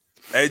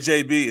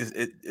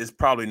 AJB is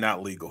probably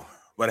not legal.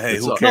 But hey,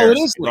 who cares? No, it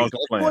is legal.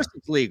 Of course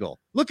it's legal.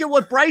 Look at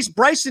what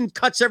Bryson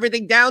cuts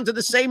everything down to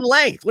the same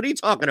length. What are you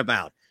talking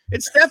about?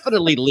 It's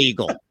definitely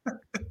legal.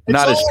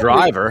 Not his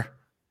driver. Legal.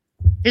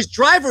 His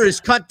driver is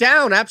cut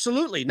down.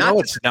 Absolutely. No,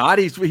 it's not.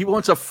 He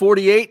wants a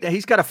 48.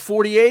 He's got a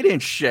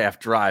 48-inch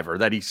shaft driver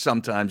that he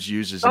sometimes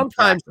uses.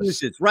 Sometimes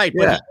uses, right.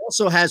 Yeah. But he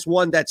also has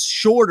one that's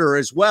shorter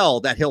as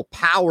well that he'll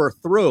power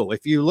through.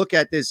 If you look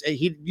at this,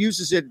 he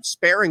uses it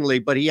sparingly,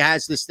 but he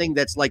has this thing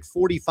that's like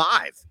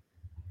 45.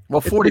 Well,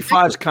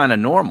 45 is kind of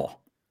normal.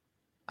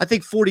 I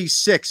think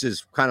 46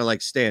 is kind of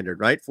like standard,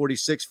 right?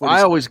 46, 47.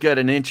 I always get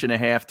an inch and a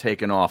half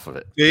taken off of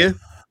it. Do you?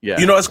 Yeah.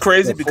 You know, it's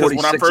crazy because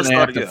when I first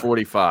started to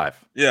 45.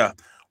 Yeah.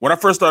 When I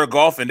first started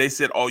golfing, they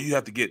said, "Oh, you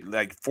have to get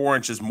like 4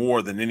 inches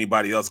more than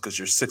anybody else because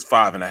you're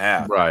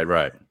 6'5.5".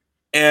 Right.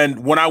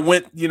 And when I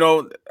went,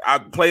 I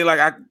played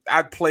like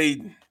I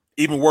played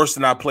even worse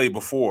than I played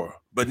before.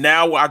 But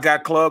now I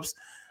got clubs,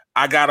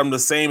 I got them the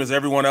same as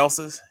everyone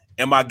else's,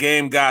 and my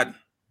game got.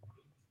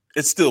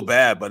 It's still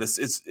bad, but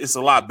it's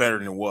a lot better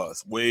than it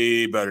was.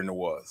 Way better than it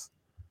was.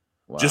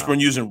 Wow. Just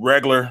from using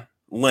regular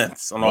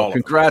lengths on all of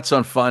them. Congrats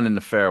on finding the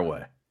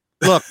fairway.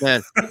 Look,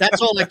 man,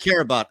 that's all I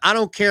care about. I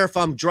don't care if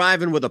I'm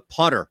driving with a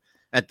putter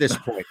at this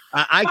point.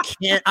 I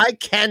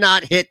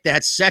cannot hit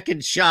that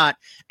second shot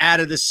out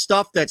of the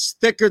stuff that's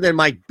thicker than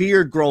my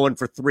beard growing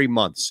for 3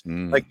 months.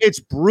 Like, it's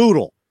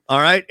brutal. All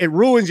right. It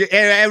ruins your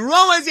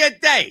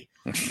day.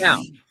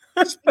 Now,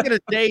 speaking of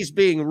days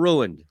being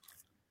ruined,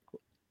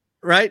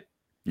 right?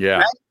 Yeah.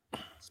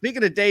 Right?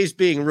 Speaking of days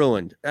being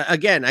ruined,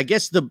 again, I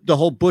guess the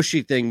whole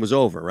Bushy thing was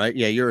over, right?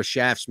 Yeah, you're a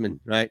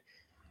shaftsman, right?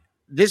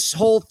 This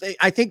whole thing,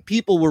 I think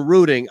people were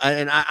rooting,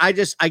 and I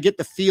get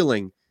the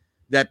feeling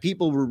that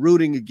people were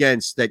rooting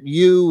against that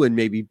you and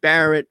maybe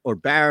Barrett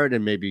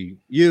and maybe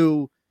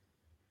you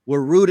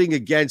were rooting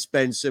against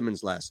Ben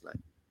Simmons last night.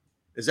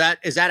 Is that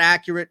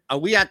accurate? Are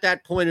we at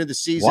that point of the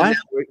season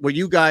where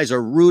you guys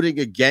are rooting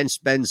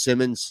against Ben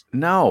Simmons?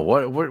 No.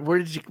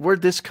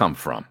 Where'd this come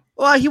from?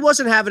 Well, he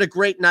wasn't having a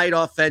great night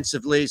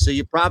offensively, so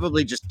you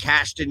probably just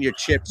cashed in your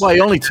chips. Well, he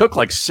only took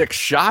like 6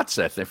 shots,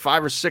 I think,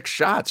 5 or 6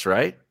 shots,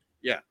 right?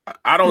 Yeah.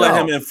 I don't let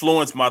him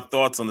influence my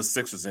thoughts on the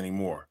Sixers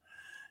anymore.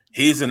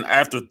 He's an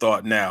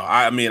afterthought now.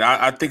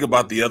 I think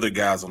about the other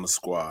guys on the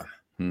squad.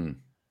 I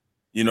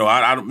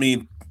don't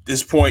mean at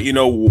this point,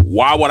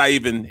 why would I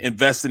even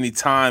invest any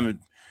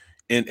time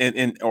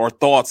in or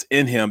thoughts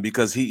in him?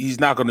 Because he's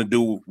not going to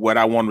do what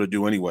I want him to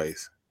do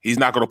anyways. He's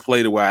not going to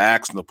play the way I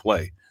asked him to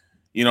play.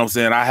 You know what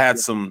I'm saying? I had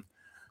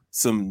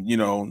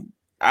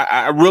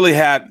I really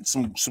had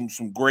some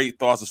great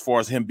thoughts as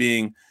far as him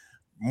being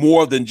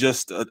more than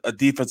just a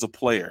defensive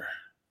player,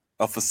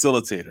 a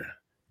facilitator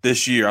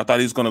this year. I thought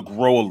he was going to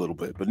grow a little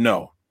bit, but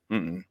no.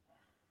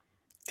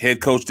 Head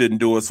coach didn't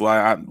do it, so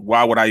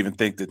why would I even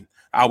think that?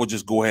 I would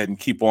just go ahead and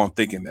keep on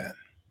thinking that.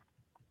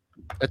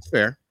 That's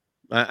fair.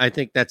 I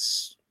think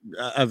that's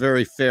a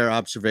very fair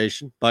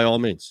observation, by all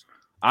means.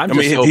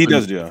 He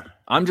does do it.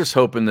 I'm just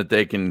hoping that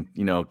they can,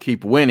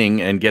 keep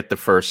winning and get the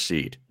first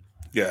seed.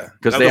 Yeah,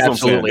 because they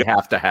absolutely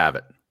have to have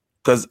it.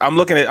 Because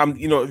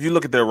if you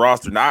look at their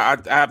roster, now I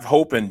have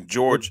hope in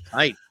George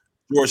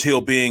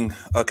Hill being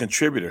a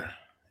contributor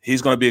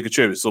he's going to be a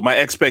contributor. So I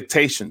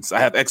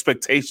have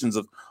expectations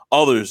of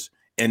others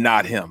and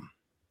not him.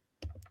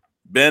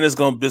 Ben is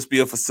going to just be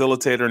a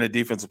facilitator and a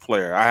defensive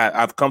player.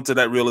 I've come to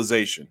that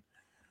realization.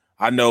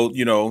 I know,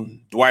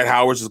 Dwight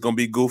Howard is going to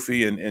be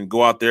goofy and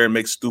go out there and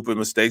make stupid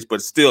mistakes,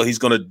 but still he's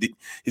going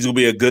to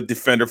be a good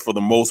defender for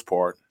the most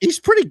part. He's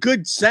pretty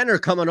good center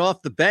coming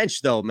off the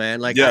bench, though, man.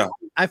 Like, yeah.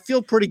 I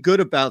feel pretty good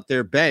about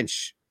their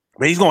bench.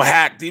 But he's going to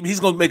hack. He's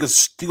going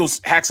to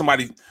hack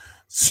somebody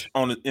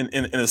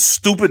in a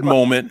stupid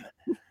moment.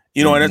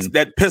 And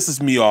that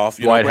pisses me off.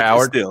 Dwight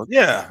Howard, still,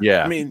 yeah.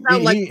 I mean,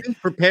 he's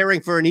preparing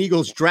for an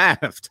Eagles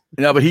draft.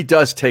 No, but he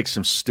does take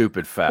some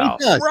stupid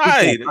fouls,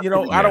 right?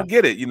 I don't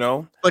get it.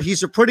 But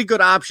he's a pretty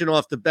good option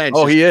off the bench.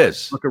 Oh, he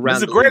is.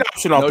 He's a great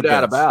option off the bench. No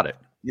doubt about it.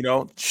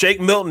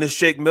 Shake Milton is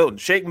Shake Milton.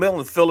 Shake Milton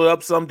will fill it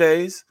up some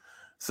days.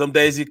 Some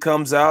days he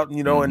comes out,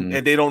 and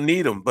they don't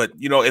need him. But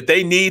if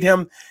they need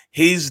him,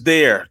 he's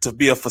there to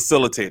be a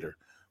facilitator.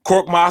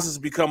 Cork Moss has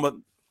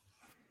become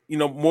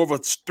more of a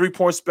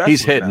 3-point specialist.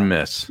 He's hit and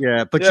miss.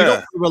 Yeah, but you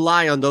don't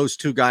rely on those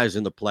two guys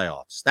in the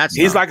playoffs.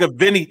 He's like a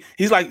Vinny.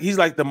 He's like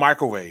the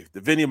microwave,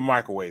 the Vinny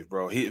microwave,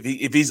 bro.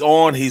 If he's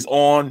on, he's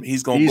on.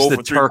 He's gonna go for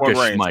 3-point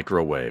range.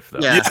 Microwave, though.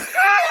 Yeah.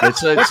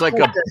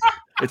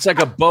 It's like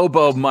a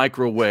Bobo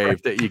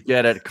microwave that you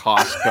get at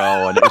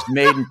Costco, and it's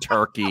made in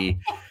Turkey.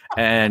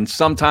 And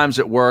sometimes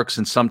it works,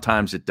 and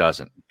sometimes it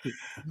doesn't.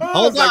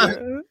 Hold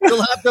on,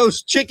 you'll have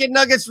those chicken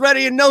nuggets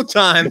ready in no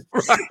time.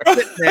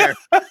 Sit there.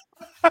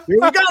 Here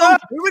we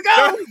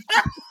go.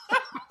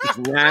 It's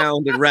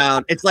round and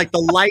round. It's like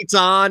the light's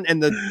on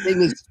and the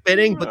thing is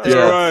spinning, but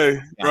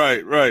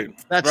right.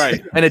 That's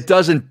right. And it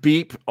doesn't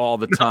beep all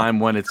the time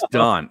when it's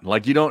done.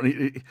 Like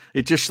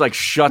it just like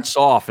shuts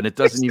off, and it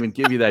doesn't even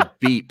give you that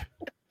beep.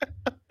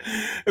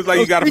 It's like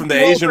you got it from the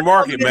Asian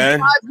market, man.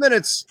 5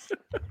 minutes.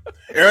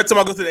 Every time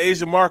I go to the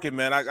Asian market,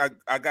 man,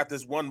 I got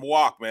this one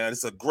wok, man.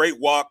 It's a great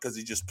wok because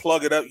you just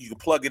plug it up. You can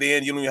plug it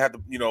in. You don't even have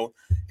to,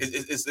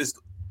 it's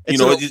an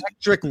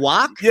electric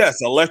wok?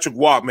 Yes, electric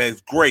wok, man.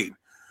 It's great.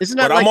 Isn't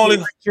that like an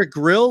electric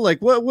grill? Like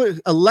what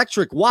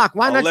electric wok?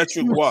 Why not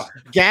electric wok?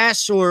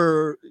 Gas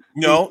or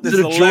no? Is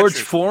it a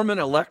George Foreman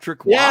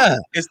electric wok? Yeah,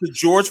 it's the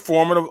George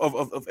Foreman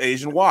of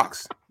Asian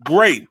woks.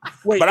 Great.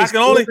 But I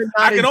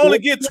can only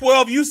get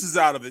 12 uses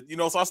out of it.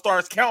 So I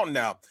started counting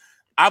now.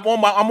 I'm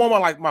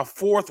on my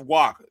fourth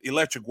wok,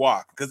 electric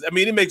wok, because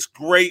it makes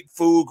great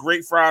food,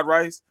 great fried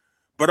rice.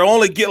 But I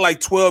only get like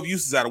 12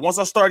 uses out of it. Once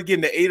I started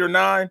getting to 8 or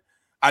 9.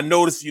 I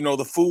noticed,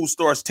 the food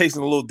starts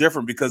tasting a little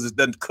different because it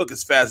doesn't cook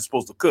as fast as it's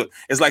supposed to cook.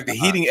 It's like the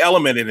heating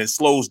element in it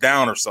slows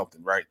down or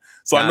something, right?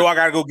 So I know I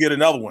got to go get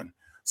another one.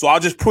 So I'll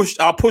push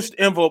the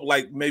envelope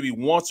like maybe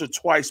once or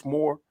twice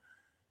more,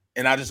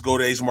 and I just go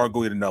to Asian Market,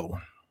 go get another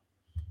one.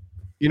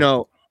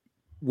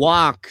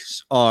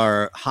 Woks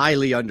are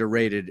highly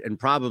underrated and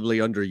probably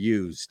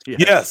underused.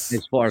 Yes.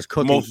 As far as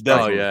cooking. Most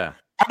definitely. Oh, yeah.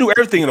 I do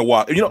everything in a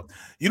wok. You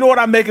know what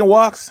I make in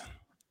woks?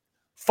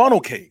 Funnel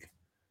cake.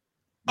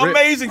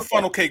 Amazing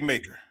funnel cake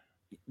maker.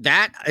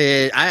 That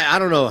I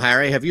don't know,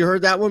 Harry. Have you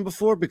heard that one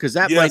before? Because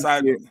that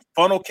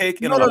funnel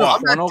cake in a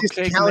wok. I'm not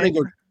discounting.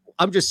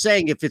 I'm just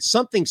saying, if it's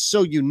something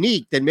so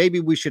unique, then maybe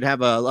we should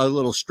have a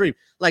little stream.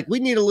 Like we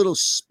need a little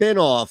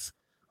spin-off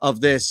of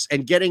this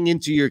and getting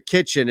into your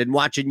kitchen and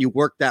watching you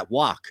work that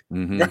wok.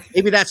 Mm-hmm.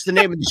 Maybe that's the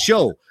name of the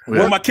show.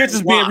 Well, my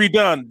kitchen's being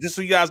redone. Just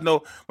so you guys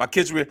know, my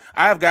kitchen.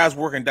 I have guys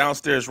working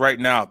downstairs right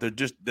now. They're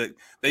just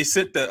they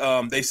sent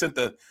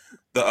the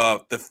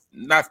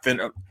not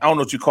fin. I don't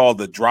know what you call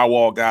the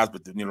drywall guys,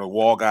 but the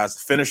wall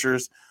guys,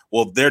 finishers.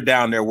 Well, they're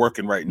down there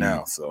working right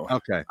now. So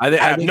okay, I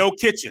have no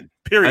kitchen.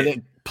 Period. I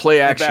think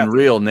Play Action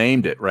Reel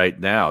named it right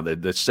now.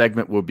 The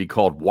segment would be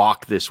called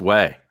 "Walk This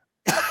Way."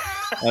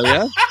 Oh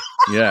yeah,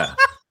 yeah.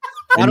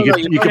 And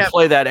you can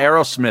play that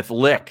Aerosmith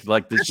lick,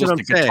 like there's just a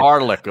guitar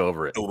lick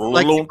over it.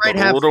 Like you might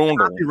have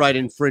copyright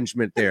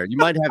infringement there. You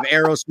might have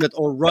Aerosmith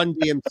or Run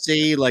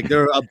DMC. Like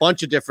there are a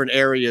bunch of different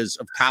areas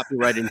of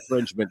copyright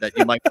infringement that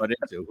you might run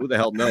into. Who the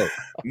hell knows?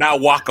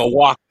 Not Waka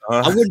Waka.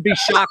 I wouldn't be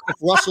shocked if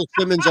Russell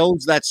Simmons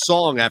owns that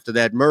song after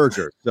that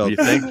merger. So you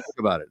think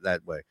about it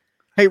that way.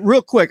 Hey,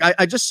 real quick,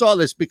 I just saw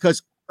this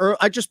because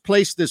I just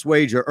placed this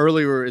wager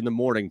earlier in the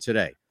morning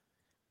today,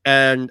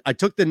 and I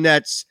took the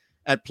Nets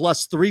at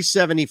plus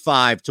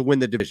 375 to win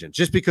the division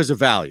just because of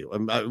value.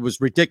 It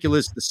was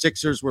ridiculous. The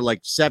Sixers were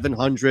like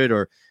 700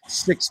 or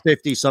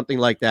 650, something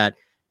like that.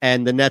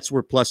 And the Nets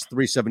were plus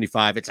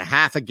 375. It's a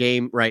half a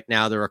game right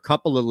now. There are a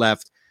couple of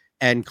left.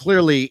 And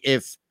clearly,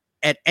 if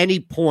at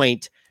any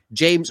point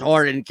James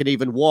Harden can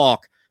even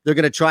walk, they're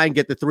going to try and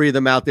get the three of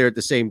them out there at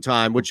the same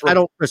time, which I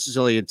don't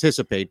necessarily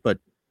anticipate, but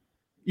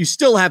you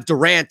still have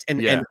Durant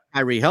and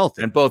Kyrie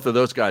healthy. And both of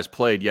those guys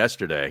played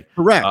yesterday.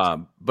 Correct.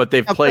 But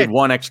they've played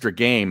one extra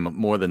game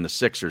more than the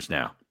Sixers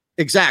now.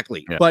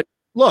 Exactly. Yeah. But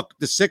look,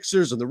 the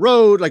Sixers on the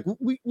road, like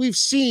we've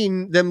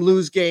seen them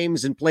lose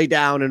games and play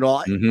down and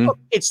all. Mm-hmm. Look,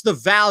 it's the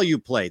value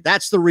play.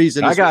 That's the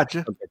reason. I got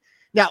you.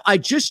 Now, I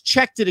just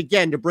checked it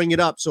again to bring it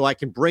up so I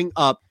can bring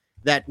up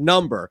that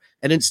number.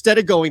 And instead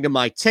of going to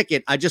my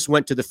ticket, I just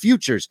went to the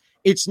futures.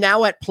 It's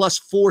now at plus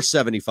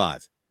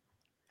 475.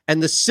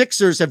 and the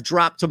Sixers have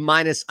dropped to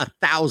minus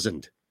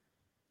 1,000.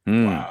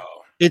 Wow.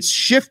 It's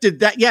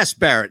shifted that, yes,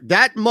 Barrett,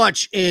 that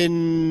much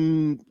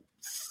in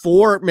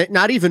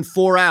not even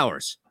 4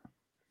 hours.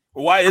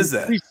 Why is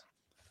that? Just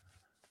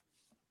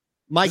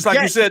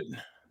like you said.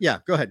 Yeah,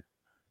 go ahead.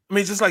 I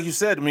mean, just like you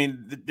said, I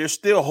mean, they're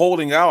still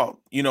holding out.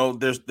 You know,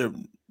 there's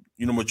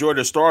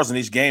majority of stars in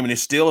each game, and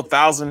it's still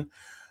 1,000.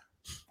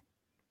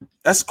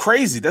 That's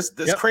crazy. That's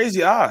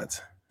crazy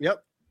odds.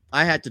 Yep.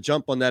 I had to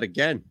jump on that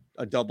again.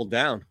 I doubled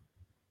down.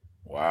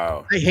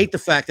 Wow. I hate the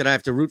fact that I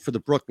have to root for the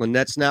Brooklyn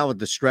Nets now at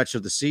the stretch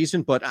of the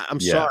season, but I'm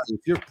sorry. If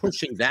you're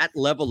pushing that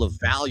level of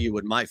value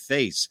in my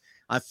face,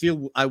 I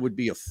feel I would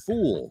be a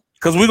fool.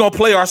 Because we're going to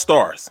play our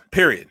stars,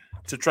 period,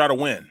 to try to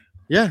win.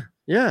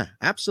 Yeah,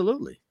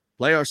 absolutely.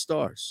 Play our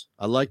stars.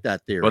 I like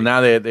that theory. Well, now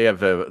they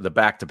have the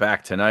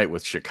back-to-back tonight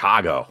with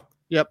Chicago.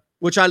 Yep,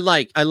 which I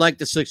like. I like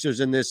the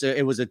Sixers in this.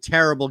 It was a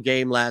terrible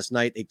game last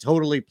night. They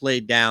totally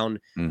played down.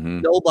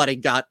 Mm-hmm. Nobody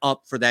got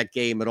up for that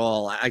game at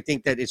all. I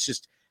think that it's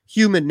just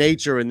human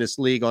nature in this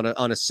league on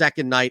a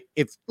second night.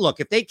 If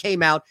they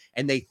came out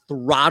and they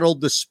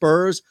throttled the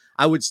Spurs,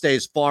 I would stay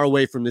as far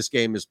away from this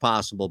game as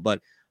possible.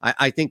 But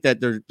I think that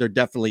they're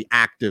definitely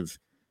active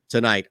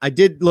tonight. I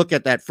did look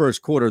at that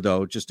first quarter,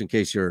 though, just in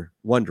case you're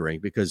wondering,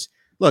 because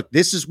look,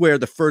 this is where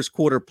the first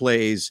quarter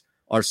plays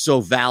are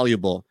so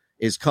valuable,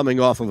 is coming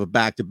off of a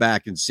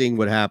back-to-back and seeing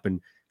what happened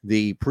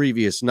the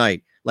previous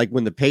night. Like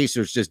when the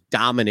Pacers just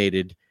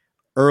dominated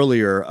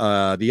earlier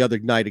the other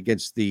night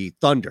against the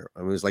Thunder. I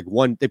mean, it was like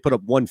they put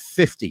up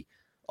 150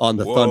 on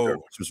the Thunder,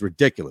 which was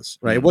ridiculous,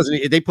 right? It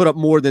wasn't, they put up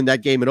more than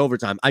that game in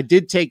overtime. I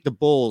did take the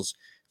Bulls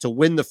to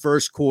win the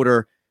first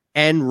quarter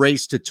and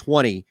race to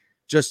 20,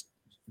 just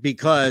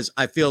because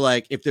I feel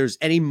like if there's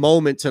any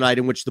moment tonight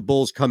in which the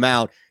Bulls come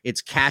out,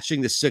 it's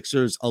catching the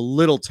Sixers a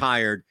little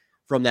tired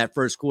from that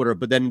first quarter,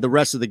 but then the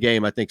rest of the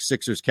game, I think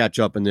Sixers catch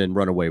up and then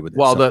run away with it.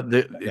 Well,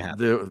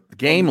 the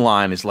game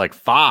line is like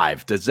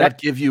 5. Does that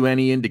give you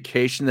any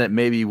indication that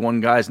maybe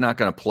one guy's not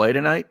going to play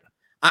tonight?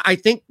 I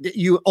think that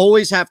you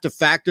always have to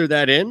factor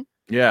that in.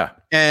 Yeah.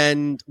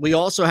 And we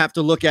also have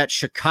to look at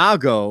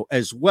Chicago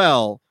as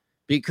well,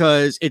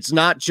 because it's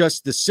not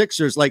just the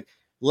Sixers. Like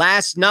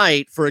last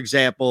night, for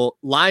example,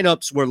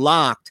 lineups were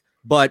locked,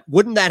 but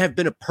wouldn't that have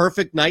been a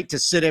perfect night to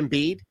sit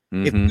Embiid?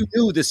 If you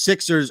knew the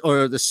Sixers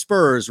or the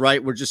Spurs,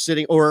 right, were just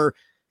sitting, or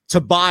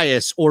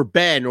Tobias or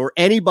Ben or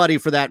anybody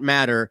for that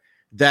matter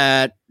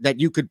that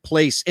you could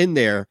place in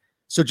there.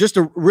 So just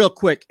a real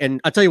quick,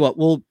 and I'll tell you what,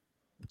 we'll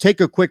take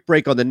a quick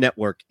break on the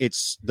network.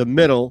 It's the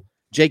middle,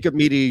 Jacob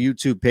Media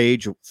YouTube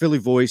page, Philly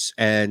Voice,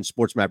 and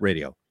Sports Map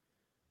Radio.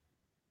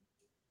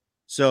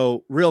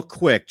 So real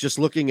quick, just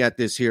looking at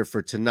this here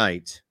for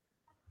tonight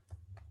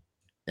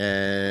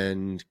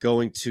and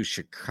going to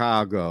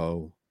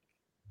Chicago,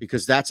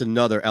 because that's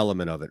another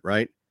element of it,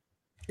 right?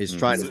 Is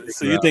trying to.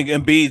 So you think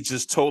Embiid's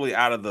just totally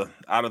out of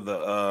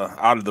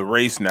the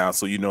race now?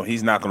 So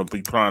he's not going to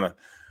be trying to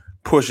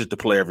push it to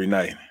play every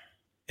night.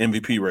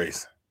 MVP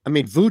race. I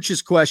mean, Vooch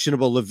is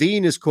questionable.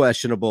 Levine is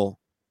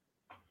questionable.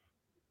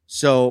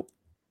 So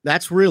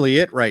that's really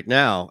it right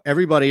now.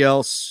 Everybody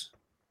else,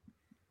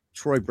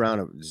 Troy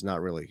Brown is not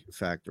really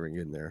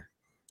factoring in there.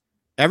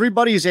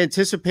 Everybody is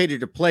anticipated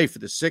to play for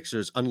the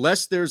Sixers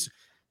unless there's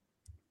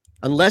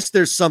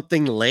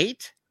something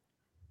late.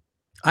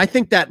 I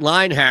think that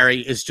line, Harry,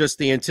 is just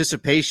the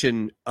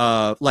anticipation.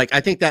 I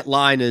think that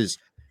line is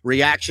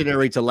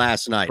reactionary to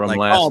last night. From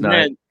last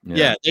night. Man,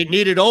 yeah, they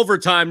needed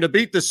overtime to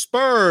beat the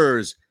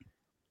Spurs.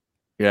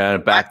 Yeah,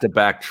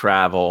 back-to-back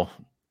travel.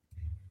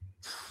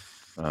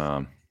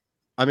 I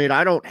mean,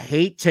 I don't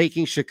hate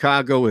taking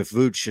Chicago if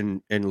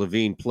Vooch and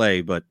Levine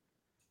play, but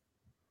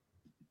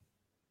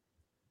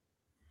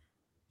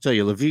I'll tell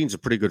you, Levine's a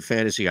pretty good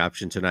fantasy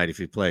option tonight if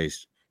he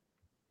plays.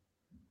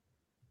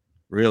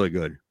 Really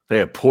good.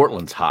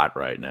 Portland's hot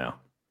right now.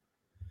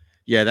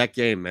 Yeah, that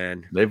game,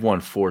 man. They've won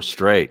 4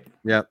 straight.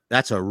 Yeah,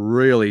 that's a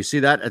really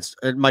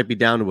it might be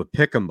down to a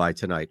pick 'em by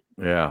tonight.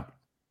 Yeah.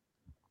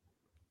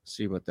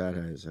 See what that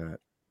is at.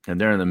 And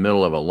they're in the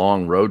middle of a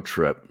long road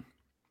trip,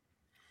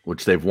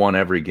 which they've won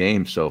every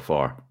game so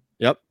far.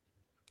 Yep.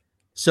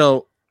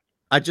 So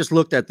I just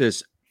looked at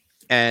this,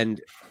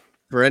 and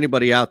for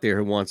anybody out there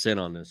who wants in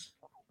on this,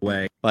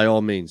 by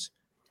all means,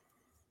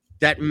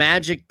 that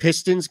Magic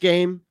Pistons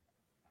game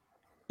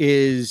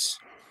is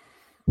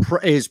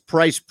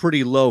priced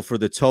pretty low for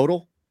the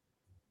total.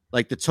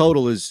 Like the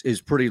total is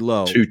pretty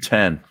low.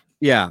 210.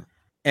 Yeah.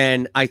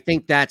 And I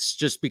think that's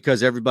just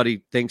because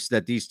everybody thinks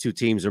that these two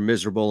teams are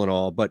miserable and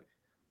all, but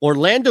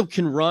Orlando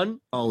can run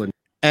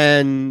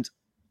and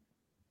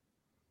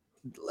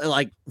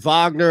like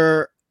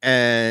Wagner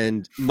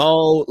and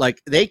Mo,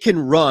 like they can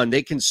run,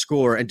 they can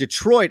score. And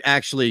Detroit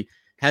actually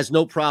has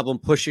no problem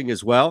pushing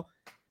as well.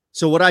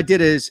 So what I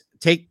did is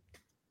take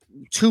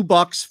 $2,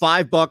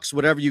 $5,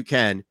 whatever you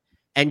can,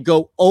 and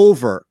go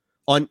over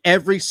on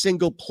every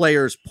single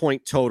player's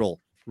point total,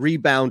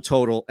 rebound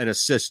total, and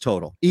assist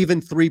total,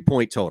 even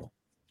 3-point total.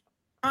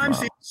 Wow.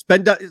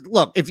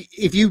 Look,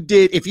 if you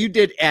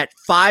did at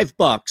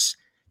 $5,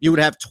 you would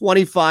have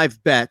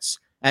 25 bets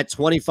at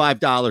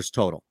 $25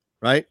 total.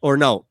 right? Or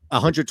no,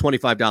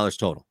 $125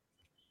 total.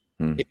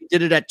 If you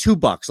did it at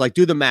 $2, like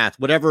do the math,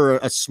 whatever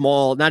a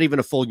small, not even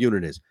a full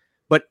unit is,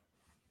 but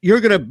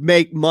you're going to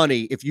make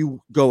money if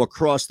you go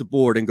across the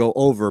board and go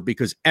over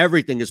because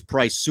everything is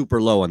priced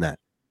super low on that.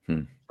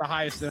 The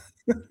highest.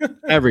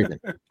 Everything.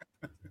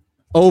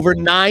 Over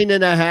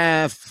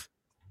 9.5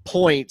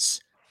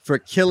 points for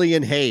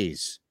Killian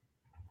Hayes.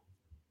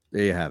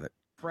 There you have it.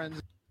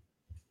 Friends.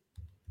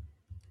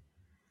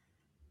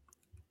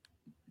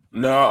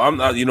 No, I'm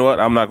not. You know what?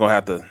 I'm not gonna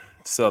have to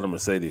sell the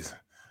Mercedes.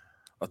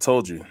 I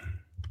told you.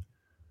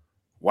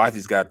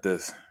 Wifey's got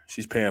this.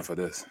 She's paying for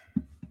this.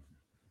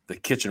 The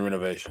kitchen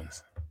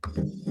renovations.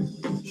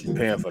 She's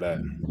paying for that.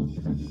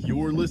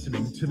 You're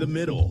listening to The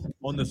Middle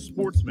on the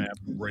SportsMap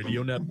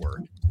Radio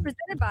Network.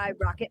 Presented by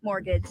Rocket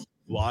Mortgage.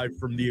 Live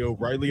from the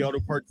O'Reilly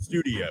Auto Parts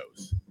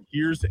Studios.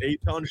 Here's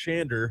Eitan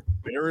Shander,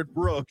 Barrett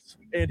Brooks,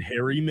 and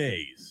Harry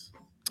Mays.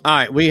 All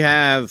right, we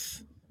have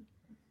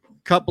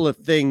a couple of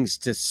things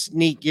to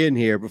sneak in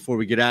here before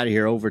we get out of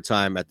here.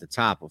 Overtime at the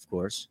top, of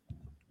course.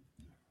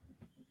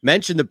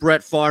 Mentioned the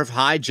Brett Favre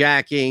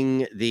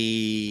hijacking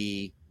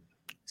the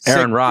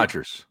Aaron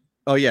Rodgers.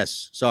 Oh,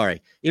 yes.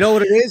 Sorry. You know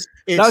what it is?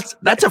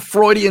 That's a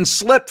Freudian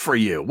slip for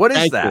you. What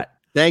is that?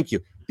 Thank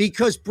you.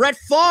 Because Brett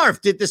Favre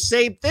did the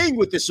same thing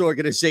with this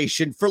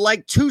organization for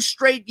like 2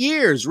 straight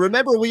years.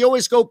 Remember, we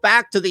always go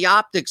back to the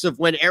optics of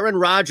when Aaron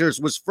Rodgers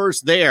was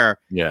first there.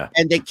 Yeah.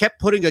 And they kept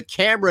putting a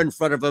camera in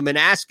front of him and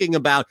asking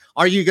about,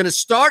 are you going to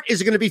start? Is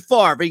it going to be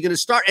Favre? Are you going to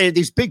start? And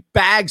these big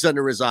bags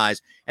under his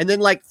eyes. And then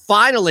like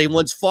finally,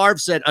 once Favre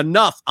said,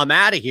 enough, I'm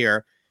out of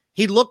here,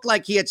 he looked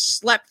like he had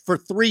slept for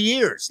 3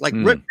 years, like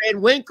Rip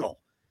Van Winkle.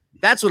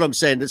 That's what I'm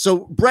saying.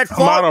 So Brett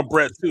Favre. I'm out on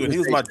Brett, too. And he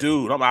was my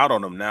dude. I'm out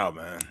on him now,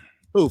 man.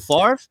 Who,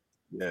 Favre?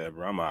 Yeah,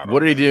 bro. I'm out.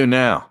 What did he do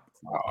now?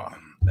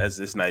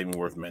 It's not even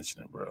worth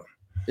mentioning, bro.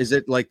 Is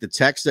it like the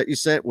text that you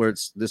sent where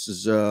this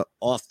is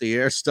off the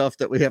air stuff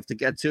that we have to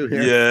get to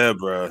here? Yeah,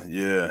 bro.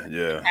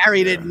 Yeah.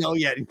 Harry didn't know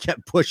yet and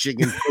kept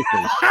pushing and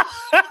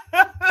pushing.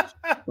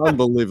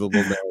 Unbelievable,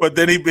 man. But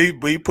then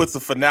he puts a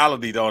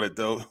finality on it,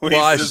 though.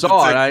 Well, I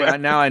saw it.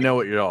 Now I know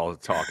what you're all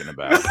talking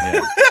about. Yeah.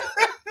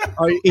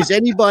 Is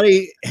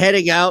anybody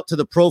heading out to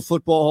the Pro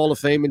Football Hall of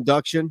Fame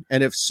induction?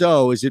 And if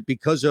so, is it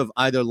because of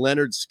either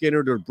Leonard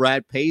Skinner or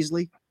Brad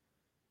Paisley?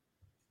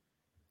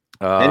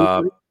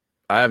 I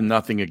have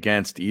nothing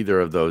against either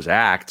of those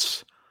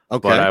acts,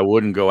 but I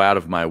wouldn't go out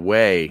of my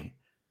way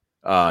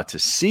to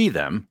see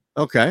them.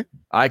 Okay.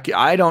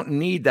 I don't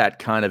need that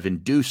kind of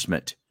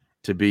inducement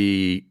to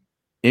be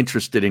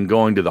interested in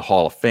going to the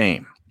Hall of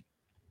Fame.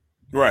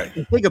 Right.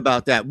 Think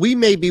about that. We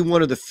may be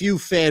one of the few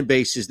fan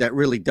bases that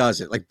really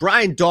does it. Like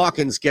Brian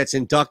Dawkins gets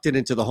inducted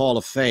into the Hall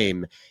of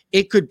Fame.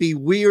 It could be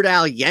Weird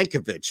Al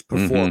Yankovic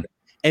performing,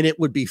 and it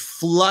would be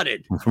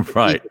flooded with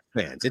right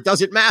fans. It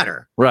doesn't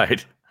matter.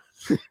 Right.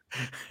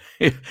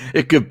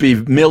 It could be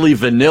Milli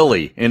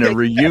Vanilli in a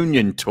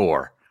reunion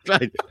tour.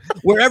 Right.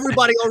 Where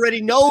everybody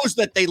already knows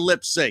that they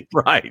lip sync.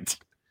 Right.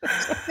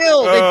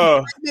 Still,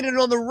 they did it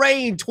on the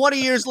rain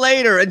 20 years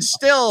later, and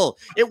still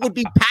it would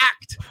be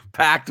packed.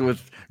 Packed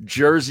with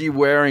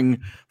jersey-wearing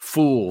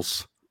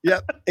fools.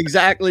 Yep,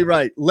 exactly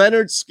right.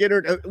 Leonard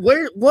Skinner.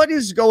 What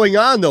is going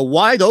on, though?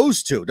 Why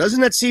those two? Doesn't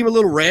that seem a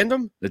little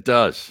random? It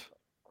does.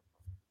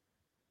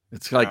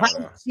 It's like...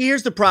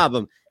 Here's the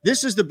problem.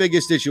 This is the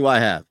biggest issue I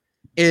have,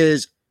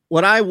 is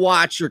when I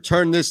watch or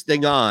turn this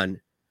thing on,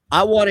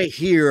 I want to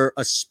hear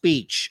a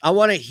speech. I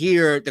want to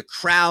hear the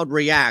crowd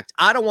react.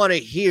 I don't want to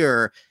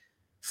hear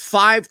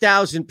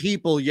 5,000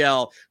 people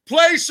yell,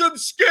 play some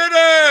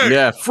Skinner.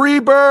 Yeah, free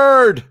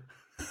bird.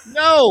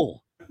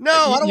 No,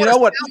 I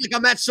don't want to sound like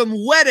I'm at some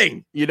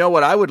wedding. You know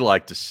what I would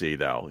like to see,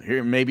 though?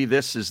 Here, maybe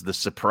this is the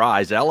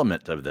surprise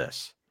element of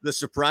this. The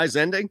surprise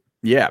ending?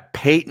 Yeah,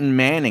 Peyton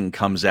Manning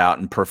comes out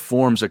and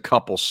performs a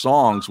couple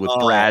songs with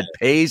Brad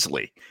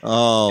Paisley.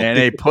 Oh, and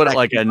they put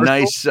like a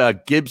nice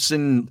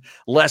Gibson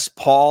Les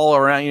Paul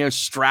around,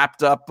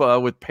 strapped up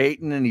with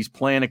Peyton, and he's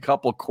playing a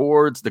couple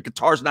chords. The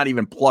guitar's not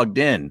even plugged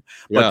in,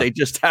 but they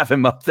just have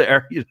him up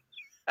there.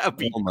 That'd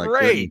be great.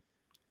 Goodness.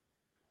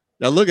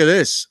 Now look at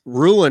this.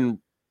 Ruin.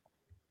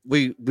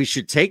 We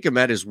should take him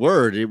at his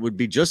word. It would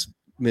be just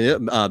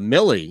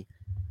Millie,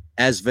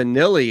 as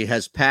Vanilli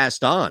has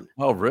passed on.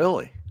 Oh,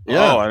 really?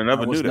 Yeah, oh, I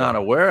never knew that. Not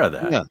aware of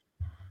that. Yeah.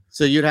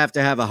 So you'd have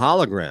to have a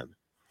hologram.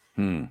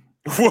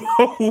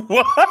 What?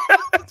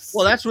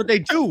 Well, that's what they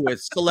do with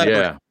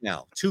celebrities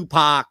now.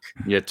 Tupac.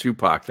 Yeah,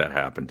 Tupac. That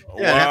happened.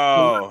 Yeah,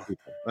 wow.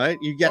 Right?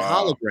 You get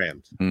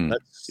holograms.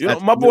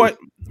 That's my boy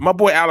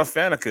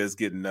Alafanica is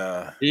getting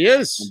he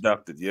is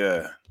inducted.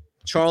 Yeah.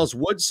 Charles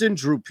Woodson,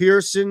 Drew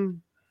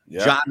Pearson,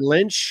 John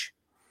Lynch,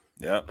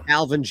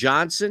 Alvin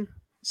Johnson,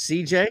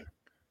 CJ.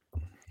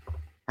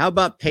 How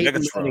about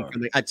Peyton Manning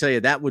coming? I tell you,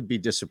 that would be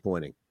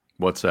disappointing.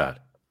 What's that?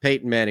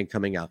 Peyton Manning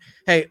coming out.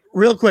 Hey,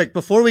 real quick,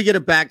 before we get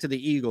it back to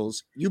the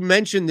Eagles, you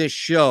mentioned this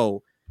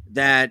show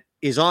that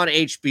is on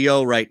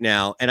HBO right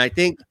now. And I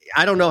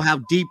don't know how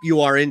deep you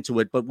are into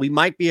it, but we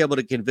might be able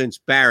to convince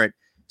Barrett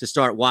to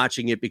start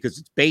watching it because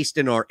it's based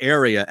in our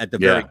area at the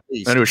very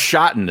least. And it was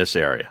shot in this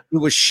area. It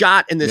was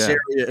shot in this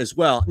area as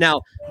well.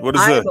 Now, I'm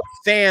a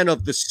fan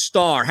of The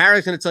Star.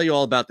 Harry's going to tell you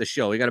all about the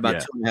show. We got about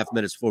 2.5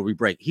 minutes before we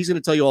break. He's going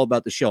to tell you all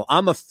about the show.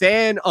 I'm a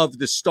fan of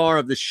The Star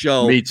of the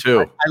show. Me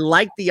too. I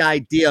like the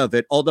idea of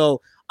it,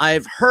 although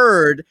I've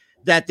heard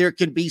that there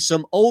can be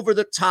some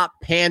over-the-top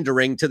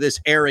pandering to this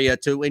area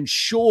to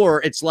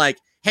ensure it's like,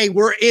 hey,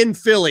 we're in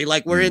Philly,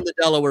 like we're in the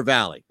Delaware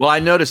Valley. Well, I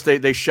noticed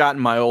they shot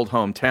in my old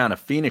hometown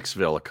of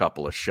Phoenixville a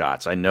couple of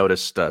shots. I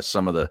noticed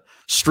some of the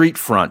street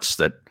fronts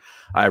that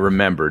I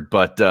remembered,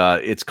 but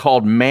it's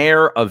called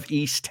Mayor of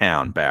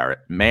Easttown, Barrett.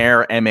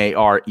 Mayor,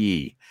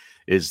 M-A-R-E,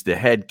 is the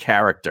head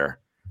character,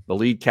 the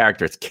lead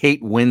character. It's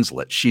Kate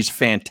Winslet. She's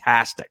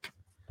fantastic.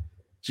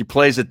 She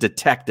plays a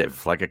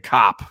detective, like a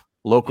cop,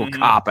 local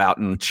cop out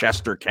in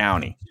Chester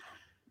County,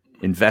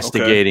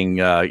 investigating,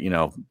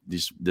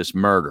 this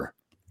murder.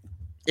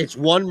 It's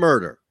one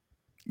murder.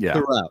 Yeah.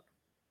 Throughout.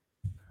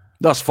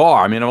 Thus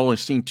far, I mean, I've only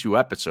seen 2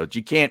 episodes.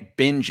 You can't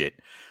binge it.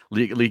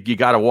 You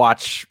got to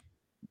watch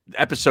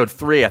episode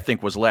 3, I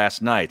think, was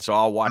last night. So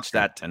I'll watch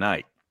that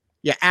tonight.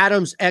 Yeah,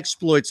 Adam's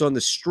Exploits on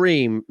the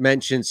stream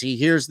mentions he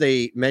hears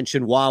they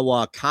mention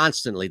Wawa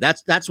constantly.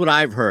 That's what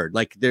I've heard.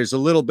 Like there's a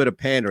little bit of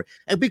pandering.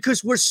 And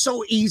because we're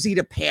so easy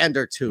to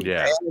pander to.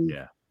 Yeah,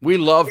 yeah. We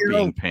love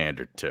being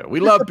pandered to. We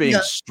love being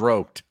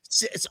stroked.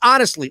 It's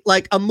honestly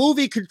like a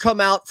movie could come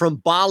out from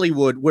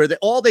Bollywood where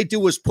all they do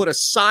was put a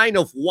sign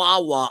of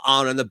Wawa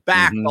on in the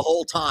back the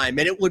whole time,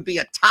 and it would be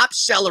a top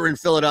seller in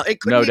Philadelphia. It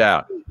could No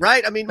doubt.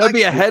 Right? I mean, there'd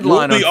be a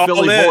headline on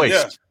Philly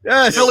Voice.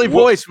 Yeah. Philly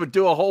Voice would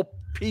do a whole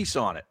piece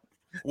on it.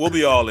 We'll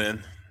be all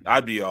in.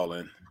 I'd be all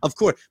in. Of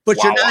course.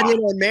 But you're not in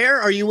on Mayor?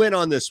 Are you in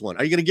on this one?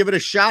 Are you going to give it a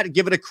shot?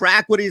 Give it a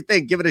crack? What do you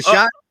think? Give it a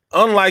shot?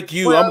 Unlike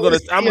you, I'm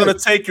gonna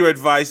take your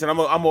advice and I'm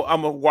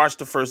gonna watch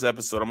the first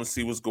episode. I'm gonna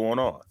see what's going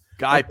on.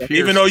 Guy Pearce,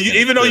 even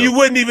though you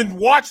wouldn't even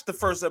watch the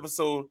first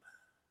episode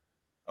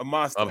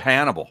of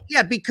Hannibal.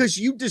 Yeah, because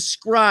you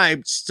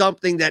described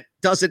something that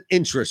doesn't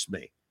interest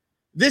me.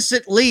 This,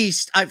 at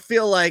least, I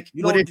feel like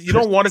you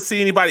don't want to see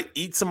anybody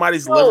eat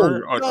somebody's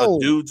liver or a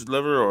dude's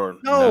liver or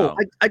no.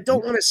 I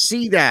don't want to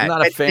see that. I'm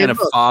not a fan of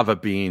fava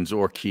beans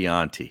or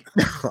Chianti.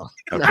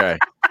 Okay,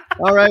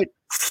 all right,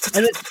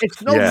 and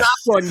it's no knock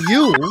on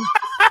you.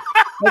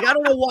 Like, I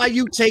don't know why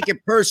you take it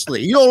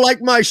personally. You don't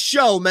like my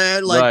show,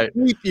 man. Like,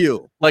 keep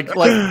you. Like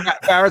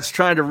Barrett's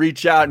trying to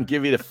reach out and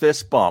give you the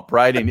fist bump,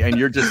 right? And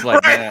you're just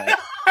like, man,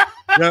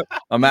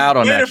 I'm out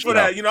on that. For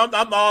that,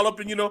 I'm all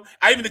up, and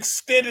I even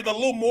extended a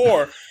little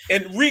more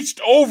and reached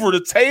over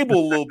the table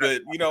a little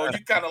bit. You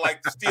kind of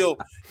like still,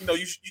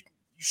 you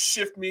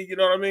shift me. You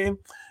know what I mean?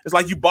 It's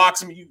like you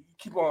box me. You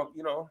keep on.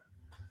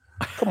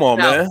 Come on,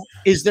 man.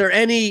 Is there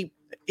any?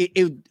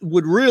 It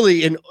would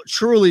really and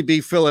truly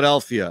be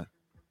Philadelphia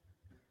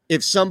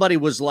if somebody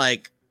was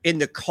like in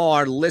the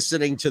car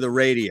listening to the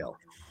radio,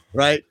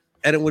 right?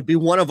 And it would be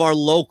one of our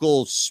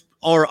locals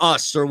or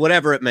us or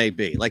whatever it may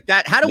be. Like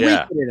that. How do we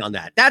get in on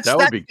that? That's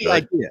the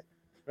idea,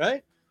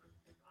 right?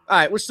 All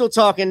right, we're still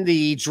talking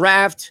the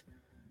draft.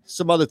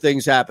 Some other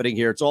things happening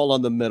here. It's all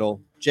on the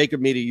middle.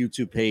 Jacob Media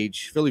YouTube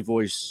page, Philly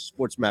Voice,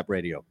 Sports Map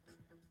Radio.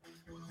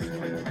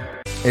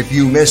 If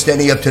you missed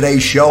any of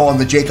today's show on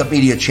the Jacob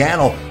Media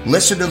channel,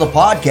 listen to the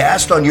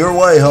podcast on your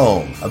way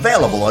home.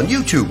 Available on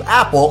YouTube,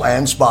 Apple,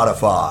 and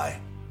Spotify.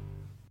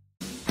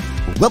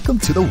 Welcome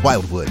to the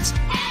Wildwoods,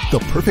 the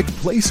perfect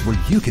place where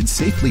you can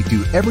safely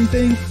do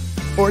everything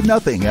or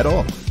nothing at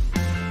all.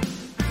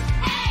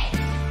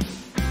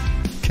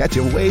 Catch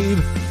a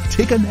wave,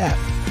 take a nap,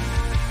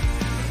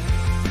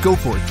 go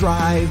for a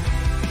drive,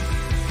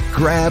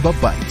 grab a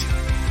bite.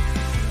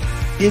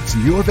 It's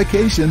your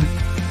vacation,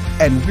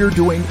 and we're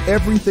doing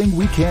everything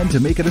we can to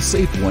make it a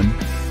safe one.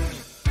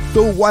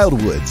 The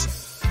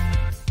Wildwoods.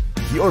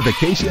 Your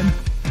vacation,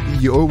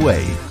 your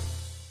way.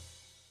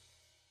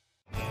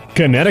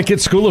 Connecticut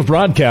School of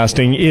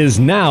Broadcasting is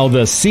now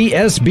the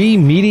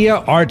CSB Media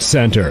Arts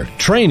Center,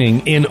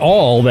 training in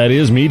all that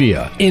is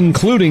media,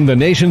 including the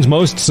nation's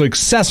most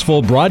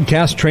successful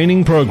broadcast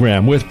training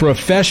program with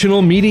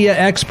professional media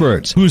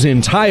experts whose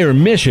entire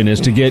mission is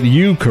to get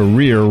you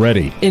career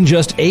ready. In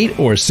just 8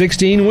 or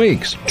 16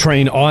 weeks,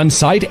 train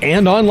on-site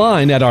and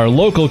online at our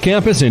local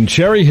campus in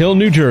Cherry Hill,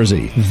 New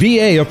Jersey.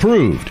 VA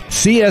approved.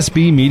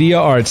 CSB Media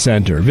Arts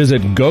Center.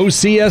 Visit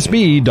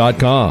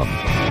gocsb.com.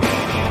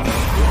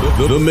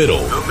 The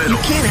middle. You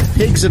can't have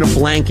pigs in a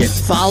blanket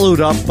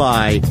followed up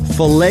by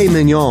filet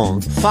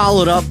mignon,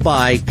 followed up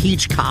by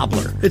peach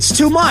cobbler. It's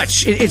too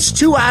much. It's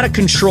too out of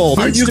control.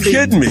 Are you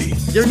kidding me?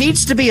 There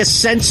needs to be a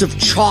sense of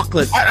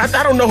chocolate.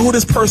 I don't know who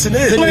this person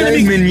is.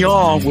 Filet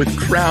mignon with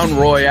Crown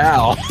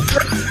Royale.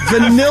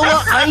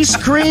 Vanilla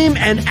ice cream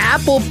and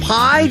apple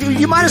pie.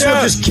 You might as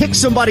well just kick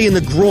somebody in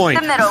the groin.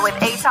 The Middle with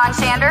Eitan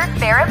Shander,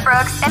 Barrett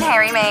Brooks, and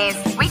Harry Mays.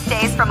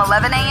 Weekdays from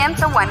 11 a.m.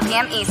 to 1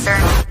 p.m.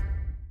 Eastern.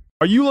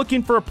 Are you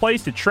looking for a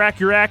place to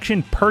track your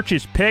action,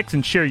 purchase picks,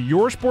 and share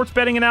your sports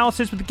betting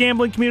analysis with the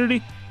gambling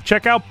community?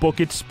 Check out Book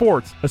It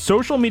Sports, a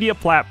social media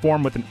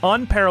platform with an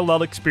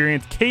unparalleled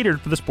experience catered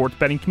for the sports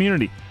betting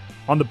community.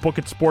 On the Book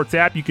It Sports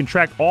app, you can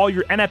track all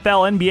your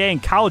NFL, NBA,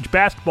 and college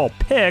basketball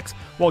picks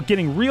while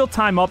getting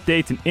real-time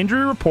updates and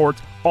injury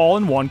reports all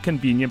in one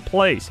convenient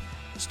place.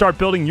 Start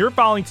building your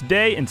following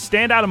today and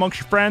stand out amongst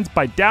your friends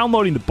by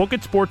downloading the Book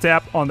It Sports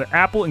app on the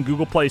Apple and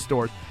Google Play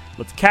stores.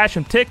 Let's cash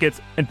some tickets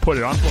and put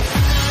it on Book It.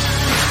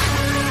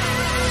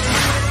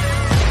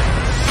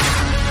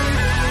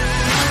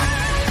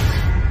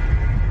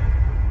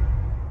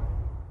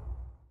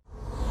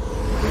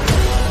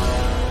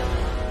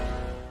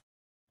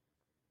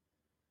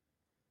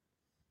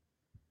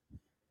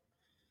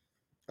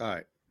 All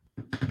right.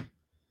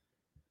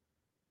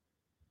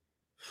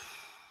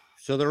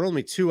 So there are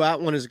only two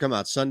out. One has come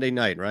out Sunday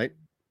night, right?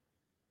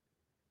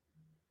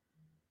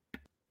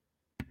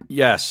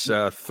 Yes.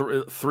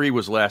 Three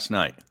was last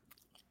night.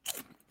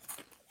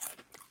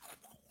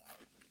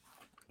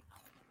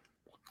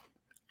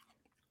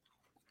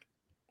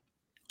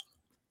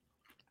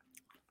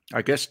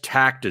 I guess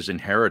tact is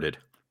inherited.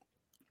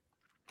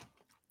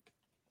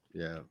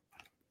 Yeah.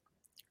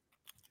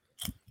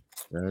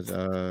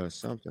 There's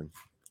something.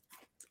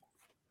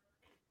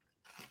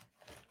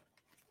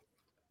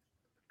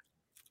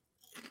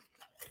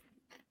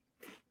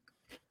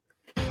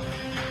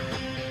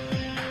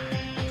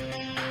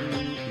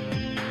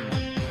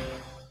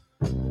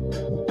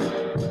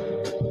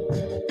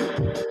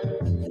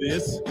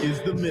 This is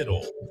The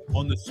Middle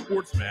on the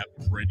SportsMap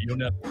Radio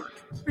Network.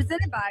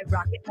 Presented by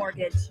Rocket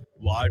Mortgage.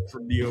 Live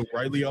from the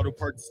O'Reilly Auto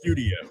Parts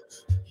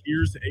Studios.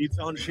 Here's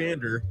Eitan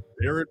Shander,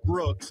 Barrett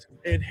Brooks,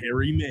 and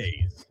Harry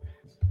Mays.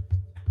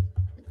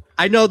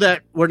 I know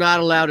that we're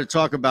not allowed to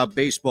talk about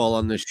baseball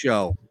on this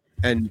show,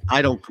 and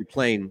I don't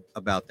complain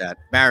about that.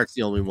 Barrett's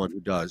the only one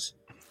who does.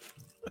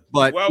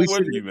 But why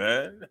wouldn't you,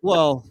 man?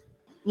 Well,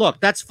 look,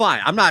 that's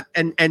fine. I'm not,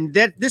 and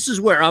that this is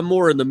where I'm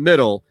more in the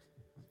middle.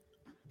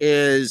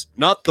 Is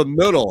not the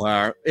middle,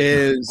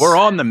 is we're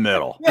on the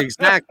middle.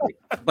 Exactly.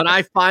 But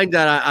I find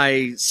that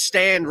I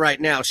stand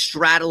right now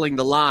straddling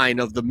the line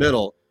of the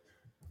middle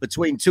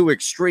between two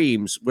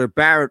extremes where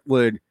Barrett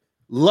would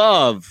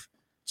love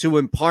to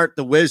impart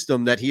the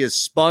wisdom that he has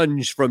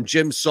sponged from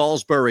Jim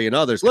Salisbury and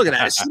others. Look at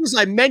that. As soon as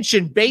I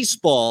mentioned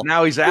baseball,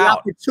 now he's the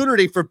out.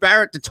 Opportunity for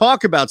Barrett to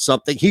talk about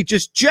something, he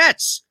just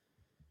jets.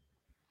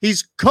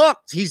 He's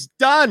cooked. He's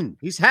done.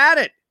 He's had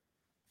it.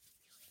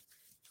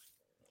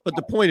 But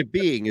the point of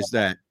being is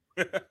that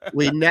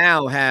we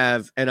now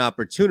have an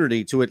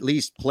opportunity to at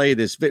least play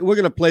this. We're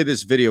going to play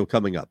this video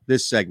coming up,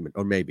 this segment,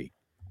 or maybe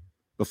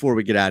before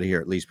we get out of here,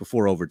 at least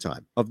before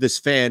overtime, of this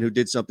fan who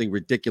did something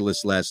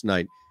ridiculous last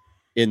night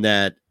in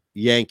that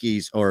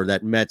Yankees or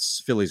that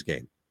Mets-Phillies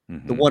game.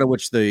 Mm-hmm. The one in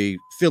which the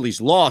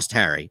Phillies lost,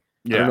 Harry.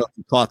 Yeah. I don't know if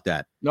you caught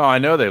that. No, I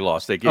know they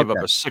lost. They gave up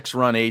a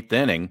 6-run eighth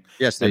inning.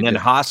 Yes, they and then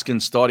did.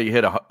 Hoskins thought he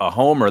hit a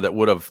homer that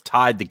would have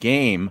tied the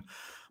game.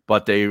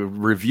 But they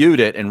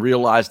reviewed it and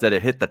realized that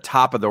it hit the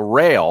top of the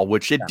rail,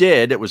 which it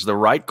did. It was the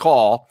right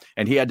call,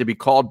 and he had to be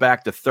called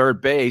back to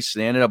third base.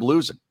 They ended up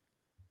losing.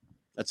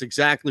 That's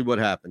exactly what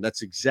happened.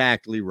 That's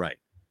exactly right.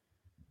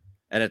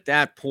 And at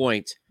that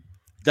point,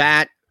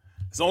 that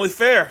it's only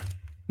fair.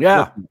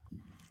 Yeah.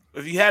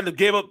 If you hadn't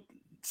gave up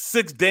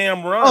 6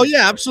 damn runs. Oh,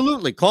 yeah,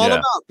 absolutely. Call them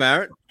out,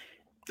 Barrett.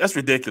 That's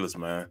ridiculous,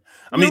 man.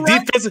 I mean,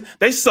 defensive,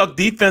 they suck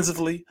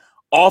defensively,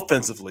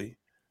 offensively.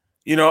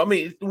 You know, I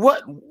mean,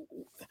 what?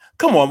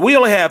 Come on, we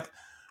only have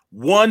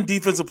one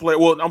defensive player.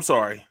 Well, I'm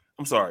sorry,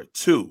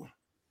 two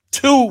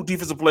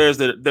defensive players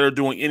that are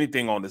doing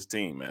anything on this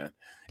team, man.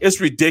 It's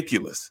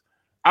ridiculous.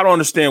 I don't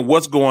understand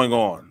what's going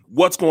on.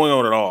 What's going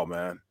on at all,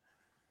 man?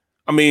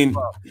 I mean,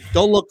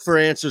 don't look for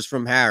answers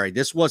from Harry.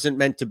 This wasn't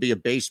meant to be a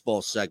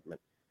baseball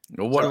segment.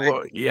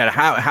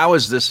 How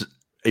is this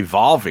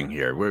evolving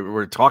here?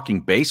 We're talking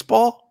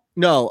baseball?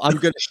 No, I'm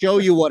going to show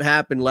you what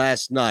happened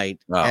last night.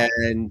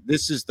 And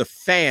this is the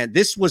fan.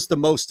 This was the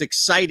most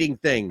exciting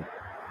thing.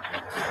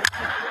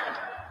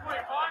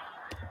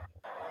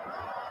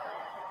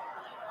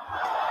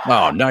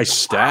 Oh, nice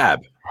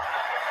stab.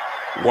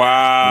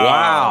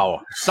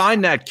 Wow.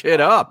 Sign that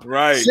kid up.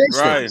 Right.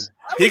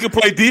 He can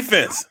play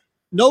defense.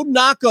 No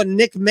knock on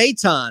Nick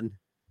Maton,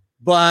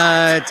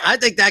 but I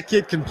think that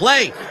kid can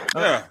play.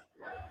 Yeah.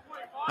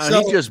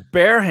 He just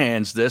bare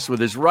hands this with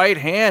his right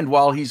hand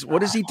while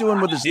what is he doing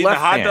with his left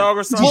hand? A hot dog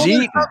or something? He's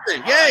eating.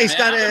 Yeah, he's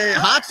got a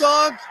hot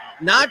dog,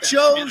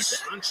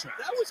 nachos.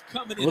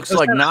 Looks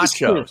like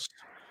nachos.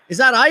 Is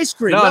that ice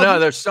cream? No,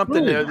 there's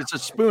something there. It's a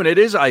spoon. It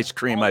is ice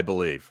cream, I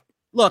believe.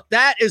 Look,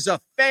 that is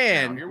a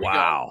fan.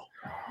 Wow.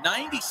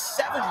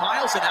 97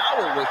 miles an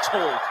hour, we're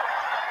told.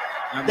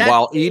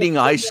 While eating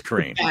ice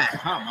cream.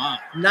 Come on.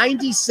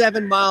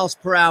 97 miles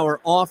per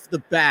hour off the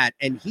bat,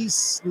 and he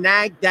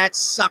snagged that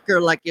sucker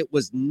like it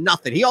was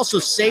nothing. He also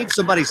saved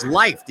somebody's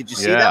life. Did you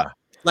see that?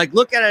 Like,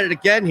 look at it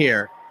again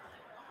here.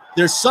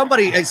 There's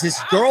somebody, as his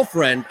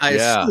girlfriend, I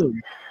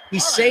assume. He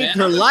saved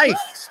her life.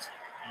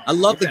 I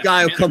love the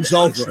guy who comes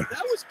over.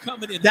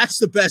 That's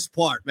the best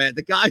part, man.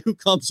 The guy who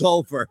comes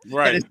over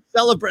and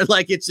celebrate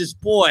like it's his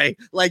boy.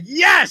 Like,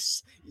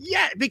 yes,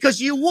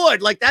 because you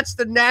would. Like, that's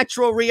the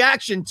natural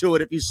reaction to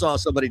it if you saw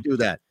somebody do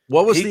that.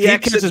 What was the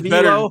exit is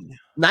better? velo?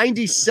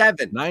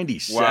 97.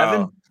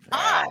 97?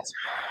 Wow.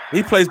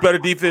 He plays better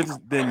defense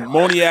than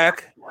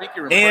Moniak I think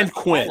you're and impressed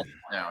with Quinn. all of them.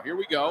 Now, here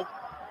we go.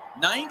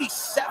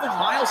 97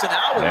 miles an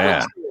hour.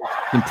 Yeah.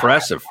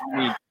 Impressive.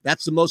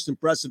 That's the most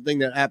impressive thing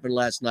that happened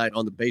last night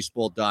on the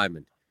baseball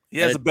diamond. He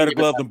has a better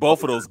glove than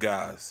both of those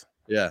guys.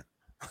 Yeah.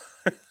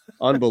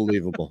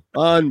 Unbelievable.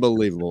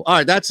 Unbelievable. All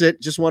right, that's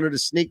it. Just wanted to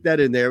sneak that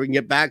in there. We can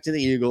get back to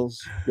the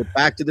Eagles, get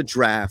back to the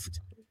draft,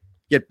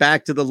 get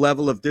back to the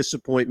level of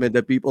disappointment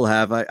that people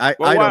have. I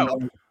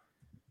don't know.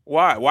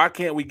 Why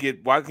can't we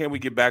get back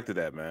to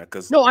that, man?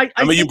 Because no, I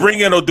mean, you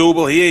bring in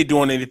Odubel, he ain't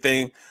doing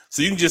anything,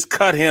 so you can just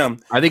cut him.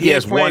 I think he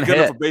has ain't playing one good hit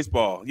enough for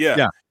baseball.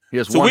 Yeah. He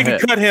has so one we can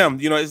hit. cut him.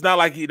 You know, it's not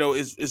like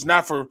it's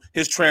not for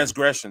his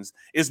transgressions.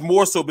 It's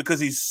more so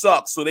because he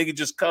sucks, so they can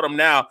just cut him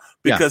now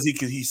because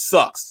he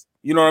sucks.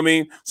 You know what I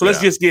mean? So let's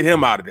just get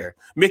him out of there.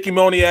 Mickey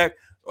Moniak,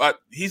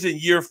 he's in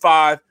year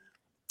 5,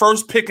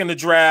 first pick in the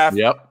draft.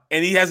 Yep.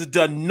 And he hasn't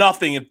done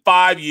nothing in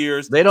 5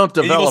 years. They don't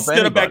develop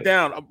anybody. Him back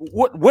down.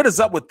 What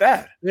is up with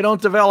that? They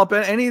don't develop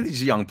any of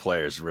these young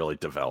players. Really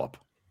develop.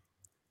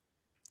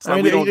 So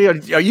I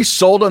mean, are you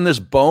sold on this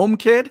Bohm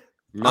kid?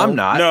 No. I'm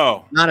not.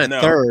 No, not a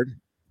third.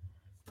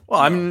 Well,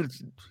 I mean,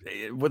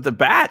 with the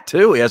bat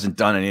too, he hasn't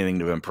done anything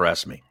to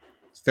impress me.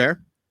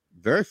 Fair,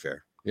 very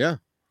fair. Yeah.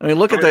 I mean,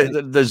 look at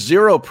the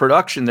zero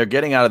production they're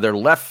getting out of their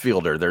left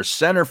fielder, their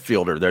center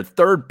fielder, their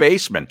third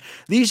baseman.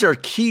 These are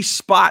key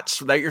spots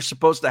that you're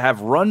supposed to have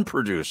run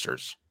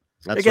producers.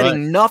 They're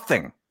getting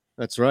nothing.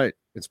 That's right.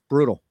 It's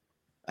brutal.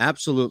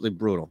 Absolutely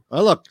brutal.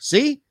 Oh, look,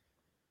 see?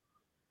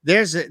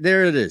 There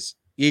it is.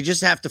 You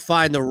just have to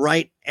find the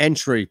right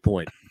entry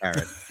point,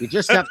 Barrett. You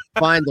just have to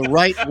find the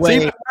right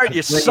way. See, Barrett,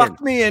 you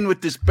sucked me in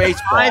with this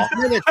baseball. 5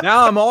 minutes.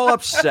 Now I'm all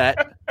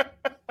upset.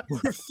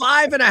 We're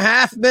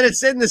 5.5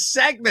 minutes in the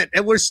segment,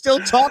 and we're still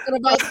talking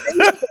about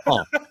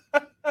baseball.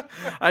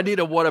 I need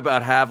a what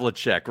about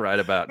Havlicek right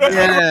about now.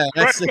 Yeah,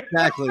 that's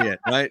exactly it,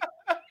 right?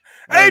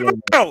 Hey,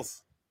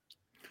 Miles.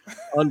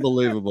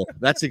 Unbelievable.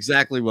 That's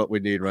exactly what we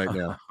need right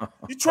now.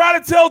 You try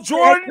to tell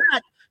Jordan?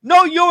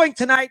 No Ewing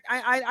tonight.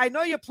 I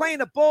know you're playing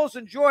the Bulls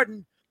and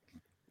Jordan.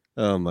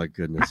 Oh, my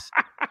goodness.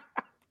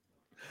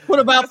 What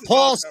about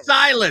Paul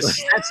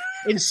Silas?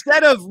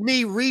 Instead of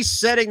me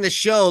resetting the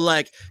show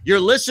like you're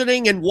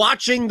listening and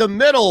watching the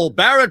middle,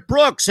 Barrett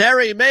Brooks,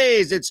 Harry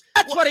Mays, that's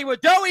what he would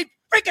do. He'd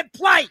freaking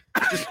play.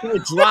 Just gonna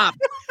drop.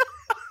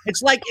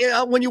 It's like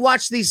when you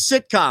watch these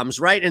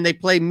sitcoms, right? And they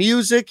play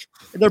music.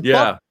 And they're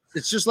bumpers.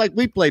 It's just like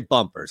we play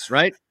bumpers,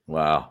 right?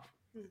 Wow.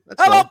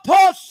 That's Hello, all.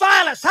 Paul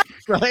Silas.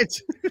 Right?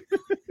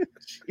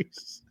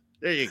 Jeez.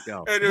 There you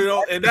go.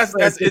 And that's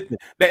it.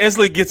 That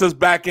instantly gets us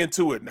back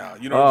into it now.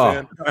 You know what I'm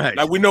saying? Right.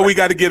 Like we know we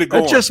got to get it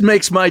going. That just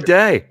makes my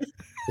day.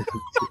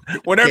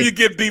 Whenever you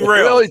get It derailed.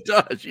 really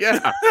does.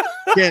 Yeah.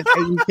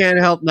 You can't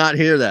help not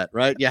hear that,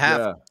 right? You have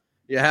to.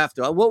 You have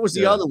to. What was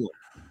the other one?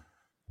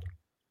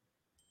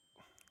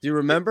 Do you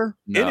remember?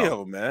 Any of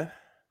them, man.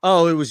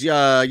 Oh, it was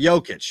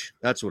Jokic.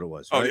 That's what it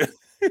was. Right?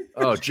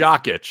 Oh,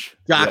 Jokic.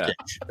 Jokic.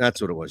 That's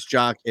what it was.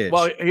 Jokic.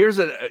 Well, here's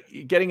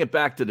getting it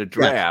back to the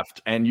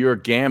draft and your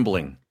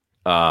gambling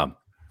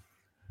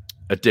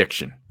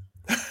addiction.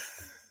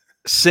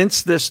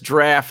 Since this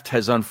draft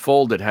has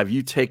unfolded, have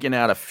you taken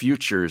out a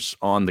futures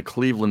on the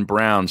Cleveland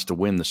Browns to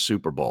win the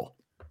Super Bowl?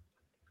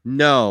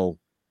 No.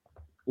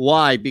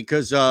 Why?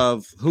 Because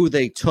of who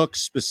they took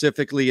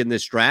specifically in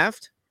this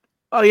draft?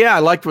 Oh yeah, I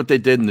liked what they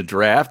did in the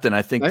draft, and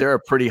I think they're a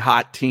pretty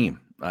hot team.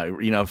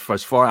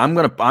 As far I'm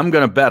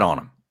gonna bet on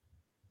them.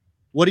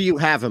 What do you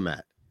have them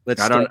at?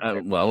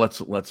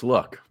 Let's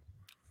look.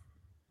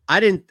 I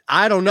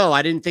don't know.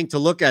 I didn't think to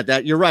look at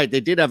that. You're right.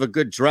 They did have a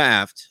good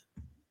draft.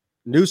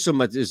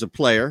 Newsome is a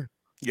player.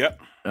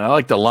 Yep. I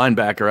like the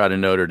linebacker out of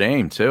Notre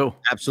Dame too.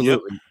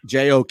 Absolutely.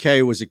 Yep.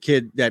 JOK was a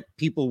kid that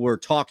people were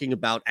talking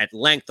about at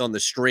length on the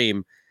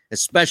stream,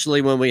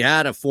 especially when we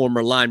had a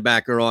former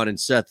linebacker on in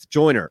Seth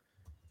Joyner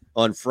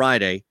on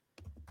Friday.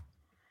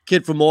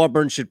 Kid from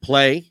Auburn should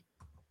play.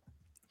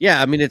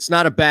 Yeah, I mean, it's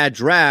not a bad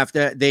draft.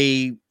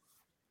 They,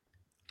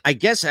 I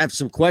guess, have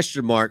some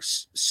question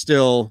marks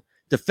still.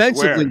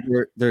 Defensively,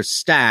 they're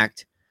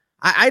stacked.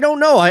 I don't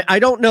know. I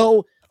don't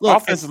know. Look,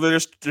 offensively,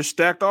 they're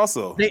stacked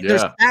also. They're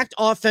stacked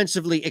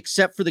offensively,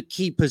 except for the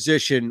key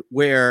position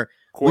where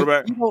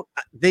quarterback.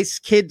 This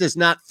kid does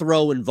not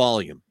throw in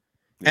volume.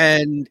 Yeah.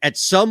 And at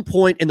some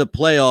point in the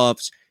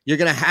playoffs, you're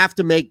going to have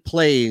to make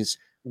plays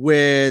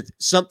with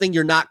something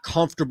you're not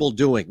comfortable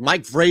doing.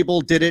 Mike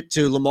Vrabel did it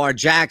to Lamar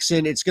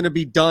Jackson. It's going to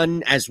be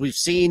done, as we've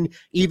seen,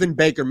 even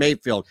Baker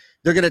Mayfield.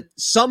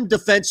 Some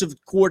defensive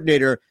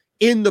coordinator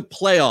in the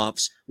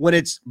playoffs, when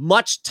it's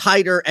much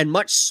tighter and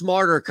much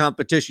smarter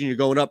competition you're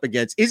going up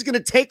against, is going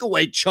to take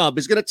away Chubb,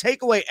 is going to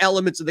take away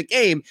elements of the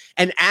game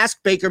and ask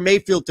Baker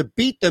Mayfield to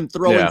beat them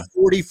throwing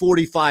 40,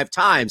 45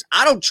 times.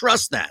 I don't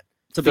trust that.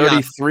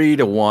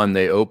 33-1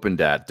 they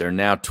opened at. They're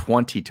now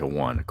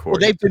 20-1. Well,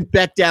 they've been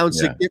bet down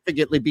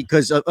significantly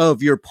because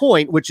of your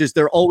point, which is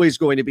they're always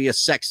going to be a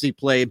sexy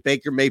play.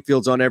 Baker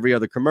Mayfield's on every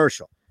other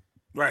commercial.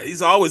 Right,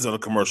 he's always on a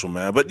commercial,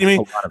 man. But you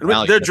mean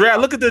their draft?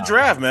 Look at their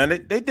draft,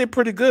 man. They did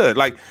pretty good.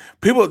 Like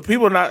people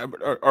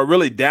are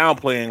really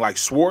downplaying like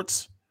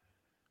Schwartz.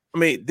 I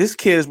mean, this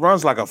kid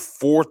runs like a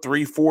 4.3,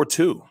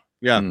 4.2.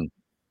 Yeah.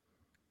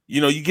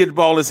 You know, you get the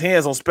ball in his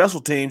hands on special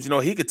teams. You know,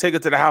 he could take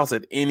it to the house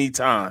at any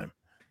time.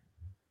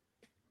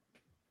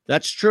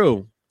 That's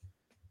true.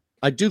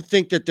 I do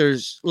think that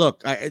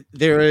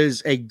there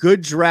is a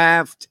good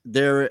draft.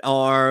 There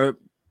are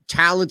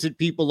talented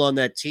people on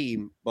that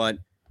team, but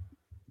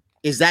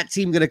is that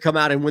team going to come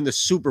out and win the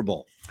Super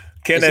Bowl?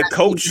 Can that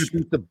coach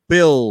beat the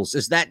Bills?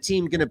 Is that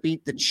team going to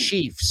beat the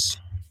Chiefs?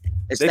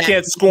 They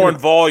can't score in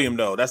volume,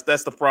 though.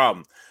 That's the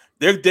problem.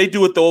 They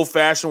do it the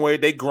old-fashioned way.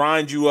 They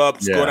grind you up,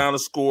 go down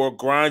and score,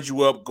 grind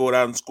you up, go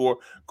down and score,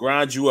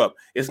 grind you up.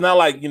 It's not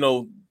like,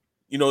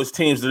 it's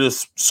teams that are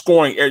just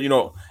scoring,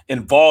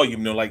 in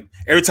volume. Like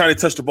every time they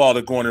touch the ball,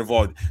 they're going in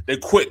volume. They're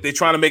quick. They're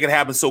trying to make it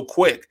happen so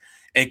quick.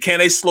 And can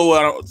they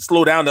slow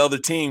down the other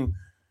team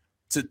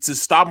to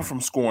stop them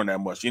from scoring that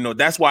much?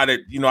 That's why I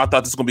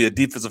thought this was going to be a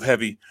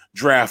defensive-heavy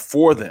draft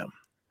for them.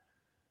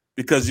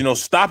 Because,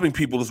 stopping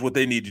people is what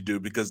they need to do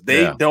because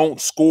they don't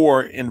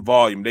score in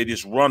volume. They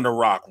just run the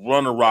rock,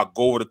 go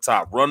over the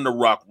top, run the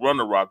rock,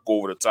 go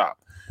over the top.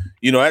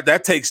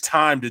 That takes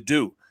time to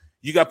do.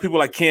 You got people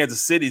like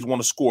Kansas City who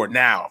want to score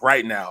now,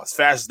 right now, as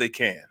fast as they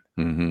can.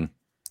 Mm-hmm.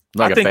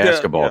 Like a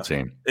basketball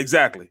team.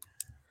 Exactly.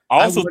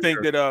 I also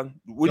think that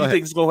what do you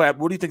think is going to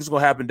happen? What do you think is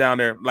going to happen down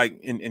there, like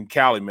in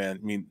Cali, man?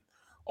 I mean,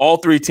 all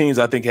three teams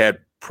I think had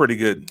pretty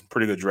good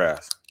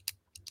drafts.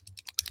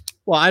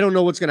 Well, I don't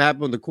know what's going to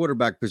happen with the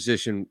quarterback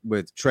position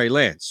with Trey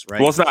Lance,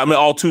 right? Well, it's not. I mean,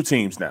 all two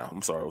teams now.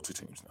 I'm sorry, all two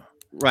teams now.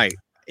 Right.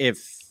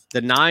 If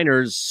the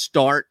Niners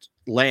start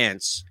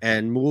Lance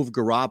and move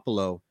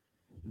Garoppolo,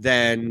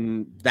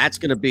 then that's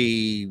going to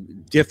be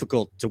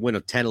difficult to win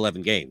 10,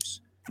 11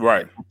 games.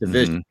 Right.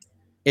 Division. Mm-hmm.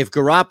 If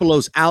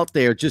Garoppolo's out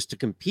there just to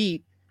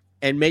compete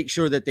and make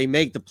sure that they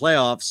make the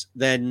playoffs,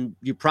 then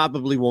you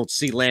probably won't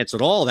see Lance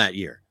at all that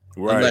year.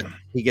 Right. Unless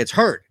he gets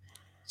hurt.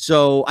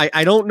 So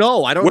I don't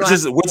know.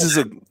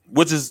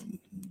 Which is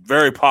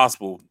very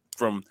possible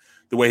from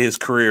the way his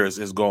career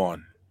has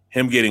gone.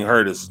 Him getting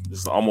hurt is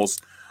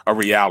almost a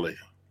reality.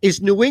 Is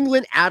New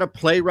England out of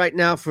play right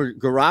now for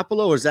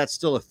Garoppolo, or is that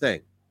still a thing?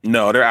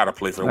 No, they're out of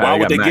play for him. Why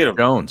would they get him?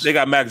 Jones. They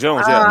got Mac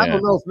Jones. I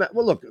don't know.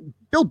 Well, look,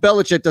 Bill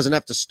Belichick doesn't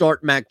have to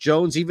start Mac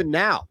Jones even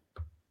now.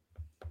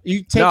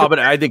 But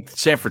I think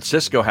San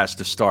Francisco has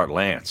to start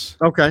Lance.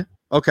 Okay.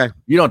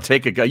 You don't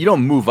take a guy. You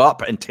don't move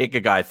up and take a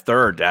guy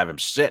third to have him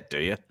sit,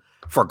 do you?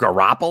 For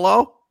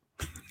Garoppolo?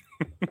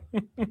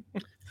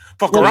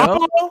 For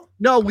Garoppolo?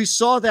 No, we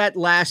saw that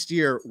last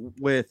year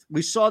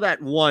we saw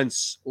that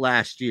once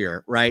last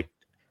year, right?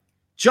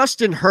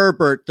 Justin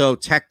Herbert, though,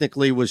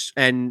 technically was,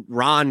 and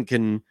Ron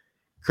can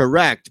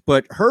correct,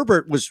 but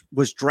Herbert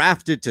was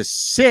drafted to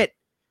sit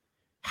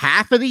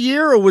half of the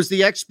year, or was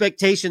the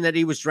expectation that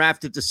he was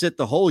drafted to sit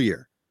the whole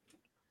year?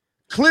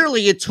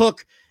 Clearly, it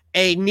took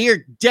a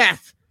near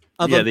death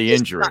of the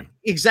injury.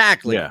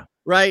 Exactly. Yeah.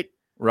 Right.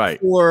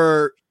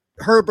 For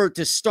Herbert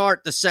to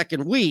start the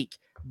second week,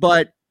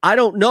 but I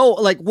don't know.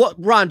 Like, what,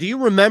 Ron? Do you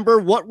remember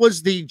what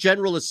was the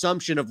general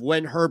assumption of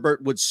when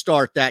Herbert would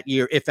start that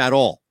year, if at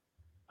all?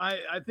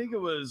 I think it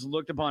was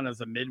looked upon as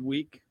a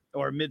midweek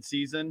or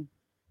mid-season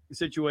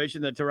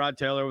situation that Tyrod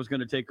Taylor was going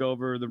to take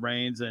over the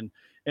reins, and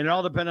it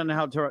all depended on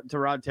how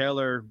Tyrod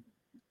Taylor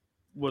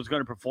was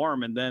going to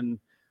perform, and then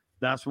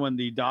that's when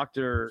the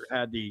doctor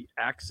had the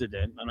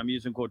accident, and I'm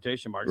using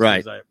quotation marks,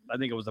 right? Because I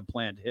think it was a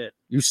planned hit.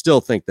 You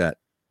still think that?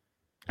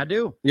 I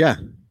do. Yeah.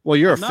 Well,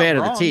 you're a fan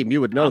of the team. You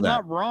would know that.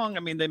 Not wrong.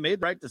 I mean, they made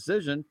the right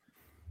decision.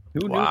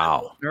 Who knew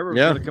Wow. Herbert was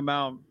going to come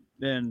out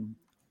and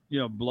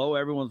blow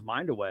everyone's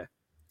mind away?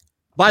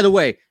 By the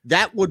way,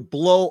 that would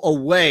blow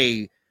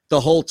away the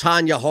whole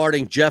Tanya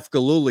Harding, Jeff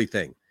Gillooly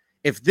thing.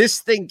 If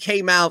this thing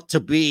came out to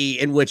be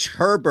in which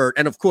Herbert,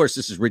 and of course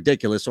this is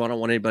ridiculous, so I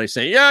don't want anybody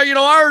saying, I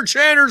heard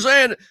Chandler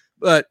saying,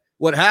 but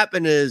what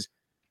happened is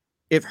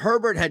if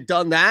Herbert had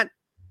done that,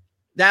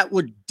 that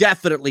would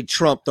definitely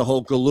trump the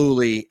whole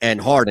Gillooly and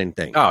Harding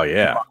thing. Oh,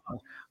 yeah.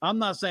 I'm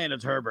not saying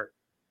it's Herbert.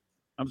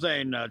 I'm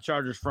saying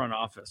Chargers front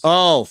office.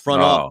 Oh,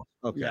 front office.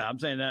 Okay. Yeah, I'm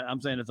saying that. I'm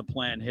saying it's a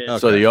planned hit. Okay.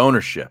 So the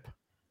ownership.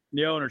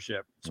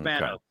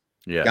 Spano. Okay.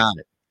 Yeah. Got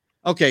it.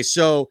 Okay,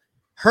 so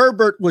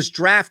Herbert was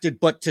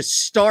drafted, but to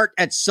start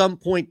at some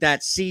point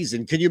that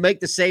season. Can you make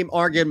the same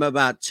argument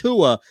about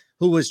Tua,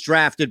 who was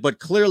drafted, but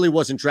clearly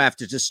wasn't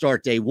drafted to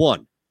start day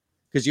one?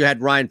 Because you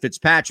had Ryan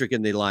Fitzpatrick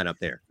in the lineup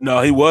there.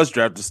 No, he was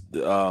drafted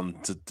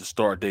to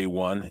start day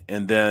one.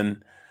 And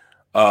then,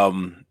 at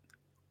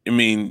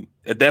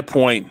that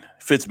point,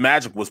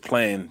 Fitzmagic was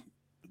playing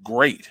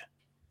great,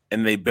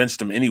 and they benched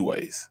him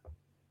anyways.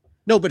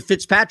 No, but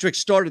Fitzpatrick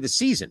started the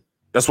season.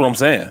 That's what I'm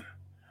saying.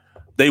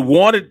 They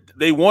wanted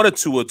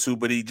Tua to,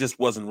 but he just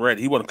wasn't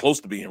ready. He wasn't close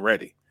to being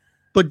ready.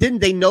 But didn't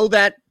they know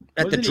that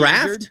at the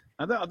draft?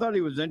 I thought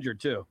he was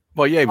injured too.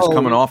 Well, yeah, he was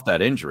coming off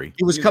that injury.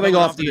 He was coming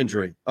off the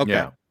injury. Okay.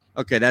 Yeah.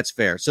 Okay, that's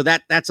fair. So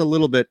that's a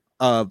little bit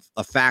of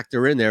a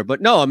factor in there.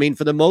 But no, I mean,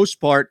 for the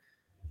most part,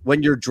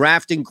 when you're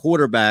drafting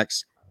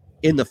quarterbacks,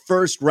 in the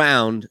first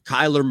round,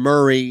 Kyler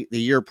Murray the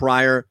year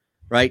prior,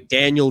 right?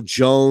 Daniel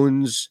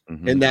Jones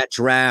in that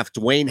draft,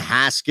 Dwayne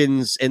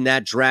Haskins in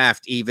that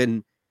draft.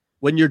 Even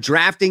when you're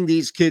drafting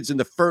these kids in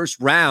the first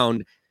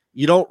round,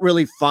 you don't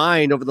really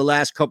find over the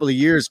last couple of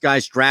years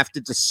guys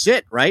drafted to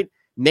sit, right?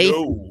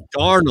 Nathan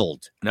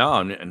Darnold.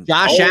 No.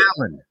 Josh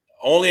Allen.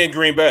 Only in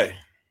Green Bay.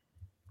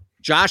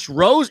 Josh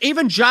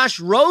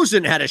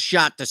Rosen had a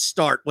shot to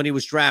start when he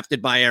was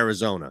drafted by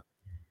Arizona.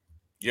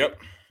 Yep.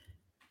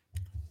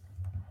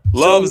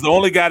 Love's the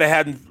only guy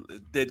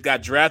that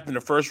got drafted in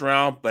the first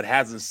round but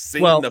hasn't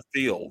seen the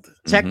field.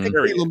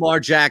 Technically Lamar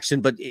Jackson,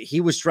 but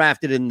he was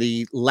drafted in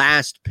the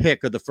last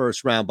pick of the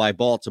first round by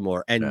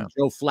Baltimore, and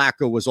Joe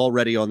Flacco was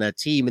already on that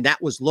team, and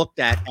that was looked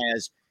at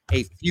as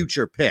a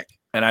future pick.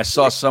 And I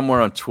saw somewhere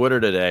on Twitter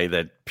today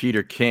that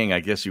Peter King, I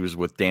guess he was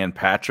with Dan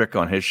Patrick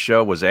on his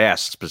show, was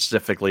asked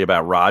specifically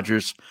about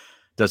Rodgers.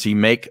 Does he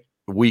make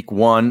week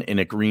 1 in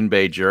a Green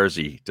Bay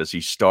jersey? Does he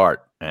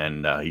start?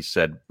 And he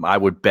said, I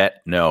would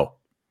bet no.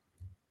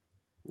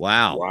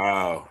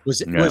 Wow.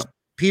 Was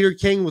Peter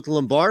King with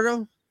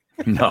Lombardo?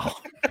 No.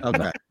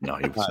 Okay. No,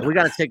 he was right, we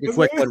got to take a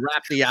quick one.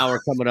 Wrap the hour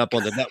coming up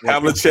on the network.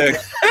 Have a check.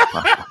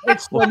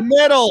 It's the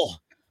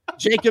middle.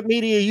 Jacob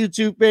Media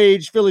YouTube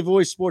page, Philly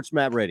Voice, Sports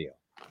Map Radio.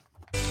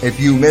 If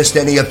you missed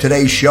any of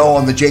today's show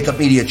on the Jacob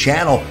Media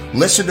channel,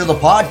 listen to the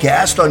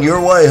podcast on your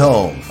way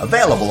home.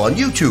 Available on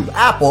YouTube,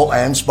 Apple,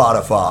 and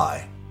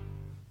Spotify.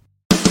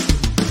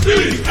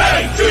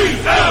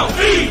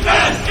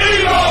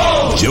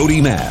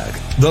 Jody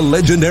Mack, the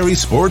legendary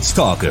sports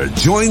talker,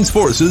 joins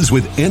forces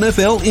with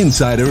NFL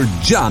insider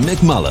John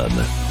McMullen.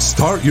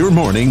 Start your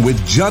morning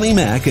with Johnny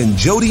Mack and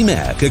Jody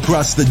Mack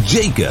across the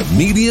Jacob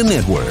Media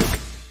Network.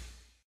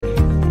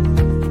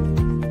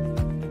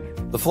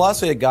 The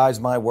philosophy that guides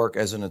my work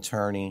as an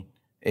attorney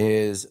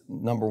is,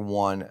 number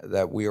one,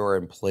 that we are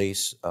in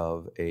place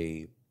of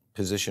a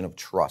position of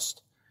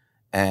trust.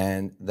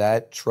 And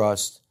that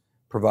trust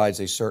provides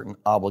a certain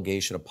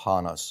obligation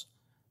upon us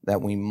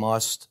that we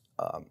must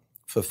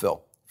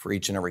fulfill for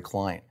each and every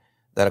client.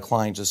 That a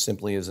client just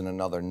simply isn't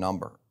another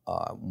number.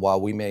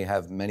 While we may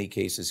have many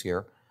cases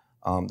here,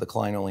 the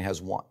client only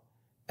has one.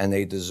 And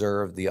they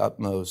deserve the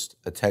utmost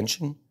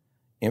attention,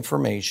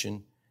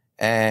 information,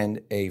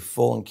 and a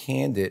full and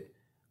candid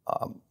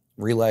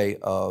relay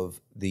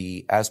of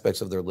the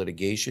aspects of their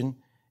litigation,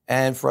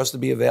 and for us to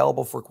be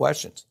available for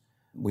questions.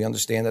 We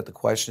understand that the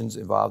questions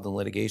involved in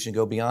litigation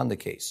go beyond the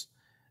case.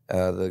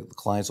 The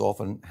clients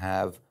often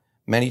have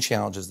many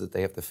challenges that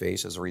they have to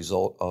face as a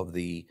result of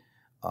the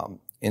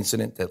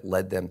incident that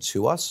led them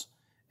to us,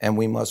 and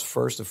we must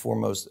first and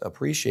foremost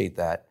appreciate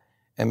that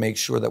and make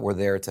sure that we're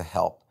there to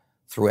help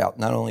throughout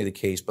not only the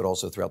case but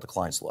also throughout the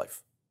client's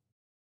life.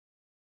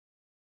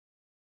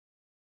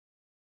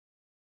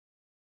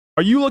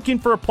 Are you looking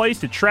for a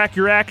place to track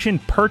your action,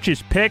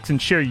 purchase picks, and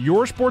share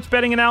your sports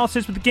betting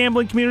analysis with the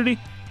gambling community?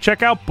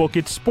 Check out Book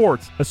It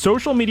Sports, a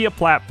social media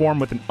platform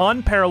with an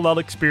unparalleled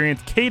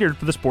experience catered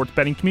for the sports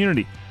betting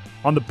community.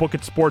 On the Book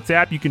It Sports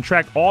app, you can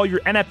track all your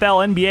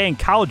NFL, NBA, and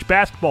college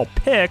basketball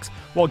picks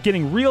while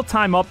getting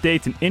real-time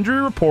updates and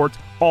injury reports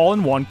all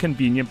in one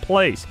convenient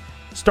place.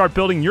 Start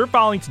building your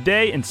following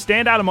today and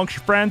stand out amongst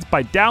your friends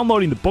by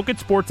downloading the Book It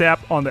Sports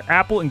app on the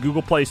Apple and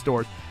Google Play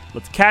stores.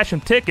 Let's cash some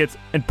tickets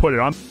and put it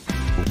on.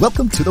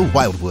 Welcome to the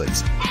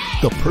Wildwoods,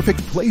 the perfect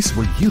place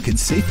where you can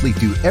safely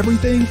do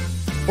everything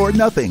or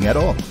nothing at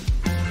all.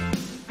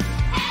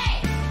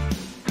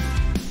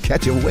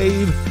 Catch a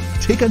wave,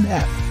 take a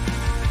nap,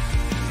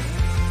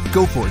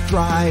 go for a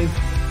drive,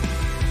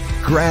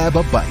 grab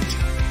a bite.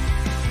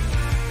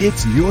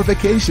 It's your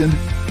vacation,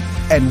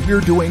 and we're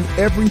doing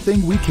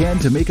everything we can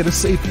to make it a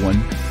safe one.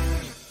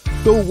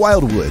 The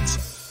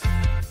Wildwoods.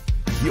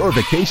 Your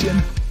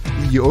vacation,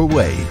 your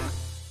way.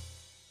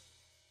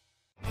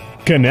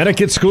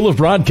 Connecticut School of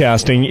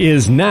Broadcasting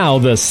is now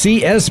the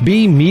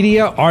CSB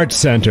Media Arts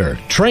Center,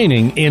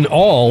 training in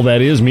all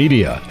that is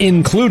media,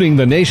 including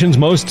the nation's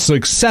most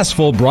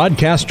successful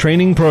broadcast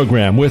training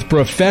program with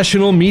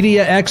professional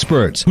media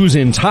experts whose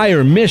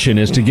entire mission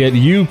is to get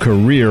you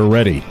career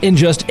ready. In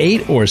just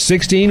 8 or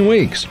 16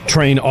 weeks,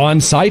 train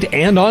on-site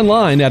and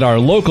online at our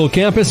local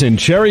campus in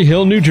Cherry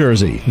Hill, New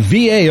Jersey.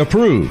 VA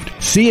approved.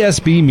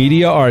 CSB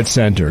Media Arts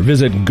Center.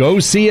 Visit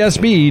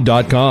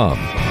gocsb.com.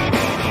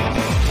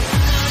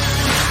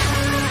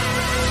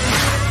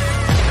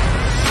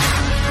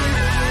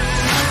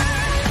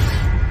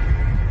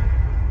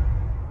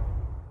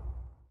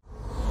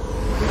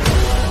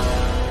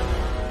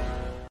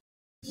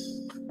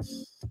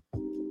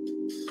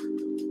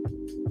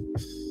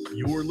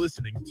 You're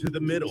listening to The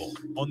Middle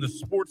on the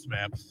Sports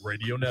Map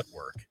Radio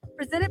Network.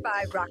 Presented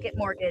by Rocket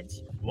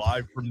Mortgage.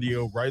 Live from the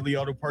O'Reilly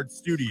Auto Parts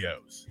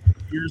Studios.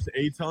 Here's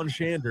Eitan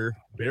Shander,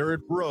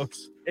 Barrett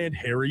Brooks, and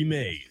Harry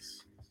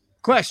Mays.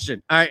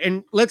 Question. All right,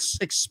 and let's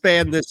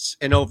expand this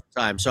in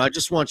overtime. So I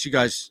just want you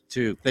guys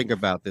to think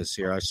about this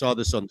here. I saw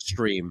this on the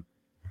stream.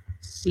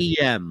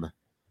 CM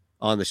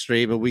on the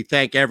stream, and we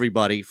thank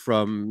everybody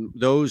from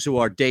those who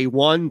are day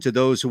one to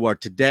those who are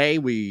today.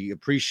 We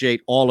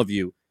appreciate all of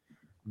you.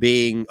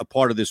 being a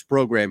part of this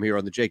program here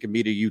on the Jacob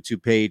Media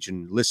YouTube page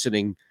and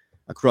listening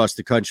across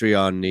the country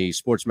on the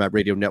Sports Map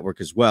Radio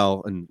Network as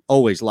well, and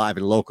always live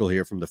and local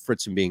here from the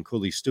Fritz and Bean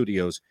Cooley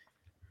Studios.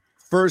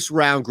 First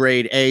round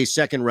grade A,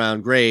 second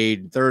round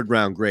grade, third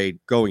round grade,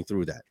 going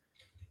through that.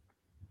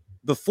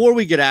 Before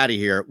we get out of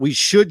here, we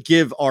should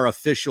give our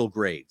official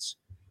grades,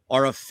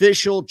 our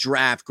official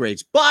draft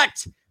grades,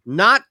 but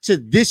not to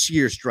this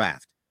year's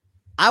draft.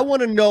 I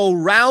want to know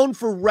round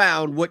for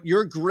round what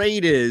your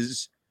grade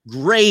is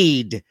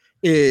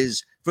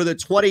for the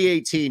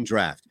 2018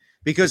 draft.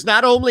 Because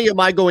not only am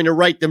I going to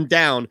write them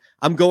down,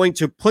 I'm going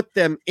to put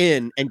them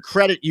in and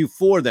credit you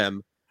for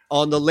them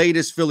on the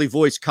latest Philly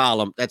Voice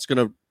column. That's going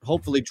to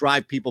hopefully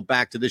drive people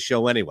back to the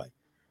show anyway.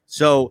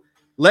 So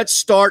let's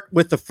start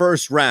with the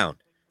first round.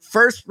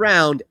 First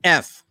round,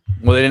 F.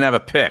 Well, they didn't have a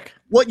pick.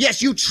 Well,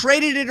 yes, you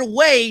traded it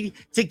away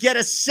to get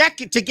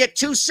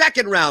two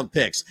second round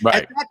picks. Right.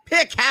 And that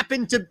pick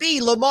happened to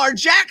be Lamar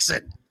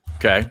Jackson.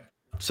 Okay.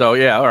 So,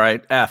 yeah, all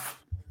right, F.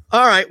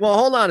 All right, well,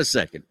 hold on a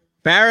second.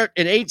 Barrett,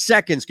 in 8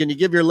 seconds, can you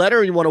give your letter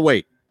or you want to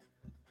wait?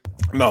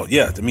 No,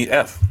 yeah, to me,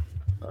 F.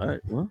 All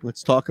right, well,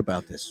 let's talk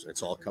about this.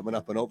 It's all coming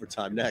up in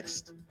overtime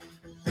next.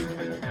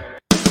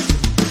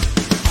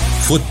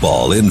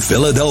 Football in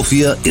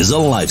Philadelphia is a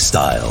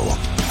lifestyle,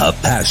 a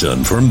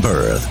passion from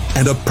birth,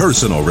 and a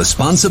personal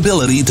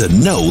responsibility to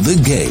know the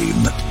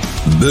game.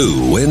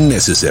 Boo when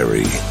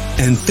necessary.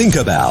 And think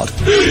about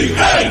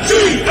Eagles!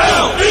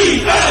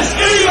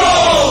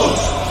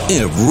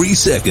 Every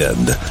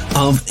second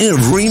of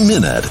every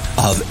minute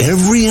of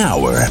every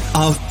hour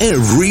of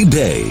every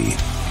day.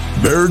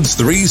 Birds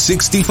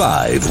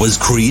 365 was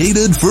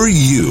created for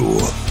you.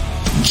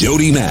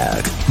 Jody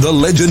Mack, the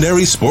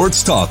legendary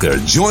sports talker,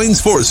 joins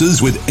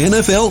forces with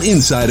NFL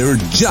insider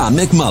John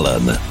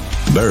McMullen.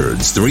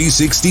 Birds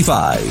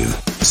 365.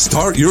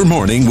 Start your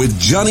morning with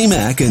Johnny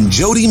Mack and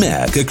Jody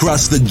Mack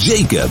across the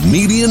Jacob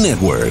Media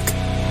Network.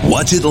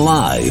 Watch it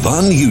live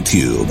on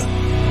YouTube.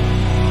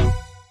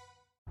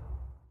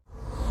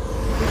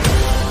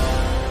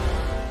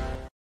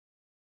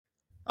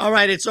 All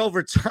right, it's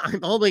overtime.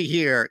 Only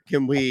here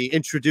can we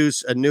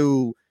introduce a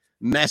new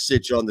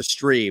message on the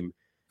stream.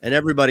 And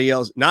everybody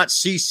else, not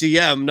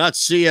CCM, not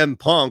CM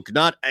Punk,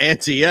 not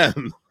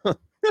Anti-M.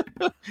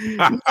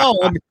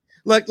 No,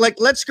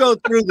 let's go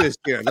through this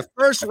here. The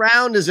first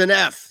round is an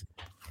F.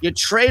 You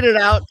trade it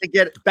out to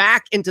get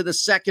back into the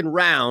second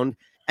round,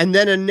 and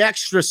then an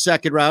extra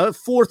second round, a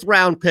fourth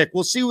round pick.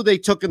 We'll see who they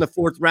took in the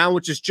fourth round,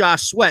 which is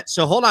Josh Sweat.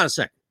 So hold on a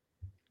second.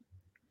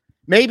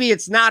 Maybe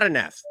it's not an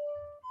F.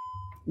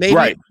 Maybe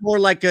it's more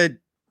like a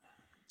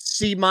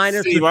C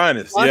minus. C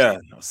minus, yeah.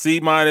 C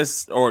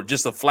minus or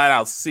just a flat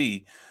out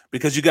C,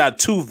 because you got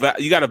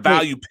a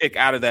value pick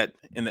out of that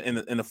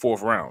in the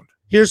fourth round.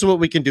 Here's what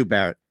we can do,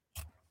 Barrett.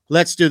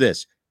 Let's do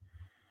this.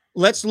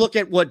 Let's look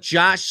at what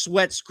Josh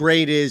Sweat's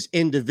grade is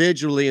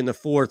individually in the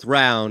fourth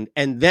round,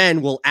 and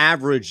then we'll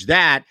average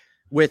that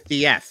with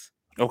the F.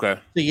 Okay.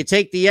 So you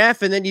take the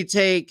F, and then you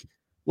take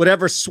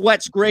whatever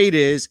Sweat's grade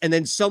is, and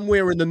then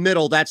somewhere in the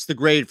middle, that's the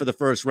grade for the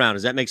first round.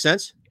 Does that make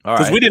sense? All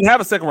Because right. we didn't have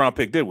a second round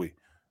pick, did we?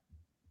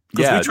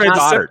 Yeah, we traded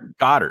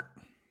Goddard.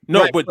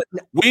 No, Right, but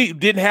we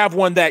didn't have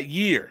one that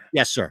year.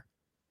 Yes, sir.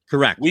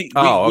 Correct. We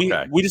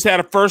just had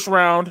a first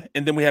round,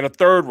 and then we had a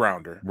third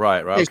rounder.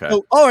 Right. Okay.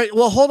 So, all right.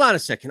 Well, hold on a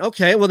second.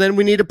 Okay. Well, then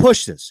we need to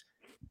push this.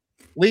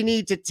 We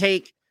need to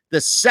take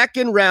the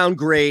second round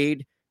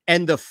grade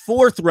and the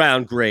fourth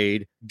round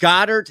grade,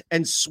 Goddard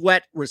and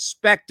Sweat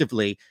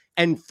respectively,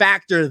 and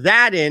factor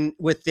that in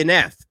with an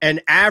F and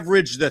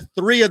average the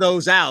three of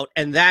those out.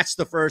 And that's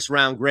the first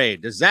round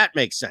grade. Does that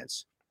make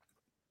sense?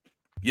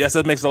 Yes,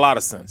 that makes a lot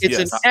of sense. It's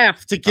yes. an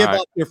F to give All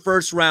right. up your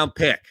first round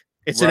pick.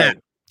 It's Right. an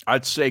F.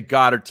 I'd say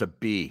Goddard to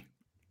B.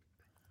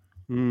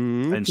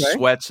 Mm, And okay.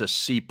 Sweat's a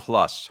C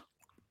plus.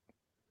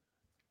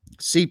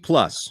 C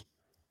plus.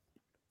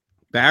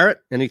 Barrett,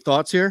 any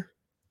thoughts here?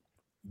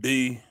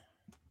 B,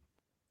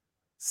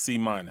 C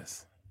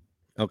minus.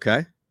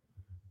 Okay.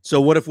 So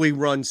what if we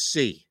run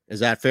C? Is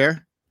that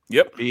fair?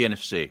 Yep. B and a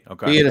C.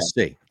 Okay. B and a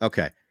C.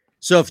 Okay.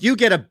 So if you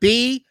get a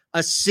B,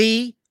 a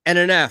C, and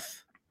an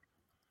F,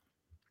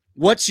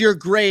 what's your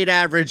grade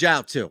average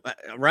out to?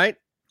 Right?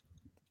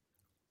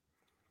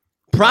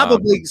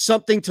 Probably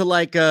something to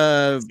like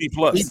a C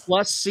plus. B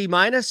plus, C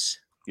minus.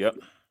 Yep.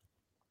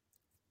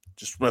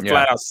 Just went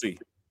flat out C.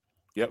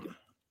 Yep.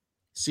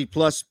 C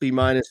plus, B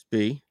minus,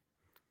 B.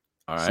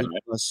 All right. C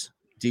plus,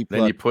 D plus.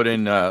 Then you put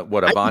in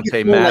what I think Avante it's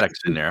more like- Maddox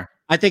in there.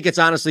 I think it's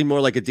honestly more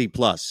like a D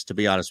plus, to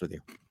be honest with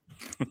you.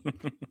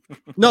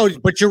 No,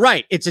 but you're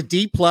right. It's a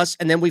D plus,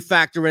 and then we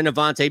factor in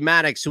Avante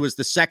Maddox, who was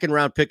the second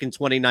round pick in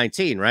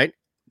 2019, right?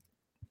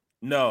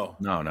 No.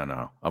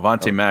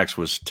 Avante Maddox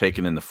was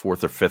taken in the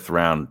fourth or fifth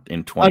round in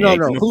Oh, 2018.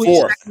 no. Who was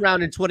the second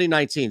round in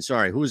 2019?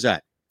 Sorry, who was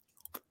that?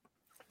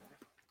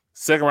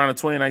 Second round of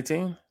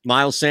 2019?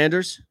 Miles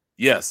Sanders?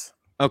 Yes.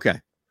 Okay.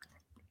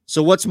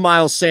 So what's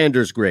Miles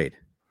Sanders' grade?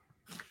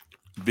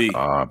 B.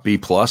 B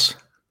plus.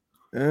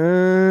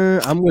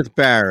 I'm with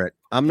Barrett.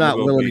 I'm not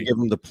We'll go willing B. to give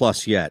him the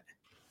plus yet.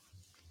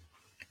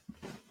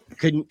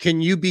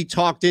 Can you be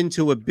talked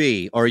into a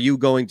B? Or are you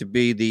going to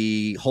be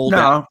the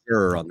holdout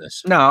juror on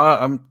this?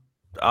 No,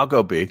 I'll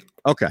go B.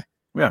 Okay.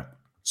 Yeah.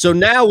 So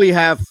now we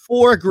have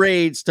 4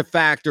 grades to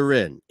factor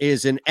in.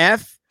 Is an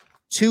F,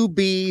 2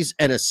 Bs,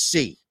 and a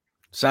C.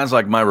 Sounds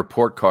like my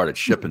report card at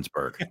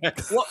Shippensburg.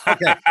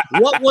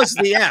 What was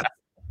the F?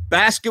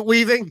 Basket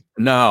weaving?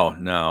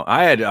 No.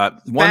 I had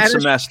one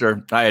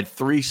semester. I had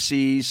 3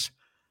 C's,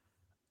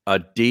 a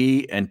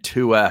D, and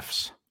 2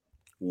 F's.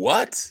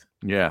 What?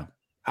 Yeah.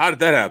 How did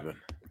that happen?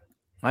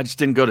 I just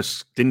didn't go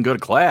to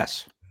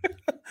class.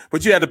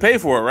 But you had to pay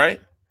for it,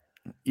 right?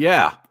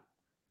 Yeah.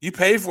 You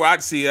paid for it. I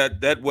see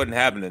that wasn't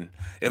happening.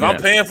 If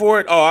I'm paying for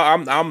it,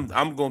 I'm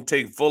gonna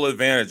take full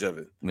advantage of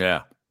it.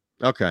 Yeah.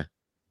 Okay.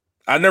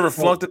 I never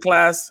flunked a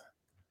class.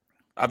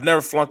 I've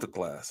never flunked a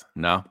class.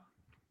 No,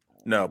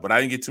 but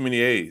I didn't get too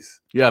many A's.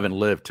 You haven't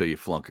lived till you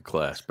flunk a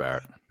class,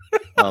 Barrett.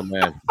 Oh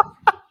man.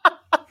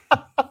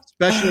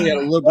 Especially at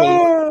a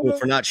liberal school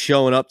for not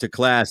showing up to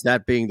class,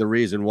 that being the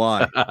reason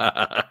why.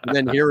 And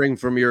then hearing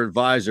from your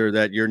advisor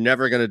that you're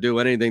never going to do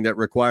anything that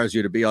requires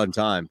you to be on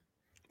time.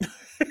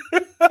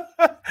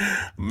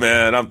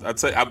 Man, I'd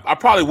say I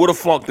probably would have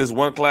flunked this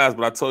one class,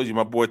 but I told you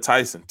my boy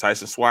Tyson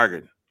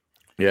Swigert.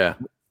 Yeah,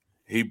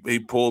 he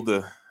pulled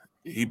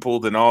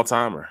an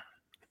all-timer.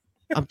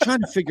 I'm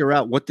trying to figure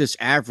out what this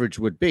average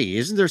would be.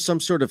 Isn't there some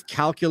sort of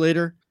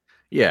calculator?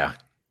 Yeah,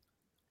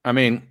 I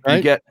mean,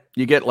 right?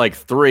 you get like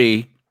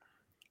 3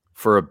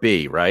 for a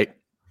B, right?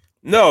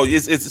 No,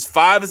 it's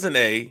 5 is an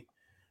A,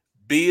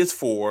 B is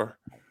 4,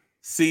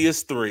 C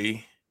is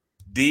 3,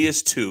 D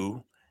is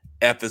 2,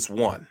 F is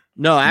 1.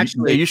 No,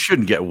 actually, you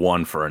shouldn't get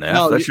 1 for an F.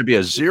 No, that should be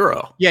a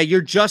 0. Yeah,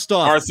 you're just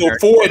off. All right, so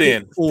 4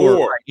 then. 4.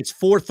 Right. It's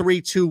 4, 3,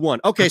 2,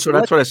 1. Okay, so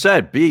that's what I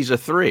said. B's a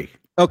 3.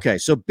 Okay,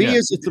 so B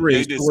is a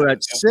 3. So we're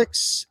at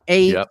 6,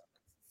 8. Yep.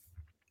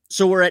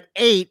 So we're at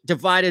 8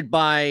 divided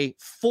by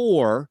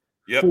 4.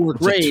 Yep. 4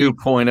 It's grade. a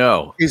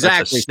 2.0. Exactly.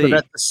 That's a So C.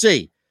 that's the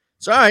C.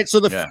 So all right. So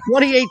the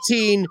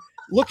 2018.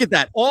 Look at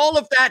that. All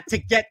of that to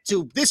get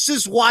to. This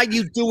is why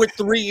you do it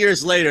 3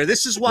 years later.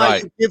 This is why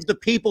you give the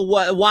people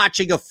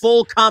watching a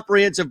full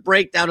comprehensive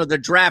breakdown of the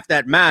draft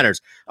that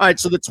matters. All right.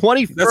 So the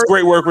 21st. That's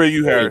great work by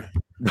you, Harry.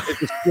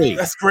 C.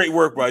 That's great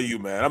work by you,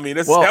 man. I mean,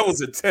 that was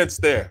intense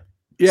there.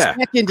 Yeah.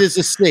 Second is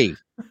a C.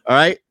 All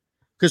right.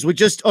 Because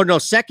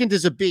second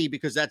is a B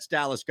because that's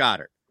Dallas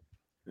Goedert.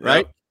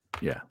 Right?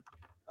 Yeah.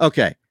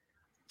 Okay.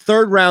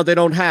 Third round, they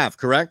don't have,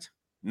 correct?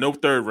 No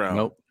third round.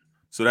 Nope.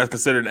 So that's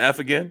considered an F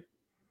again?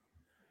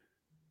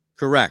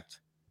 Correct.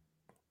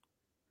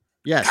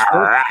 Yes.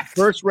 Correct.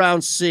 First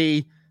round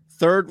C,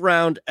 third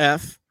round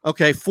F.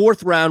 Okay.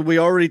 Fourth round, we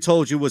already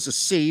told you was a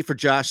C for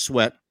Josh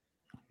Sweat.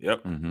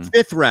 Yep. Mm-hmm.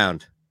 Fifth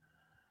round.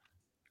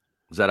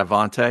 Was that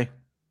Avante?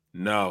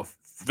 No.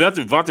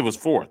 Avante was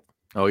 4th.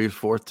 Oh, he was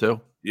 4th too?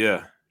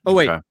 Yeah. Oh,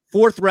 wait. Okay.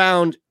 Fourth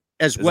round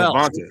as well.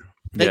 Avante.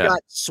 They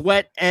got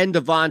Sweat and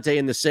Avante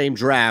in the same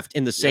draft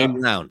in the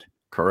same round.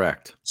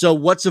 Correct. So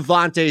what's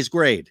Avante's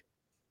grade?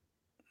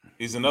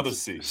 He's another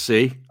C.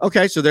 C.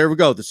 Okay, so there we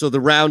go. So the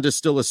round is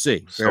still a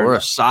C. So we're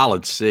a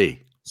solid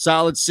C.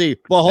 Solid C.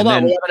 Well, hold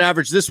on. We haven't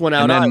averaged this one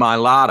out. And then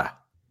Mailata.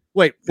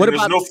 Wait, what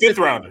about no fifth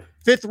rounder?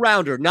 Fifth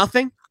rounder,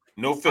 nothing?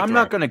 No fifth I'm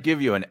not going to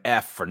give you an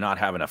F for not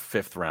having a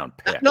 5th round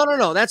pick.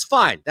 No. That's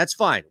fine. That's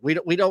fine. We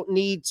don't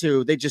need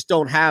to. They just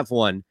don't have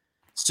one.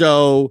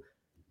 So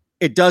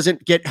it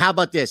doesn't get. How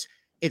about this?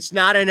 It's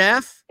not an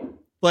F,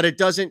 but it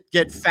doesn't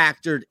get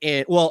factored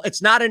in. Well,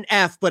 it's not an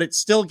F, but it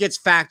still gets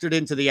factored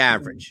into the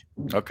average.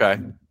 Okay.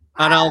 And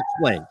I'll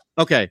explain.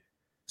 Okay.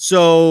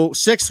 So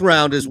 6th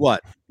round is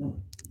what?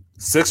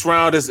 6th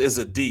round is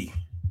a D.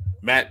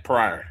 Matt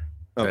Pryor.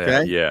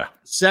 Okay. Yeah.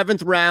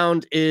 7th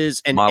round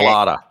is an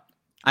Mailata.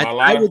 A.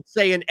 I would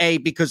say an A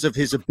because of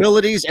his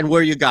abilities and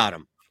where you got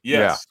him.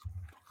 Yes.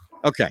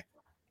 Yeah. Okay.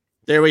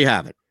 There we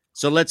have it.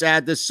 So let's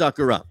add this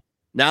sucker up.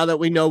 Now that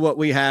we know what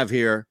we have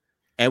here,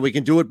 and we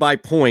can do it by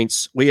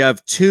points, we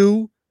have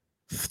 2,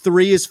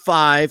 3 is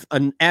 5,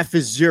 an F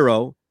is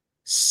 0,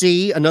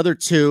 C, another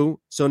 2.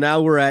 So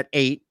now we're at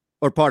 8,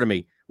 or pardon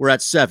me, we're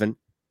at 7.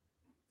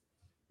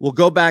 We'll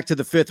go back to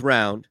the 5th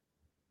round.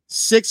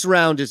 6th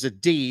round is a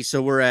D,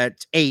 so we're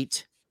at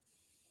 8.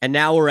 And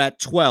now we're at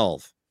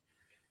 12.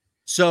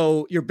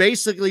 So you're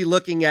basically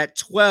looking at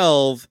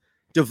 12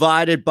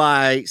 divided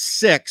by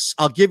 6.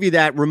 I'll give you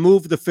that.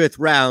 Remove the 5th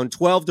round.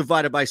 12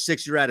 divided by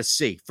 6, you're at a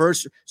C.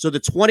 First, so the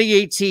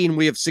 2018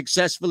 we have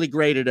successfully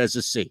graded as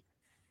a C.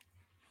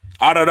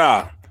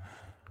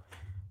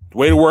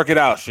 Way to work it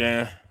out,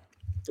 Shan.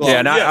 Well, yeah,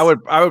 and I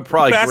would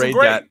probably grade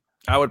great. that.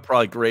 I would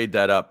probably grade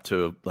that up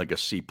to like a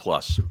C+.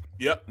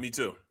 Yep, me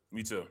too.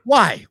 Me too.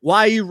 Why?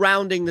 Why are you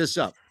rounding this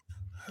up?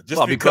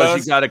 Just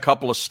because you got a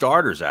couple of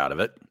starters out of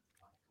it.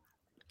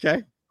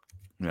 Okay.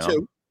 You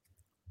know?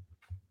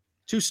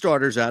 2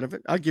 starters out of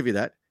it. I'll give you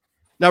that.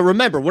 Now,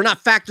 remember, we're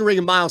not factoring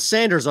in Miles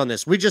Sanders on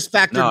this. We just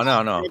factored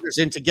Miles Sanders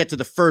in to get to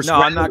the first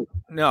round. I'm not.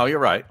 No, you're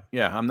right.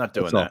 Yeah, I'm not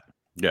doing that.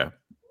 Yeah.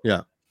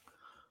 Yeah.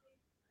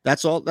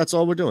 That's all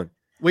we're doing.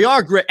 We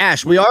are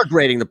Ash. We are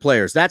grading the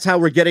players. That's how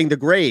we're getting the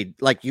grade.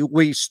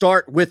 We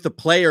start with the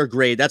player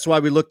grade. That's why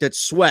we looked at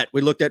Sweat.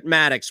 We looked at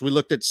Maddox. We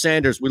looked at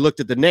Sanders. We looked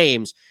at the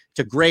names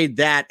to grade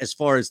that as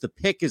far as the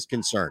pick is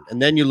concerned.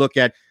 And then you look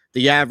at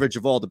the average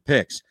of all the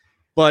picks.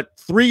 But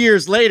 3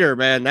 years later,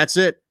 man, that's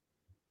it.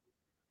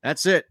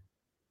 That's it.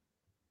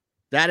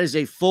 That is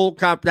a full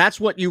comp. That's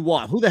what you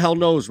want. Who the hell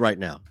knows right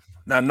now?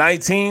 Now,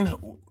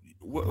 19.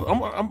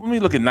 Let me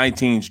look at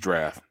 19's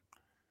draft.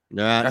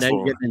 Nah, now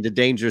you're getting into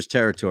dangerous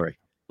territory.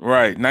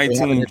 Right,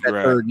 19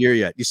 draft. Third year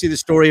yet. You see the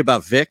story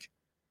about Vic?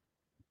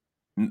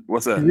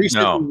 What's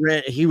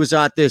that? He was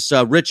at this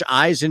Rich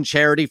Eisen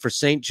charity for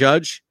St.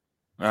 Judge.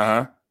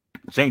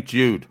 St.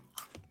 Jude.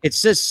 It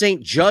says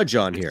St. Judge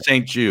on here.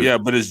 St. Jude. Yeah,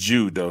 but it's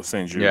Jude though.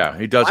 St. Jude. Yeah,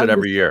 he does it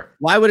every year.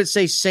 Why would it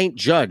say St.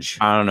 Judge?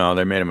 I don't know.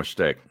 They made a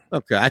mistake.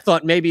 Okay, I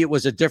thought maybe it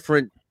was a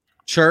different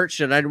church,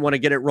 and I didn't want to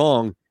get it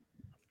wrong.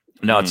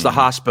 No, it's the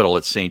hospital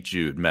at St.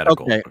 Jude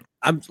Medical. Okay.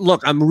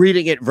 I'm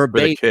reading it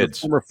verbatim. kids.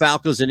 Former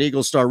Falcons and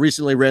Eagle star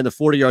recently ran the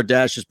 40-yard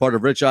dash as part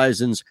of Rich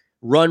Eisen's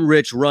Run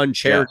Rich Run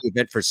charity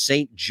event for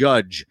St.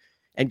 Judge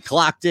and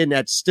clocked in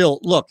at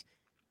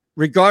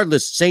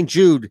regardless, St.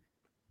 Jude,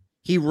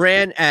 he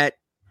ran at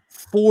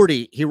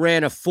 40. He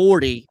ran a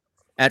 40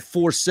 at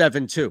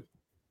 4.72. It's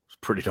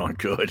pretty darn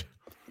good.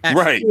 At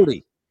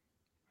 40.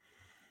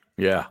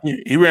 Yeah.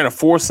 He ran a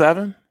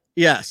 4.7?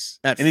 Yes.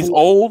 And he's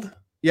old?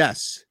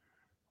 Yes.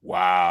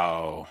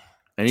 Wow.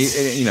 And he,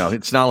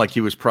 it's not like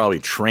he was probably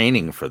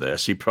training for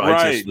this. He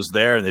probably just was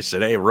there, and they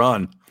said, "Hey,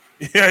 run."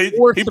 Yeah, he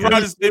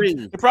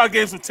probably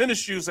gave some tennis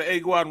shoes and,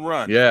 "Hey, go out and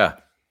run." Yeah,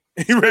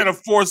 he ran a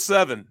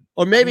 4.7,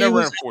 or maybe he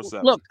ran a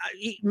 4.7. Look,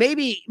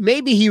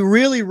 maybe he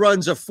really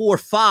runs a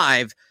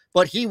 4.5,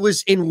 but he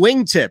was in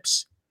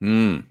wingtips.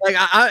 Like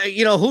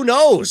who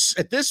knows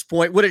at this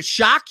point? Would it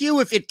shock you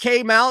if it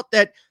came out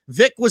that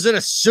Vic was in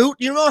a suit?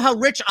 You know how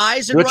Rich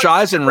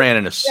Eisen ran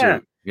in a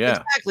suit. Yeah,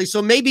 exactly.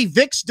 So maybe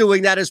Vic's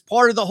doing that as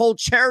part of the whole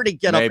charity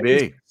get up.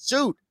 Maybe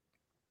suit.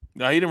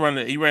 No, he didn't run.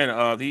 He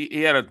ran.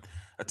 He had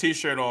a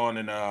t-shirt on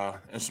and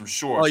some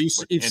shorts. Oh,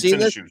 you've seen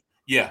this? Shoes.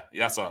 Yeah,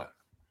 I saw it.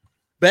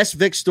 Best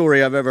Vic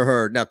story I've ever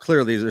heard. Now,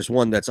 clearly, there's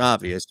one that's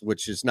obvious,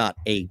 which is not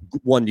a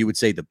one you would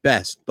say the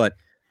best, but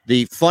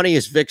the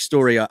funniest Vic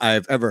story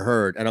I've ever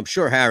heard, and I'm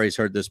sure Harry's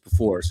heard this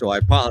before, so I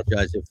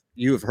apologize if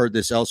you have heard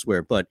this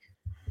elsewhere, but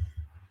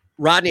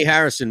Rodney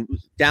Harrison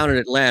down in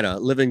Atlanta,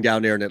 living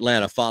down there in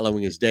Atlanta,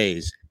 following his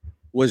days,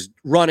 was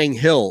running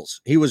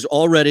hills. He was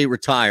already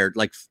retired,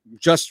 like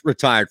just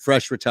retired,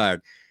 fresh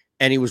retired.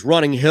 And he was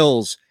running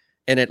hills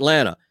in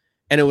Atlanta.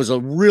 And it was a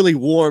really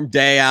warm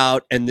day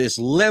out. And this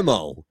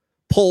limo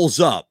pulls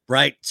up,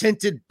 right?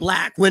 Tinted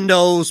black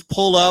windows,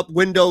 pull up,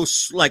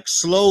 windows like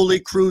slowly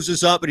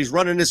cruises up. And he's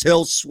running his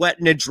hills,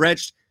 sweating and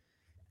drenched.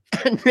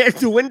 And then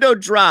the window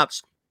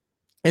drops.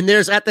 And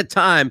there's at the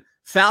time,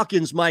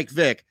 Falcons Mike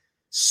Vick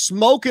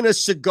smoking a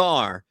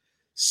cigar,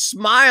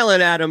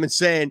 smiling at him and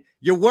saying,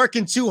 "You're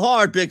working too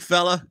hard, big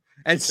fella,"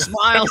 and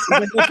smiles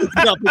and opens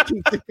it up and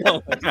keeps it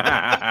going.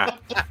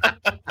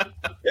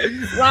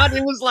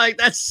 Rodney was like,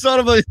 "That son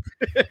of a..."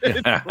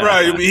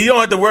 Right. He don't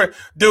have to work.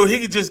 Dude, he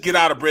could just get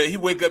out of bed. He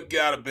wake up,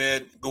 get out of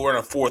bed, go run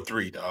a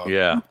 4.3, dog.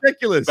 Yeah.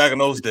 Ridiculous. Back in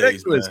those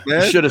days,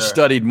 man. You should have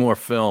studied more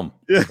film.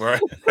 Yeah. Right.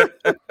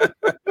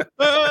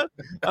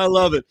 I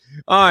love it.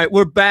 All right.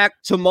 We're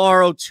back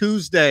tomorrow,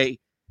 Tuesday.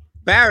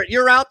 Barrett,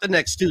 you're out the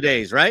next 2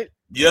 days, right?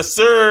 Yes,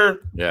 sir.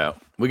 Yeah.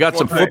 We got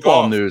some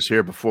football news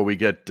here before we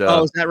get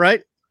is that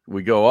right?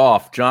 We go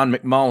off. John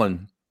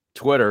McMullen,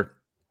 Twitter,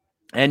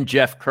 and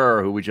Jeff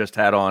Kerr, who we just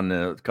had on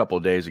a couple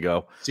of days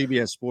ago,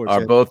 CBS Sports,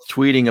 are both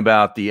tweeting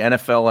about the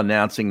NFL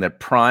announcing that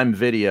Prime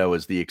Video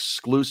is the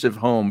exclusive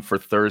home for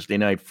Thursday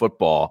Night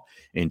Football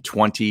in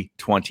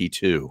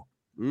 2022.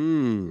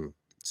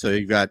 So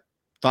you've got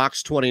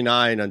Fox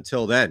 29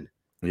 until then.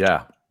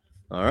 Yeah.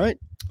 All right.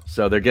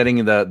 So they're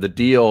getting the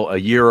deal a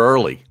year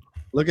early.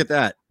 Look at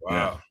that. Wow.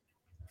 Yeah.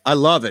 I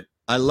love it.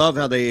 I love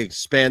how they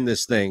expand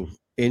this thing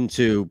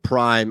into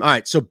Prime. All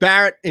right. So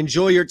Barrett,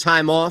 enjoy your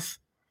time off.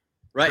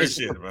 Right? Is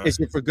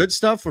it for good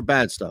stuff or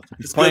bad stuff?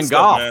 It's playing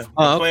golf. Stuff,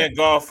 man. I'm playing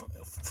golf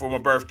for my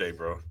birthday,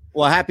 bro.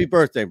 Well, happy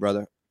birthday,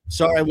 brother.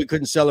 Sorry we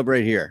couldn't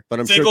celebrate here, but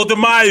I'm Cinco sure de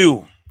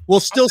Mayo. We'll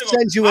still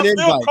send you an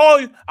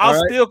invite.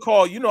 I'll still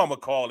call you. You know I'm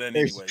gonna call in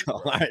anyway.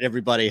 All right,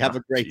 everybody. Have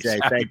a great day.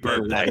 Thank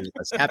you.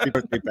 Happy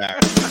birthday,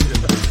 Barrett.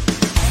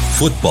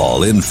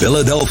 Football in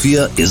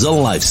Philadelphia is a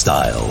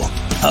lifestyle,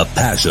 a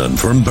passion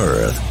from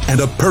birth, and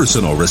a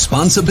personal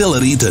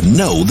responsibility to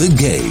know the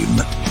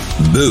game.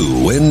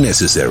 Boo when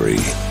necessary.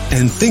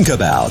 And think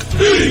about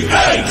Eagles!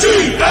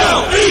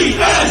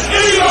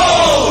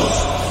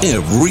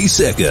 Every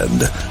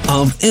second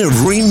of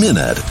every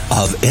minute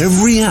of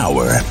every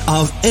hour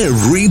of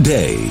every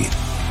day.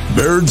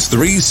 Birds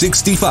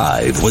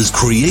 365 was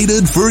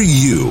created for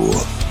you.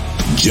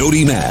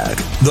 Jody Mack,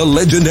 the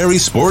legendary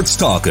sports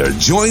talker,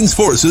 joins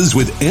forces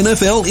with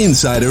NFL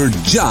insider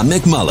John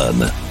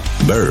McMullen.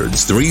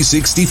 Birds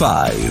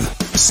 365.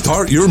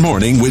 Start your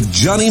morning with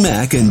Johnny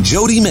Mack and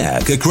Jody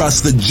Mack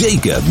across the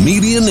Jacob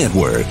Media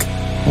Network.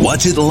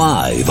 Watch it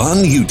live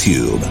on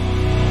YouTube.